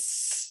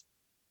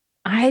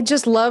 I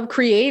just love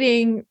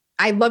creating.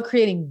 I love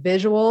creating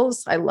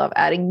visuals. I love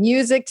adding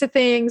music to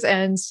things.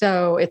 And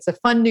so it's a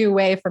fun new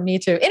way for me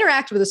to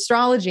interact with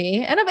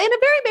astrology and in a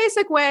very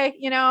basic way.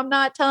 I'm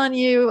not telling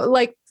you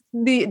like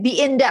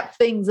the in-depth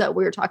things that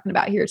we're talking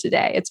about here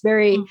today. It's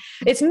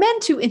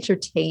meant to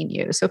entertain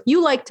you. So if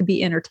you like to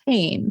be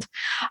entertained,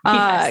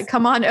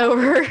 come on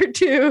over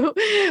to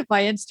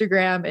my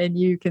Instagram and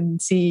you can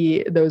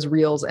see those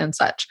reels and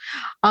such.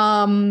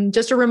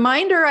 Just a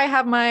reminder, I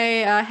have my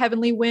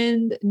Heavenly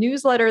Wind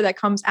newsletter that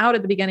comes out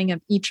at the beginning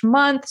of each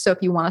month. So if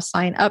you want to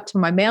sign up to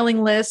my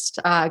mailing list,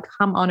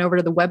 come on over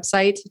to the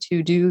website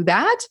to do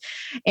that.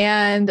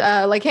 And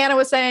like Hannah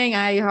was saying,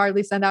 I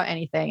hardly send out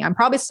anything. I'm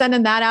probably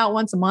sending that out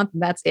once a month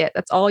and that's it.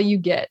 That's all you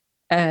get.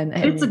 And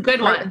it's a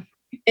good one.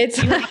 It's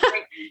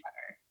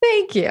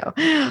thank you.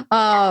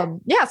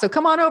 So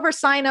come on over,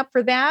 sign up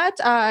for that.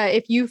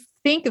 If you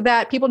think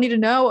that people need to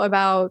know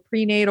about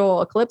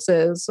prenatal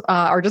eclipses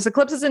or just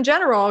eclipses in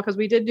general, because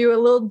we did do a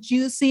little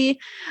juicy,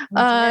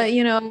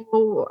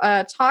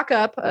 talk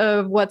up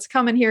of what's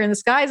coming here in the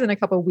skies in a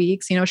couple of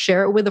weeks,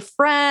 share it with a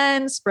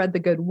friend, spread the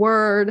good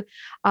word.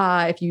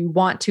 If you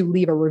want to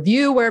leave a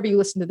review wherever you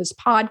listen to this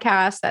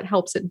podcast, that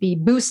helps it be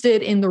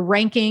boosted in the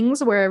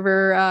rankings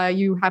wherever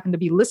you happen to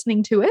be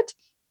listening to it.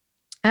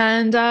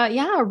 And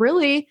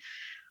really,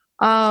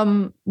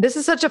 this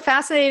is such a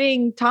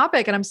fascinating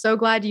topic, and I'm so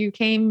glad you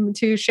came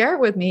to share it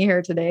with me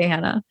here today,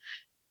 Hannah.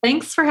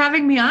 Thanks for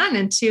having me on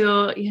and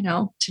to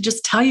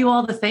just tell you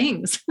all the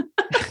things.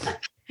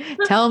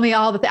 Tell me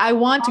all the things. I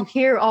want to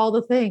hear all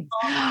the things,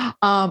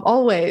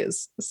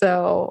 always.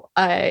 So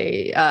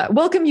I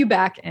welcome you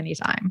back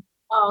anytime.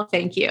 Oh,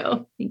 thank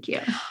you. Thank you.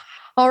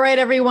 All right,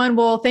 everyone.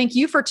 Well, thank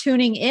you for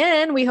tuning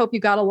in. We hope you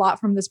got a lot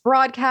from this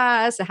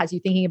broadcast. It has you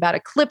thinking about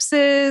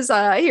eclipses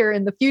here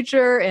in the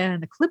future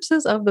and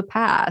eclipses of the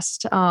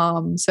past.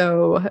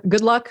 So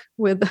good luck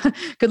with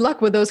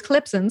those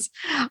eclipsins.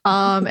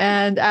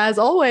 And as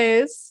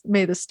always,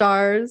 may the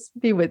stars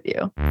be with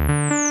you.